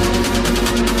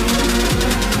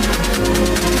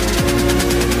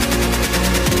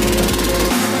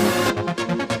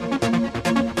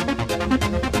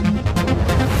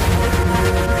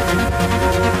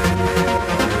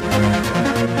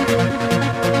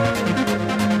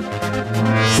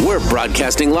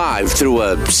 Broadcasting live through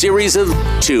a series of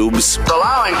tubes.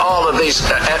 Allowing all of these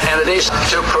entities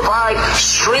to provide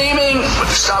streaming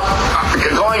stuff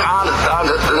going on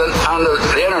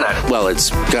the internet. Well, it's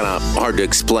kind of hard to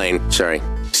explain. Sorry.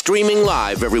 Streaming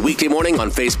live every weekday morning on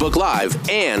Facebook Live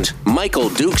and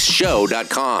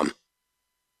MichaelDukesShow.com.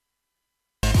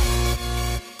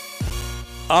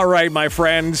 All right, my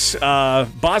friends.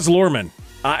 Baz Luhrmann.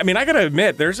 I mean, I got to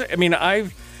admit,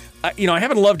 I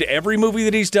haven't loved every movie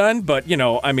that he's done, but,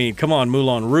 come on,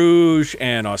 Moulin Rouge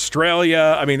and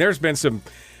Australia. I mean, he's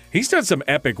done some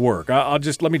epic work.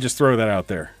 Let me just throw that out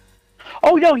there.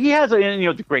 Oh, no, he has,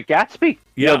 The Great Gatsby.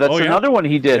 Yeah. That's another one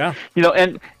he did.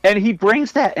 Yeah. And he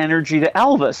brings that energy to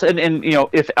Elvis. And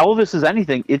if Elvis is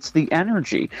anything, it's the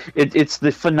energy. It's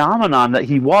the phenomenon that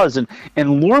he was. And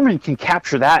Luhrmann can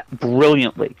capture that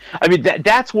brilliantly. I mean,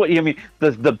 that's what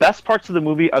the best parts of the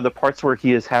movie are the parts where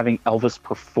he is having Elvis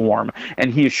perform,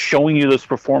 and he is showing you those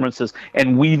performances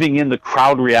and weaving in the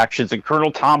crowd reactions and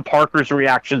Colonel Tom Parker's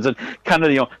reactions and kind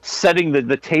of setting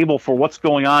the table for what's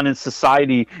going on in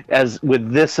society as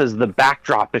with this as the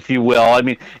backdrop, if you will. I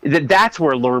mean, that's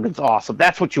where Luhrmann's awesome.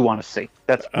 That's what you want to see.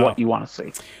 That's what you want to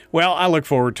see. Well, I look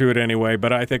forward to it anyway,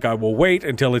 but I think I will wait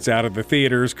until it's out of the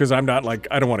theaters because I'm not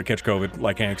I don't want to catch COVID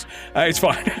like Hanks. It's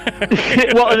fine.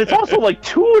 Well, and it's also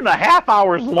 2.5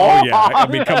 hours long. Oh, yeah. I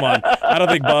mean, come on. I don't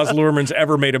think Baz Luhrmann's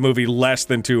ever made a movie less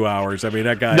than 2 hours. I mean,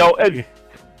 that guy. No,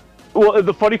 well,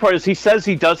 the funny part is he says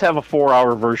he does have a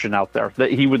 4-hour version out there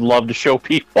that he would love to show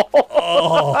people.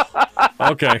 Oh,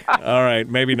 okay. All right.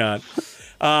 Maybe not.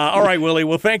 All right, Willie.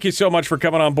 Well, thank you so much for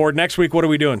coming on board. Next week, what are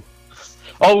we doing?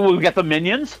 Oh, we've got the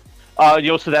Minions. So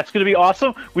that's going to be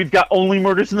awesome. We've got Only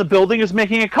Murders in the Building is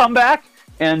making a comeback.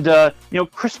 And,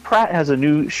 Chris Pratt has a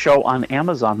new show on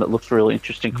Amazon that looks really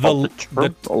interesting called The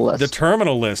Terminal List. The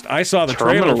Terminal List. I saw the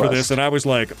trailer for this, and I was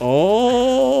like,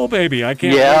 oh, baby, I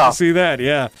can't wait to see that.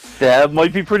 Yeah. That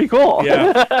might be pretty cool.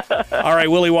 Yeah. All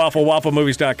right, Willie Waffle,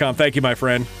 wafflemovies.com. Thank you, my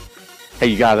friend. Hey,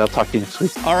 you got it. I'll talk to you next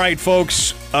week. All right,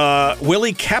 folks.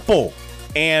 Willie Keppel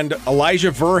and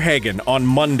Elijah Verhagen on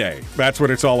Monday. That's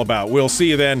what it's all about. We'll see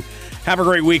you then. Have a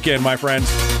great weekend, my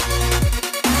friends.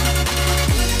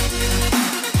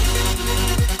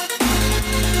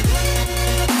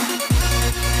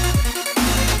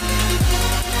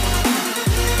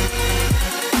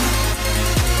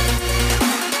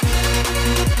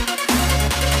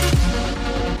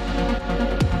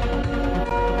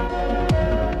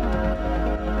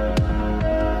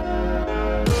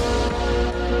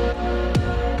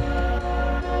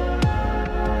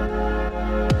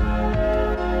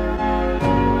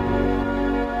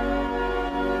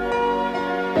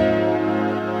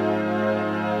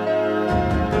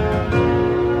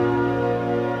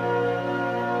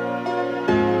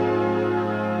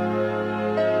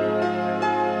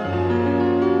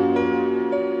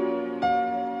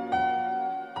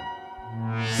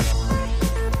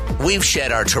 We've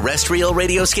shed our terrestrial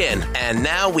radio skin, and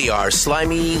now we are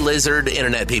slimy lizard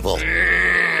internet people.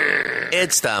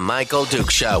 It's the Michael Duke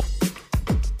Show.